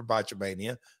business for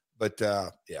Botchamania. But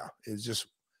yeah, it's just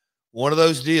one of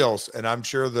those deals. And I'm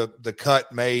sure the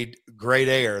cut made great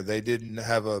air. They didn't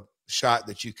have a shot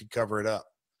that you could cover it up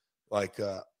like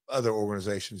other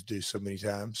organizations do so many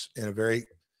times in a very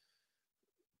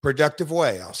productive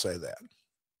way. I'll say that.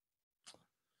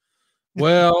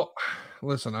 Well,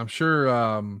 listen, I'm sure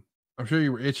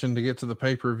you were itching to get to the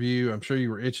pay-per-view. I'm sure you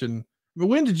were itching. But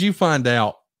when did you find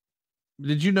out?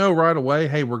 Did you know right away,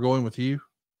 hey, we're going with you?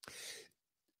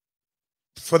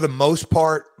 For the most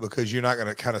part, because you're not going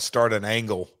to kind of start an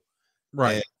angle,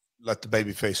 right, and let the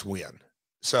babyface win.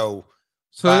 So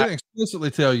they didn't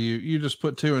explicitly tell you. You just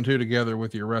put 2 and 2 together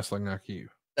with your wrestling IQ.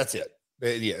 That's it.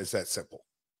 Yeah, it's that simple.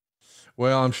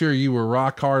 Well, I'm sure you were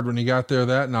rock hard when you got there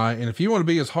that night. And if you want to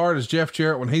be as hard as Jeff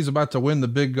Jarrett when he's about to win the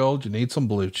big gold, you need some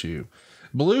Blue Chew.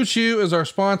 Blue Chew is our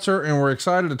sponsor, and we're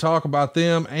excited to talk about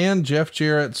them and Jeff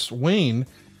Jarrett's ween.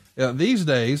 These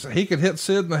days, he could hit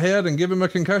Sid in the head and give him a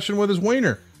concussion with his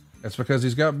wiener. That's because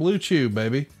he's got Blue Chew,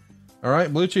 baby. All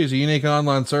right, Blue Chew is a unique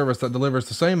online service that delivers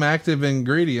the same active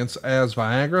ingredients as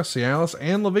Viagra, Cialis,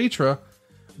 and Levitra,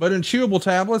 but in chewable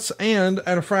tablets and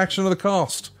at a fraction of the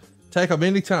cost. Take them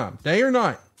anytime, day or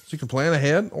night, so you can plan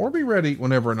ahead or be ready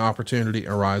whenever an opportunity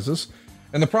arises.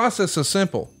 And the process is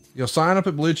simple. You'll sign up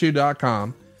at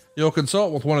BlueChew.com. You'll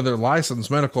consult with one of their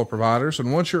licensed medical providers,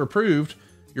 and once you're approved,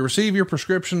 you'll receive your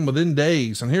prescription within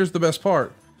days. And here's the best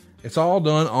part. It's all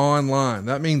done online.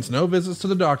 That means no visits to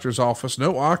the doctor's office,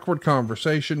 no awkward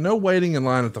conversation, no waiting in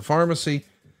line at the pharmacy.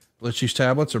 Blue Chew's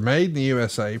tablets are made in the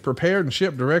USA, prepared and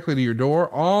shipped directly to your door,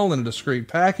 all in a discreet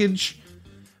package.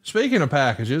 Speaking of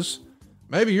packages,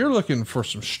 maybe you're looking for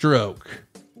some stroke.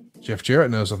 Jeff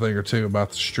Jarrett knows a thing or two about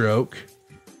the stroke.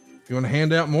 If you want to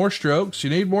hand out more strokes,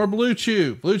 you need more Blue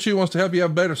Chew. Blue Chew wants to help you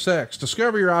have better sex.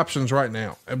 Discover your options right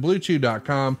now at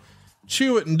BlueChew.com.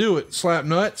 Chew it and do it, slap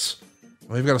nuts.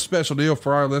 We've got a special deal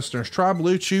for our listeners. Try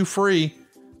Blue Chew free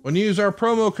when you use our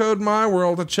promo code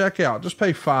MyWorld at checkout. Just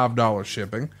pay $5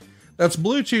 shipping. That's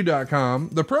BlueChew.com.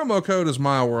 The promo code is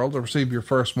MyWorld to receive your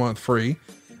first month free.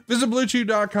 Visit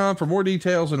BlueChew.com for more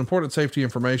details and important safety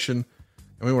information.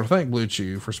 And we want to thank Blue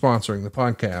Chew for sponsoring the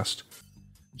podcast.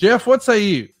 Jeff, what say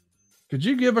you? Could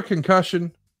you give a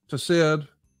concussion to Sid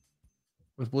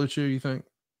with Blue Chew, you think?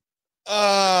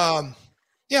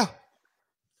 Yeah.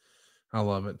 I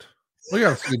love it. We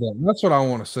got to see that. That's what I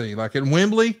want to see. Like in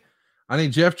Wembley, I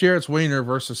need Jeff Jarrett's wiener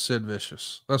versus Sid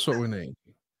Vicious. That's what we need.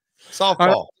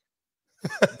 Softball.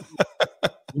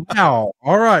 Wow.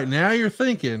 All right. Now you're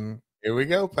thinking. Here we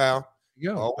go, pal.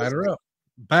 You go. Batter up.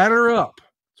 Batter up.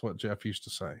 That's what Jeff used to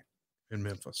say in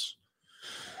Memphis.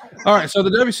 All right. So the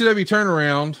WCW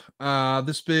turnaround,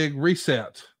 this big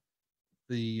reset,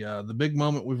 the big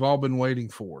moment we've all been waiting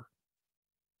for.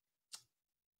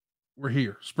 We're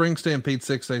here. Spring Stampede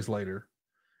 6 days later.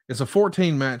 It's a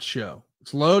 14-match show.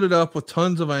 It's loaded up with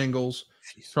tons of angles,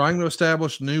 trying to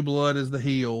establish New Blood as the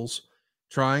heels,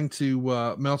 trying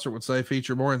to, Meltzer would say,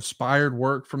 feature more inspired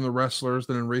work from the wrestlers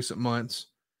than in recent months.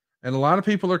 And a lot of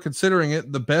people are considering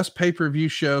it the best pay-per-view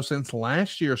show since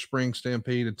last year's Spring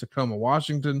Stampede in Tacoma,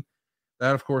 Washington.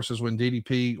 That, of course, is when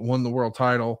DDP won the world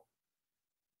title.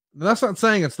 That's not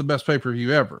saying it's the best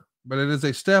pay-per-view ever, but it is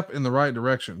a step in the right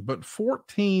direction. But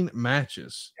 14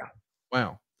 matches. Yeah.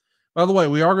 Wow. By the way,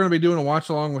 we are going to be doing a watch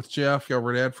along with Jeff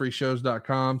over at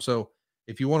adfreeshows.com. So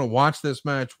if you want to watch this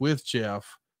match with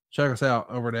Jeff, check us out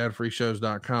over at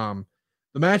adfreeshows.com.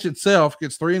 The match itself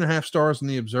gets 3.5 stars in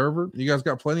the Observer. You guys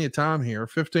got plenty of time here,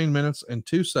 15 minutes and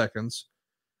 2 seconds.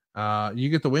 You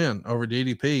get the win over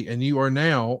DDP, and you are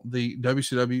now the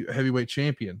WCW heavyweight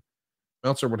champion.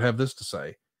 Meltzer would have this to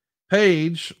say.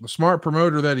 Page, the smart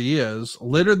promoter that he is,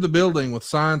 littered the building with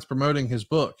signs promoting his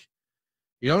book.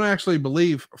 You don't actually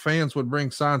believe fans would bring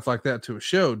signs like that to a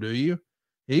show, do you?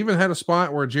 He even had a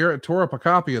spot where Jarrett tore up a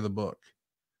copy of the book.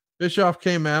 Bischoff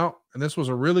came out, and this was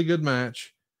a really good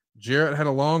match. Jarrett had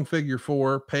a long figure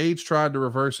 4. Page tried to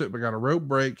reverse it, but got a rope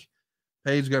break.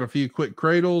 Page got a few quick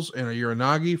cradles and a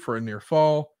Uranagi for a near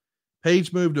fall.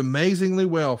 Page moved amazingly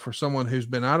well for someone who's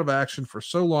been out of action for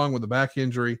so long with a back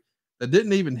injury that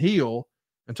didn't even heal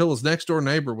until his next-door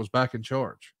neighbor was back in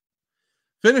charge.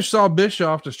 Finish saw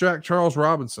Bischoff distract Charles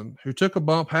Robinson, who took a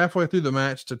bump halfway through the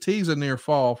match to tease a near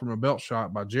fall from a belt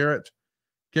shot by Jarrett.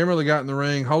 Kimberly got in the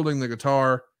ring holding the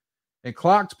guitar and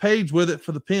clocked Page with it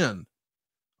for the pin.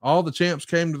 All the champs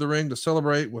came to the ring to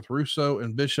celebrate with Russo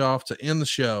and Bischoff to end the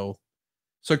show.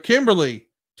 So Kimberly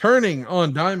turning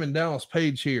on Diamond Dallas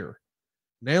Page here,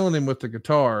 nailing him with the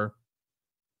guitar.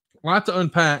 A lot to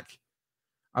unpack.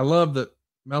 I love that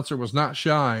Meltzer was not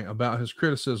shy about his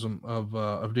criticism of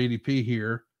DDP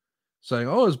here, saying,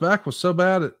 oh, his back was so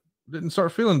bad it didn't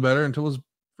start feeling better until his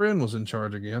friend was in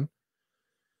charge again.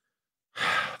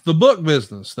 The book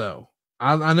business, though.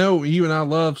 I know you and I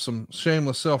love some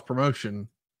shameless self-promotion.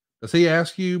 Does he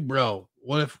ask you, bro,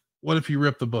 what if you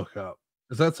rip the book up?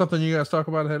 Is that something you guys talk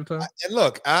about ahead of time? And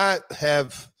look,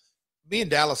 me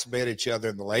and Dallas met each other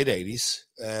in the late 80s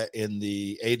in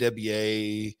the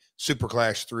AWA Super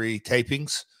Clash 3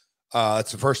 tapings.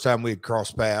 It's the first time we had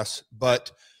crossed paths,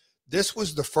 but this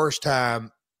was the first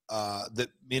time that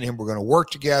me and him were going to work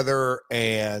together.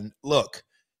 And look,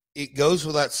 it goes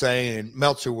without saying, and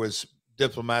Meltzer was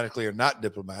diplomatically or not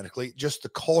diplomatically, just the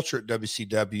culture at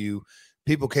WCW.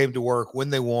 People came to work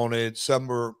when they wanted. Some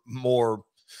were more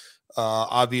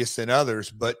obvious than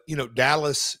others, but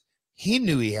Dallas, he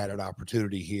knew he had an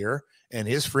opportunity here, and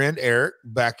his friend Eric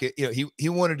back at, he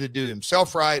wanted to do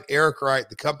himself right, Eric right,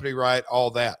 the company right, all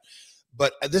that.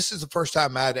 But this is the first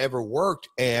time I'd ever worked,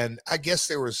 and I guess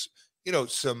there was,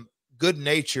 some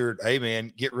good-natured, hey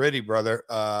man, get ready, brother.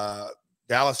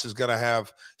 Dallas is going to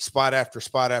have spot after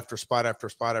spot after spot after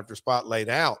spot after spot laid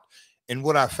out. And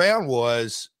what I found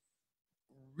was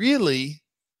really,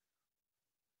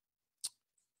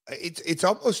 it's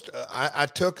almost, I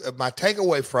took my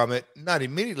takeaway from it, not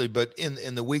immediately, but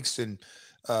in the weeks and,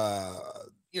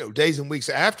 days and weeks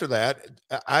after that,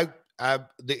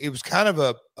 it was kind of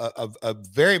a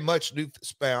very much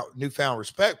newfound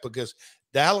respect, because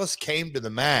Dallas came to the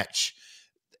match,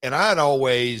 and I had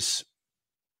always,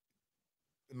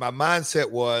 my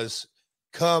mindset was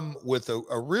come with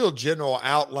a real general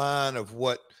outline of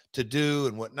what to do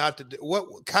and what not to do,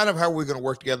 what kind of how we're going to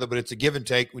work together, but it's a give and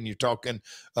take when you're talking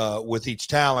with each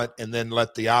talent, and then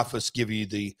let the office give you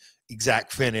the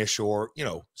exact finish or,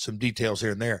 some details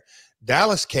here and there.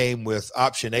 Dallas came with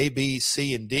option A, B,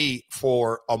 C, and D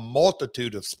for a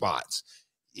multitude of spots.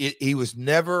 He was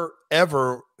never,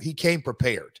 ever, he came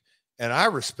prepared, and I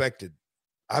respected,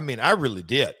 I really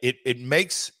did. It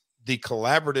makes the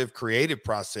collaborative creative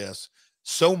process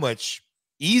so much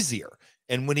easier.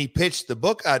 And when he pitched the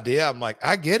book idea, I'm like,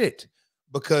 I get it,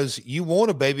 because you want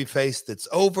a baby face that's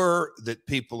over, that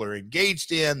people are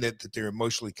engaged in, that they're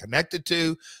emotionally connected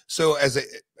to. So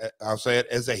I'll say it,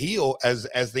 as a heel,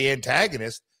 as the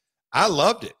antagonist, I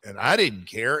loved it. And I didn't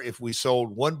care if we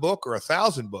sold 1 book or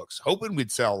 1,000 books, hoping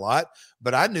we'd sell a lot,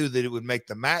 but I knew that it would make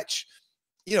the match,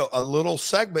 a little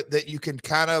segment that you can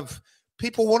kind of,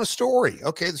 people want a story.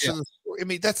 Okay. So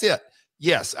that's it.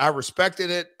 Yes. I respected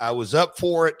it. I was up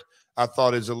for it. I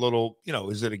thought is a little,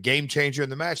 is it a game changer in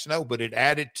the match? No, but it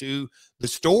added to the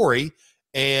story.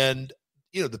 And,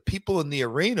 the people in the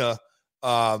arena,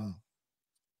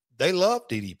 they love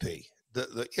DDP.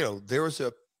 There was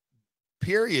a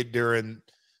period during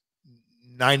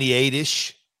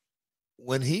 98-ish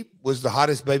when he was the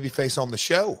hottest babyface on the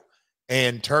show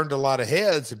and turned a lot of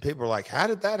heads, and people were like, how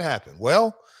did that happen?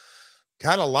 Well,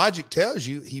 kind of logic tells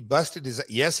you he busted his,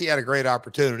 yes, he had a great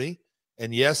opportunity.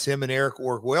 And yes, him and Eric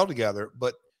work well together,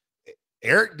 but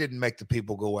Eric didn't make the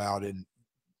people go out and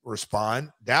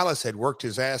respond. Dallas had worked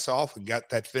his ass off and got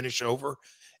that finish over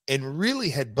and really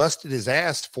had busted his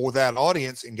ass for that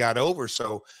audience and got over.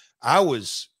 So I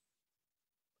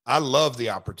love the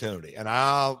opportunity, and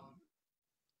I'll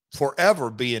forever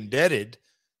be indebted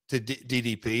to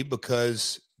DDP,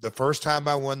 because the first time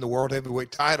I won the world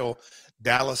heavyweight title,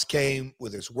 Dallas came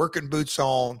with his working boots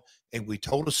on and we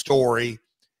told a story,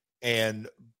 and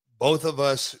both of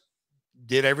us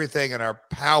did everything in our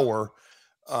power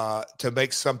to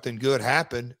make something good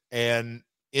happen. And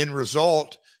in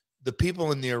result, the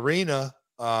people in the arena,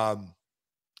 have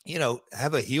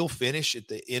a heel finish at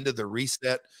the end of the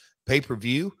Reset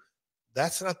pay-per-view.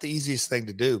 That's not the easiest thing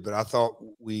to do, but I thought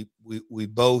we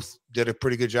both did a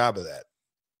pretty good job of that.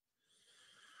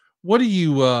 What do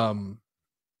you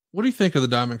think of the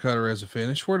Diamond Cutter as a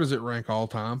finish? Where does it rank all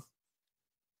time?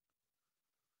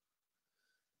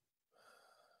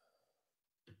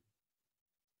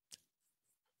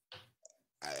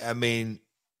 I mean,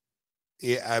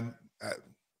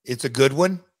 it's a good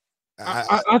one.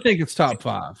 I think it's top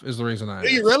 5 is the reason I.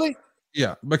 Do you really?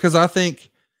 Yeah, because I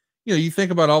think, you think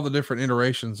about all the different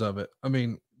iterations of it. I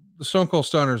mean, the Stone Cold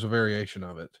Stunner is a variation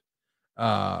of it.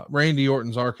 Randy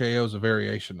Orton's RKO is a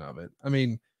variation of it. I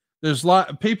mean, there's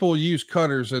people use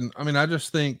cutters, and I mean, I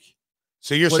just think.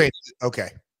 So you're saying, okay,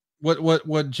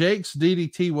 what Jake's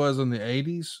DDT was in the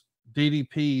 80s,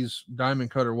 DDP's Diamond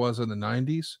Cutter was in the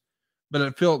 90s, but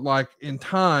it felt like in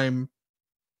time,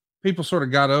 people sort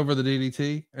of got over the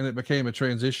DDT and it became a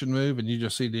transition move, and you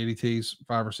just see DDTs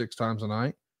 5 or 6 times a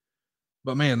night.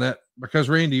 But man, because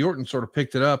Randy Orton sort of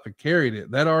picked it up and carried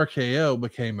it, that RKO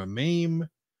became a meme. I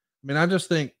mean, I just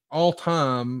think all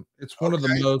time, it's one of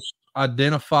the most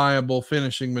identifiable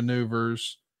finishing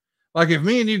maneuvers. Like if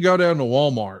me and you go down to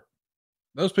Walmart,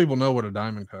 those people know what a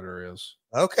Diamond Cutter is.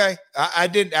 Okay. I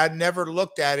never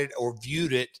looked at it or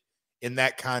viewed it in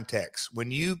that context.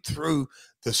 When you threw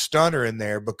the Stunner in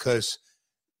there, because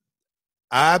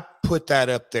I put that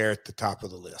up there at the top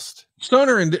of the list.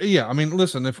 Stunner and I mean,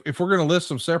 listen, if we're going to list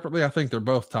them separately, I think they're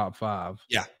both top 5.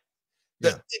 Yeah.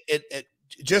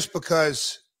 Just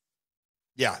because,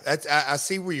 I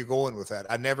see where you're going with that.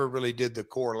 I never really did the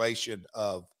correlation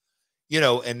of,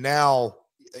 and now,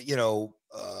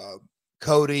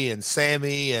 Cody and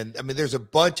Sammy, and I mean, there's a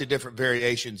bunch of different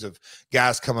variations of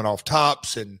guys coming off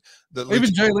tops, and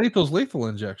even Jay Lethal's lethal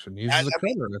injection uses a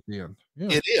cutter at the end. Yeah.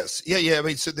 It is, yeah. I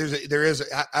mean, so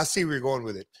I see where you're going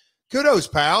with it. Kudos,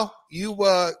 pal. You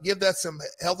give that some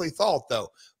healthy thought, though.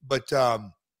 But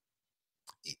the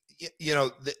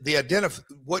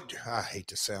what I hate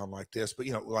to sound like this, but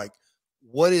like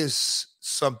what is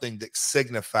something that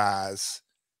signifies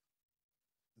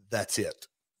that's it?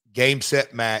 Game,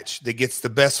 set, match that gets the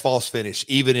best false finish,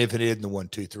 even if it isn't the 1,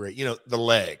 2, 3. The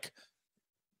leg.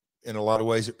 In a lot of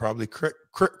ways, it probably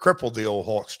crippled the old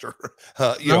Hawkster.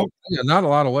 Not a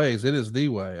lot of ways. It is the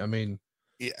way. I mean,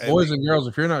 boys and girls,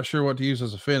 if you're not sure what to use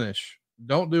as a finish,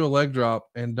 don't do a leg drop,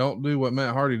 and don't do what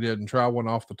Matt Hardy did and try one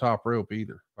off the top rope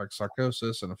either. Like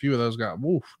Psychosis and a few of those guys.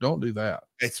 Woof, don't do that.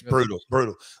 It's brutal.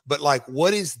 But like,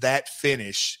 what is that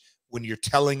finish when you're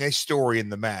telling a story in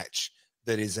the match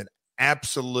that is an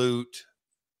absolute,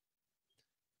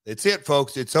 it's it,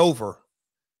 folks, it's over?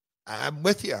 I'm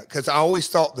with you, because I always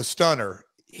thought the Stunner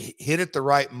hit at the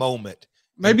right moment.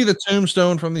 Maybe the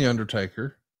Tombstone from the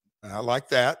Undertaker. I like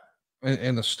that.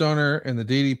 And the Stunner and the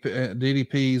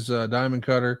DDP's Diamond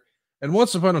Cutter. And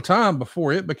once upon a time,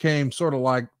 before it became sort of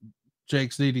like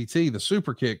Jake's DDT, the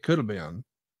super kick could have been,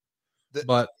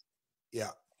 but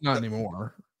not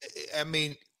anymore. I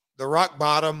mean, the rock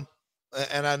bottom,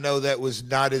 and I know that was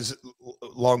not as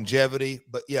longevity,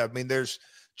 but I mean, there's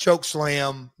choke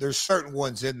slam, there's certain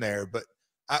ones in there, but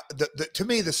to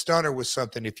me, the Stunner was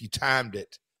something, if you timed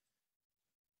it,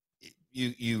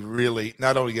 you really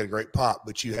not only get a great pop,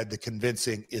 but you had the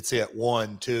convincing, it's it,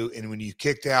 1, 2, and when you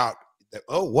kicked out,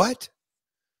 what?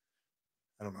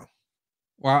 I don't know.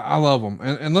 Well, I love them.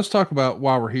 And let's talk about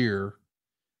why we're here.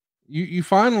 You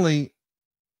finally,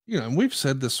 and we've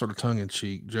said this sort of tongue in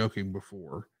cheek, joking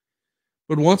before,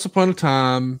 but once upon a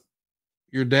time,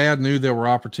 your dad knew there were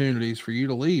opportunities for you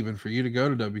to leave and for you to go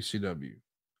to WCW.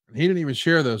 And he didn't even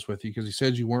share those with you because he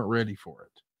said you weren't ready for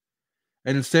it.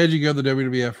 And instead you go the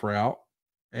WWF route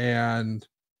and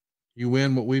you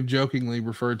win what we've jokingly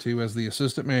referred to as the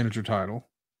assistant manager title.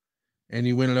 And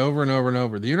you win it over and over and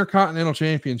over. The Intercontinental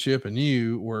Championship and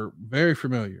you were very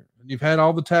familiar. You've had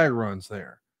all the tag runs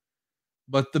there.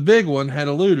 But the big one had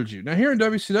eluded you. Now here in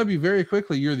WCW, very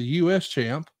quickly, you're the US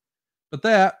champ. But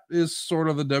that is sort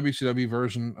of the WCW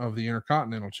version of the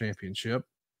Intercontinental Championship.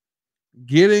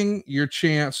 Getting your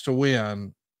chance to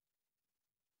win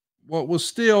what was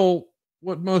still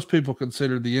what most people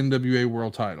considered the NWA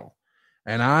world title.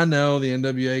 And I know the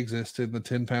NWA existed and the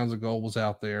 10 pounds of gold was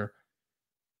out there.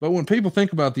 But when people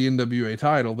think about the NWA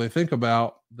title, they think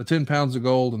about the 10 pounds of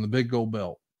gold and the big gold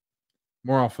belt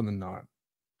more often than not.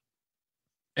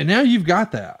 And now you've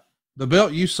got that. The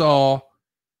belt you saw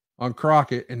on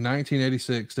Crockett in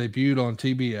 1986 debuted on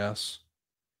TBS.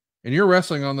 And you're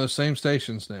wrestling on those same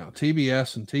stations now,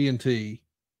 TBS and TNT.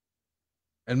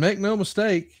 And make no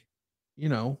mistake, you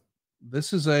know,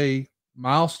 this is a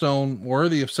milestone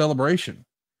worthy of celebration.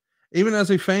 Even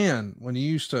as a fan, when you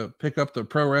used to pick up the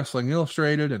Pro Wrestling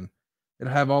Illustrated and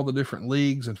it'd have all the different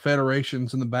leagues and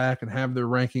federations in the back and have their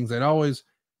rankings, they'd always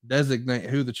designate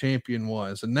who the champion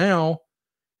was. And now,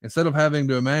 instead of having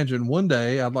to imagine one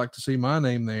day I'd like to see my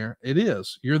name there, it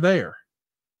is. You're there.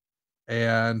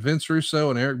 And Vince Russo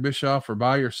and Eric Bischoff are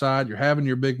by your side. You're having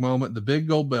your big moment, the big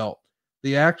gold belt,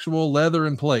 the actual leather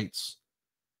and plates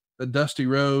that Dusty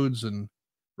Rhodes and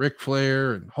Ric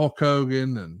Flair and Hulk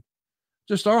Hogan and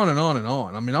just on and on and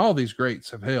on. I mean, all these greats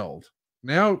have held.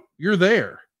 Now you're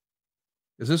there.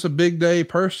 Is this a big day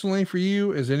personally for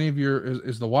you? Is any of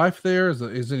is the wife there?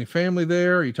 Is any family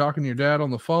there? Are you talking to your dad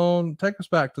on the phone? Take us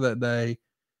back to that day.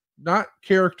 Not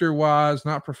character wise,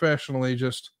 not professionally,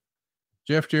 just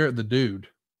Jeff Jarrett, the dude.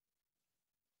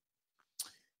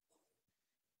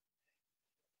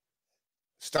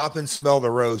 Stop and smell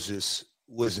the roses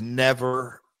was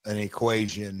never an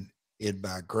equation in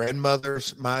my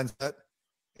grandmother's mindset,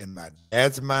 in my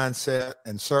dad's mindset,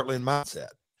 and certainly in mindset.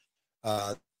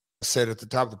 I said at the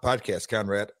top of the podcast,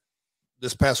 Conrad,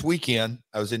 this past weekend,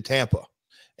 I was in Tampa,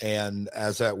 and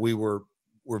we were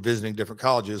visiting different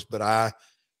colleges, but I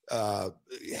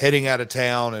heading out of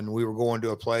town, and we were going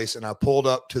to a place, and I pulled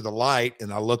up to the light,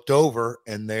 and I looked over,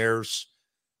 and there's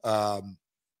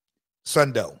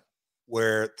Sundome,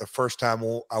 where the first time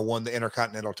I won the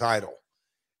Intercontinental title.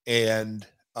 And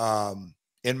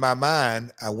in my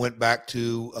mind, I went back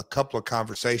to a couple of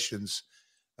conversations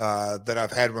that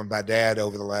I've had with my dad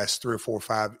over the last 3 or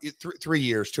 3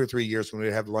 years, 2 or 3 years, when we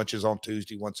have lunches on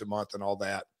Tuesday once a month and all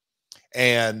that.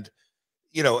 And,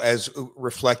 you know, as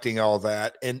reflecting all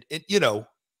that, and you know,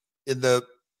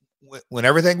 when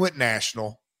everything went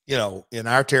national, you know, in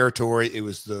our territory, it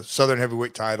was the Southern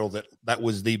Heavyweight title that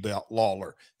was the belt,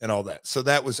 Lawler and all that. So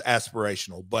that was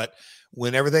aspirational. But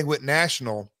when everything went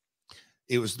national,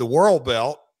 it was the world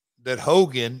belt that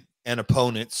Hogan and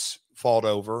opponents fought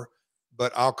over.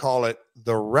 But I'll call it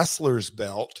the wrestler's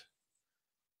belt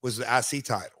was the IC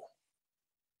title.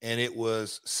 And it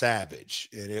was Savage,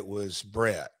 and it was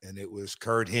Brett, and it was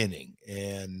Kurt Hennig.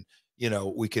 And, you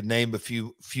know, we could name a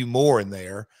few more in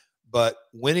there, but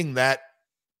winning that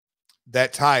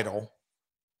title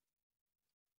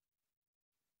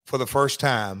for the first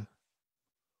time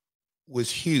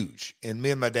was huge. And me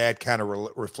and my dad kind of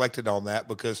reflected on that,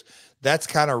 because that's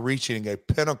kind of reaching a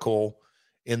pinnacle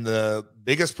in the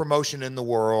biggest promotion in the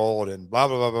world, and blah,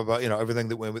 blah, blah, blah, blah, you know, everything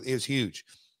that went with it was huge.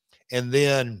 And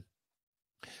then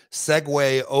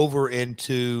segue over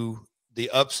into the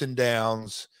ups and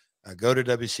downs. I go to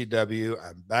WCW.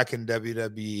 I'm back in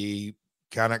WWE,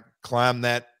 kind of climb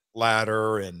that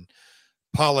ladder, and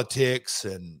politics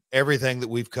and everything that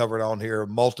we've covered on here a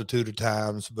multitude of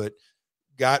times, but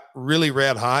got really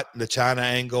red hot in the China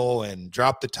angle and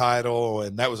dropped the title.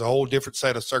 And that was a whole different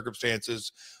set of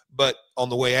circumstances. But on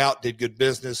the way out, did good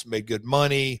business, made good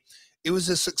money. It was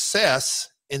a success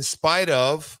in spite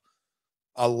of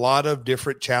a lot of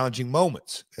different challenging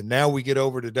moments. And now we get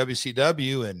over to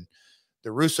WCW and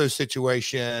the Russo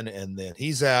situation, and then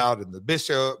he's out, and the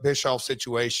Bischoff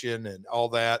situation and all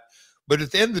that. But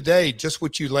at the end of the day, just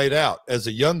what you laid out as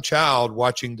a young child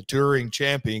watching the touring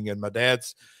champion, and my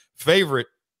dad's favorite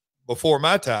before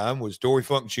my time was Dory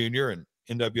Funk Jr. and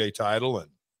NWA title, and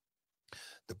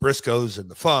the Briscoes and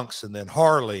the Funks, and then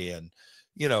Harley, and,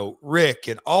 you know, Rick,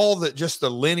 and all that, just the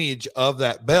lineage of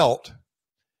that belt.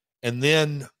 And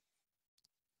then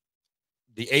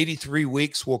the 83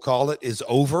 weeks, we'll call it, is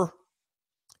over.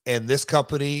 And this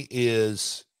company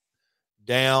is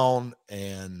down,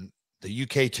 and the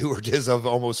UK tour does of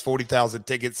almost 40,000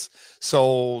 tickets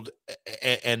sold,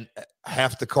 and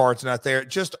half the cards not there.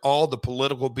 Just all the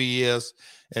political BS.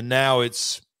 And now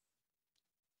it's,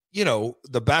 you know,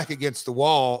 the back against the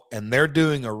wall, and they're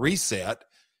doing a reset.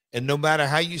 And no matter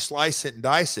how you slice it and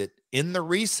dice it, in the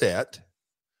reset,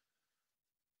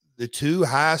 the two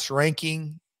highest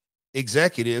ranking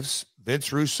executives,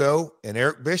 Vince Russo and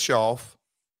Eric Bischoff,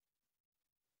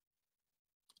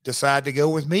 decide to go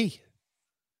with me.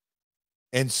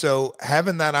 And so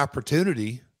having that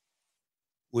opportunity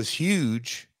was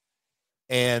huge.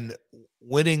 And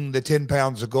winning the 10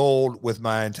 pounds of gold with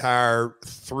my entire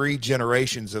 3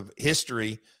 generations of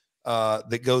history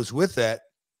that goes with that,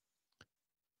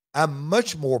 I'm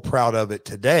much more proud of it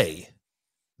today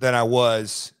than I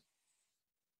was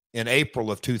in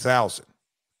April of 2000.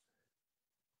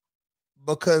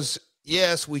 Because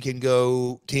yes, we can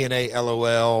go TNA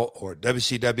LOL or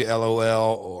WCW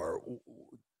LOL or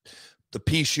the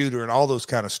pea shooter and all those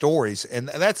kind of stories. And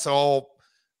that's all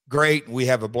great. We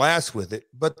have a blast with it.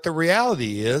 But the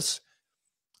reality is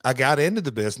I got into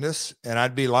the business, and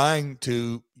I'd be lying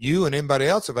to you and anybody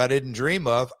else if I didn't dream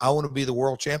of, I want to be the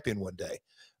world champion one day.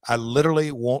 I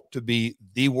literally want to be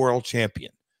the world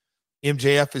champion.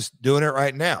 MJF is doing it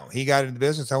right now. He got into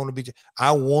business. I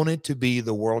wanted to be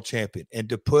the world champion, and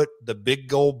to put the big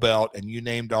gold belt, and you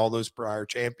named all those prior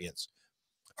champions,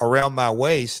 around my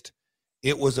waist.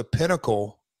 It was a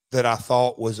pinnacle that I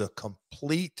thought was a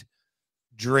complete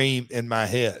dream in my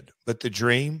head, but the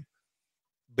dream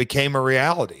became a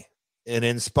reality. And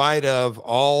in spite of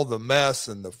all the mess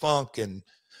and the funk,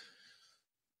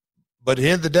 but at the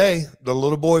end of the day, the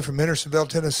little boy from Hendersonville,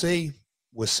 Tennessee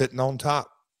was sitting on top,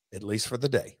 at least for the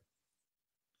day.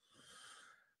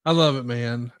 I love it,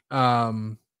 man.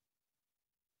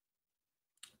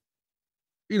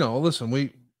 Listen,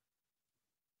 we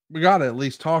got to at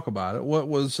least talk about it. What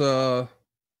was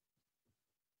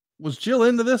Jill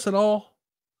into this at all?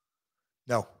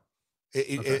 No.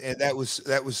 And that was,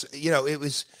 it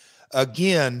was,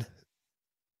 again,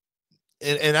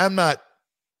 and I'm not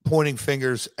pointing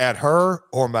fingers at her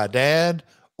or my dad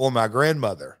or my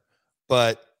grandmother,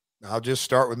 but I'll just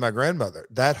start with my grandmother.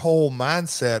 That whole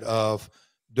mindset of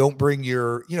don't bring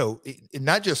your,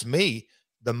 not just me,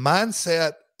 the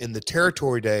mindset in the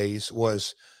territory days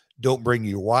was don't bring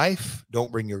your wife,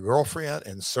 don't bring your girlfriend,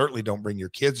 and certainly don't bring your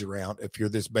kids around if you're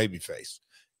this baby face.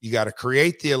 You got to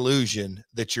create the illusion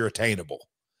that you're attainable.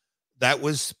 That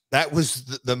was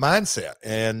the mindset,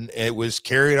 and it was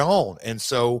carried on. And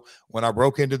so when I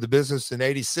broke into the business in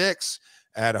 86,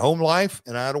 I had a home life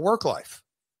and I had a work life,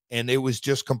 and it was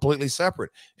just completely separate.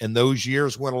 And those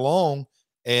years went along,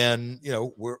 and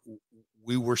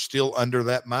we were still under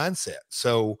that mindset.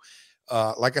 So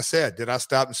like I said, did I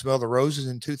stop and smell the roses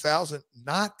in 2000?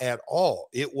 Not at all.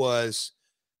 It was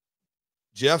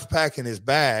Jeff packing his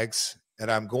bags, and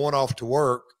I'm going off to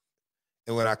work.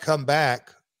 And when I come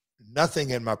back, nothing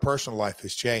in my personal life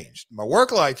has changed. My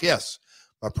work life, yes.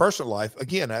 My personal life,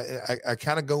 again, I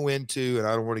kind of go into, and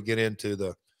I don't want to get into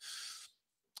the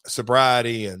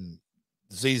sobriety and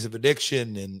disease of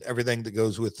addiction and everything that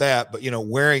goes with that. But,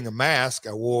 wearing a mask,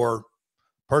 I wore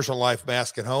personal life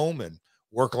mask at home and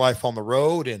work life on the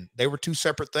road, and they were two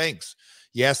separate things.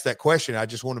 You asked that question. I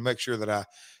just want to make sure that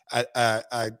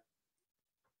I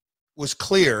was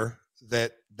clear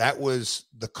that was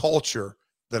the culture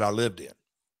that I lived in.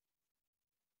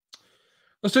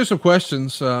 Let's do some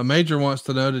questions. Major wants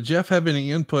to know, did Jeff have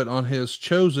any input on his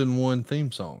Chosen One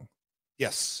theme song?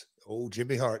 Yes. Oh,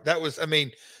 Jimmy Hart. That was,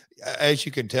 as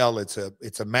you can tell, it's a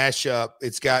mashup.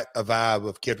 It's got a vibe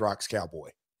of Kid Rock's Cowboy.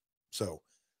 So,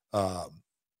 the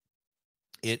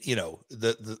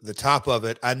top of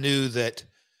it, I knew that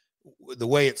the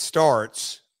way it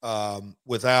starts,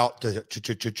 without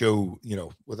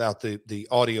without the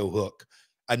audio hook,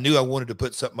 I knew I wanted to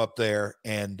put something up there.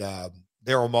 And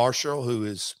Daryl Marshall, who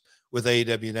is with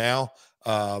AEW now,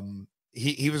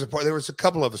 he was a part. There was a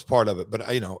couple of us part of it, but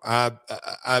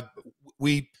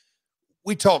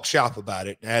we talked shop about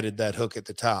it and added that hook at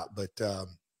the top. But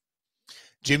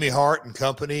Jimmy Hart and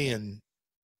company, and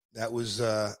that was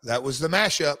the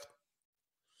mashup.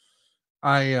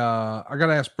 I got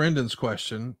to ask Brendan's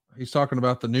question. He's talking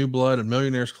about the New Blood and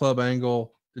Millionaires Club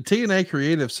angle. Did TNA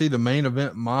Creative see the Main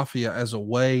Event Mafia as a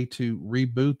way to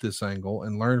reboot this angle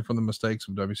and learn from the mistakes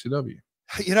of WCW?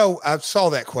 I saw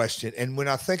that question. And when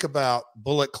I think about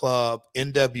Bullet Club,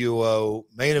 NWO,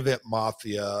 Main Event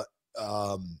Mafia,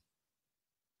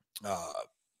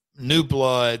 New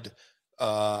Blood,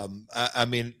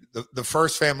 the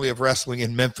first family of wrestling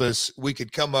in Memphis, we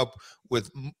could come up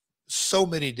with so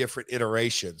many different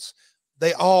iterations.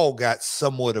 They all got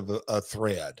somewhat of a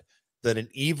thread that an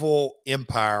evil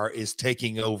empire is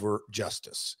taking over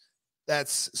justice.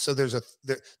 There's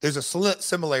a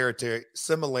similarity.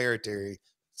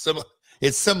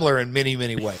 It's similar in many,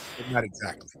 many ways, but not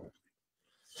exactly.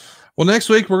 Well, next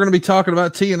week we're going to be talking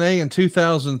about TNA in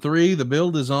 2003. The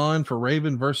build is on for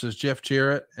Raven versus Jeff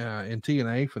Jarrett in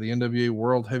TNA for the NWA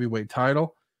World Heavyweight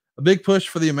title. A big push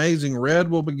for the Amazing Red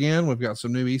will begin. We've got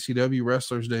some new ECW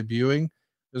wrestlers debuting.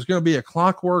 There's going to be a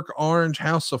Clockwork Orange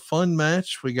House of Fun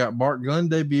match. We got Bart Gunn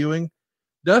debuting.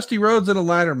 Dusty Rhodes in a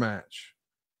ladder match.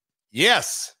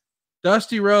 Yes.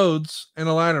 Dusty Rhodes in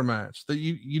a ladder match. That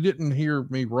you didn't hear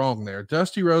me wrong there.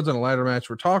 Dusty Rhodes in a ladder match.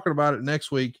 We're talking about it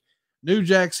next week. New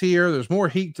Jack's here. There's more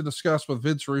heat to discuss with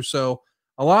Vince Russo.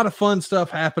 A lot of fun stuff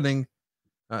happening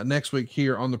next week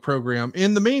here on the program.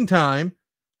 In the meantime,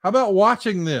 how about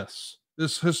watching this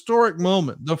historic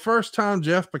moment? The first time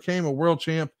Jeff became a world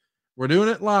champ. We're doing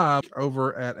it live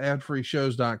over at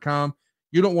adfreeshows.com.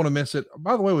 You don't want to miss it.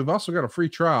 By the way, we've also got a free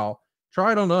trial.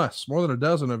 Try it on us. More than a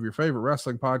dozen of your favorite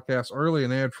wrestling podcasts, early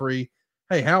and ad-free.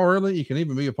 Hey, how early? You can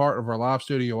even be a part of our live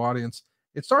studio audience.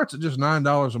 It starts at just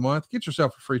 $9 a month. Get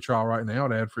yourself a free trial right now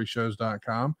at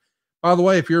adfreeshows.com. By the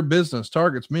way, if your business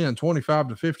targets men 25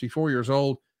 to 54 years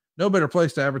old, no better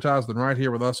place to advertise than right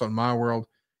here with us on My World.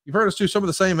 You've heard us do some of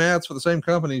the same ads for the same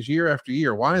companies year after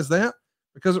year. Why is that?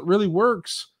 Because it really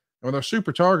works. And with our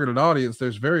super targeted audience,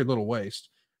 there's very little waste.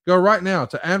 Go right now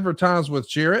to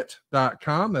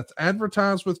advertisewithjarrett.com. That's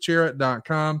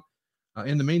advertisewithjarrett.com.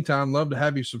 In the meantime, love to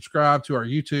have you subscribe to our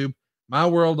YouTube.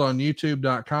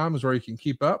 MyWorldOnYouTube.com is where you can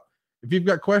keep up. If you've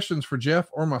got questions for Jeff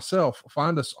or myself,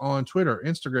 find us on Twitter,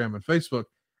 Instagram, and Facebook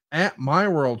at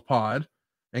MyWorldPod,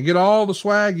 and get all the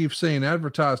swag you've seen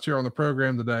advertised here on the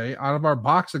program today out of our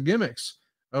box of gimmicks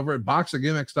over at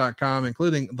boxofgimmicks.com,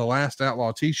 including the Last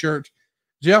Outlaw t-shirt.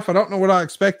 Jeff, I don't know what I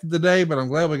expected today, but I'm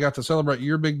glad we got to celebrate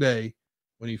your big day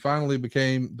when you finally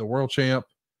became the world champ.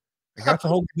 I got to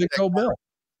hold the big old bell.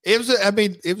 It was a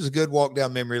good walk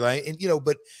down memory lane. And,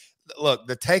 but look,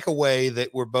 the takeaway that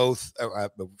we're both,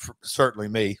 certainly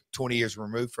me, 20 years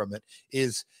removed from it,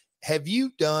 is have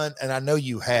you done, and I know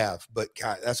you have, but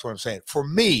God, that's what I'm saying. For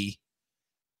me,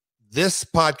 this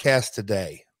podcast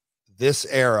today, this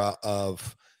era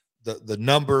of the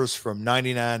numbers from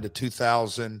 99 to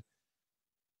 2000,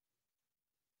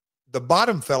 the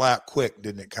bottom fell out quick,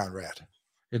 didn't it, Conrad?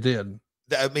 It did.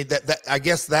 I mean, I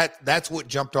guess that's what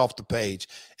jumped off the page.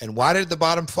 And why did the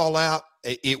bottom fall out?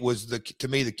 It was to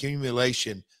me, the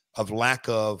accumulation of lack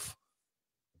of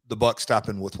the buck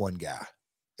stopping with one guy.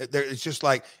 It's just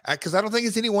like, because I don't think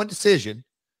it's any one decision.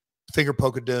 Finger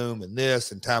Poke of Doom and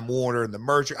this and Time Warner and the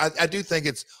merger. I do think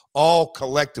it's all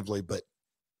collectively, but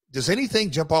does anything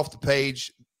jump off the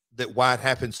page that why it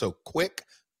happened so quick?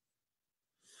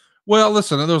 Well,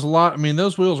 listen, there's a lot. I mean,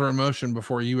 those wheels are in motion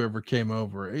before you ever came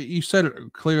over. You said it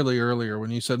clearly earlier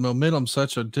when you said momentum's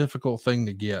such a difficult thing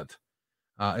to get.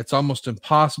 It's almost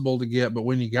impossible to get, but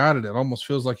when you got it, it almost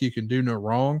feels like you can do no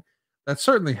wrong. That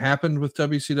certainly happened with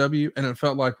WCW, and it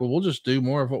felt like, well, we'll just do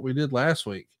more of what we did last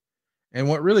week. And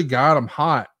what really got them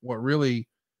hot, what really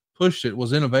pushed it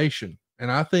was innovation.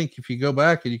 And I think if you go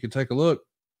back and you can take a look,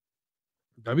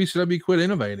 WCW quit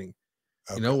innovating.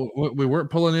 Okay. We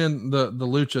weren't pulling in the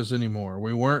luchas anymore.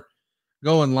 We weren't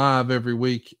going live every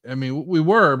week. I mean, we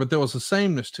were, but there was a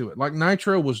sameness to it. Like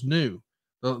Nitro was new.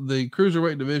 The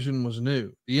Cruiserweight division was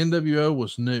new. The NWO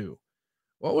was new.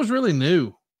 What was really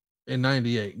new in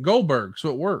 98? Goldberg, so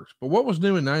it worked. But what was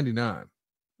new in 99?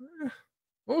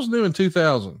 What was new in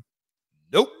 2000?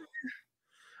 Nope.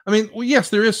 I mean, well,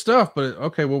 yes, there is stuff, but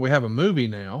okay, well, we have a movie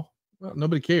now. Well,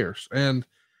 nobody cares. And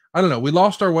I don't know. We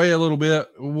lost our way a little bit.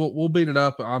 We'll beat it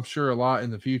up, I'm sure, a lot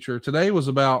in the future. Today was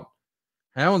about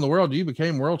how in the world you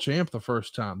became world champ the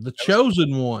first time, the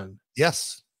chosen one.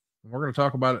 Yes. We're going to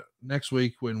talk about it next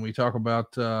week when we talk about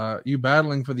you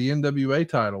battling for the NWA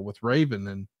title with Raven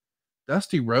and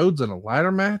Dusty Rhodes in a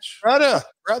ladder match. Brother.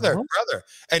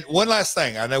 And one last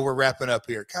thing. I know we're wrapping up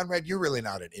here. Conrad, you're really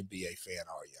not an NBA fan,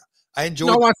 are you? I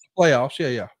enjoy the playoffs.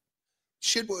 Yeah.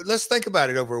 Let's think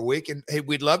about it over a week. And hey,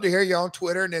 we'd love to hear you on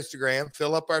Twitter and Instagram.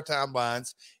 Fill up our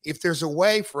timelines. If there's a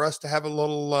way for us to have a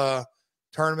little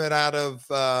tournament out of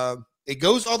it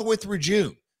goes all the way through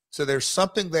June. So there's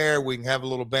something there we can have a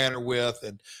little banner with,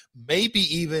 and maybe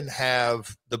even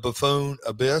have the Buffoon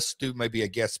Abyss do maybe a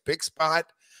guest pick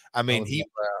spot. I mean,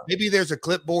 maybe there's a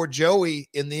clipboard Joey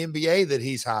in the NBA that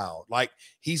he's hired. Like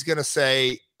he's going to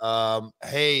say,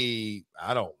 hey,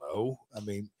 I don't know. I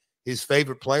mean, his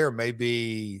favorite player may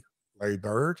be Larry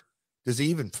Bird. Does he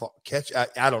even catch?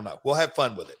 I don't know. We'll have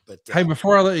fun with it. But hey,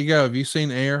 before I let you go, have you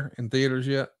seen Air in theaters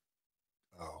yet?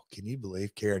 Oh, can you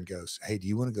believe Karen goes, hey, do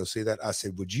you want to go see that? I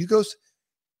said, would you go?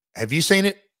 Have you seen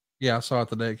it? Yeah, I saw it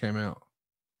the day it came out.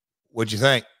 What'd you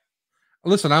think?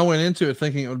 Listen, I went into it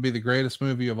thinking it would be the greatest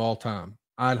movie of all time.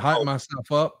 I'd hyped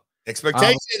myself up.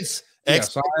 Expectations.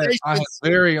 Yes, I had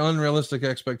very unrealistic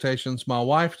expectations. My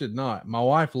wife did not. My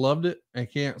wife loved it and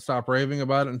can't stop raving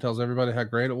about it and tells everybody how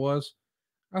great it was.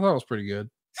 I thought it was pretty good.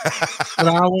 But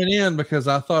I went in because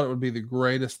I thought it would be the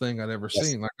greatest thing I'd ever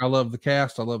seen. Like I love the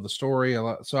cast. I love the story.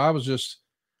 So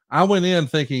I went in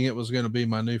thinking it was going to be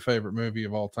my new favorite movie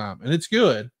of all time. And it's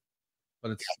good.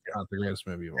 but it's not the greatest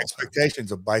movie of all time.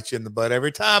 Expectations will bite you in the butt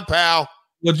every time, pal.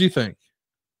 What'd you think?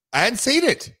 I hadn't seen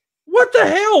it. What the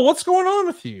hell? What's going on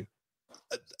with you?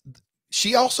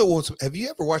 She also was. Have you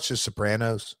ever watched The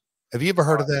Sopranos? Have you ever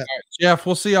heard of that? Jeff,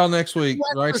 we'll see y'all next week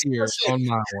right here on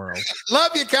My World.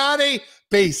 Love you, Connie.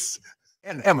 Peace.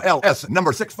 NMLS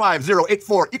number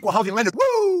 65084, equal housing lender.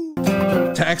 Woo!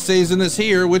 Tax season is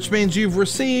here, which means you've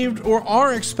received or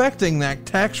are expecting that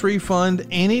tax refund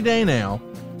any day now,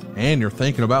 and you're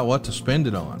thinking about what to spend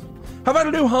it on. How about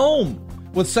a new home?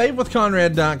 With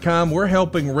SaveWithConrad.com, we're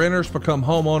helping renters become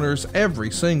homeowners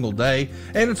every single day,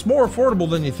 and it's more affordable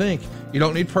than you think. You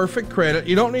don't need perfect credit.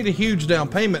 You don't need a huge down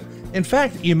payment. In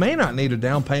fact, you may not need a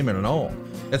down payment at all.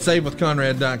 At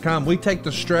SaveWithConrad.com, we take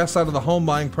the stress out of the home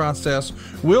buying process.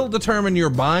 We'll determine your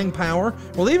buying power.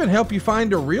 We'll even help you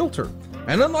find a realtor.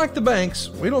 And unlike the banks,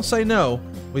 we don't say no.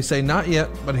 We say not yet,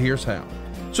 but here's how.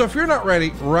 So if you're not ready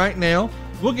right now,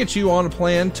 we'll get you on a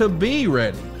plan to be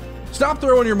ready. Stop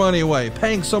throwing your money away,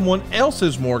 paying someone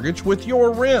else's mortgage with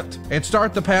your rent, and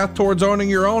start the path towards owning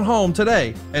your own home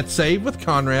today at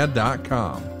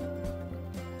SaveWithConrad.com.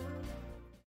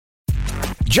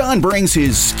 John brings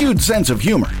his skewed sense of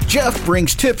humor. Jeff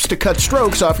brings tips to cut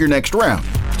strokes off your next round.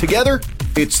 Together,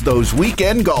 it's those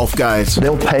weekend golf guys.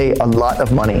 They'll pay a lot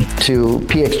of money to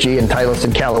PXG and Titleist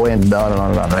and Callaway and on and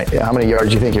on and on, right? How many yards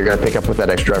do you think you're going to pick up with that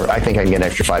extra driver? I think I can get an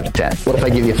extra 5 to 10. What if I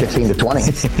give you 15 to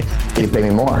 20? You pay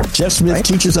me more. Jeff Smith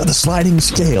teaches on the sliding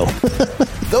scale.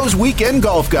 Those Weekend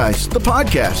Golf Guys, the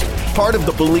podcast, part of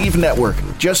the Believe Network.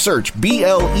 Just search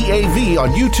BLEAV on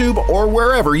YouTube or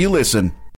wherever you listen.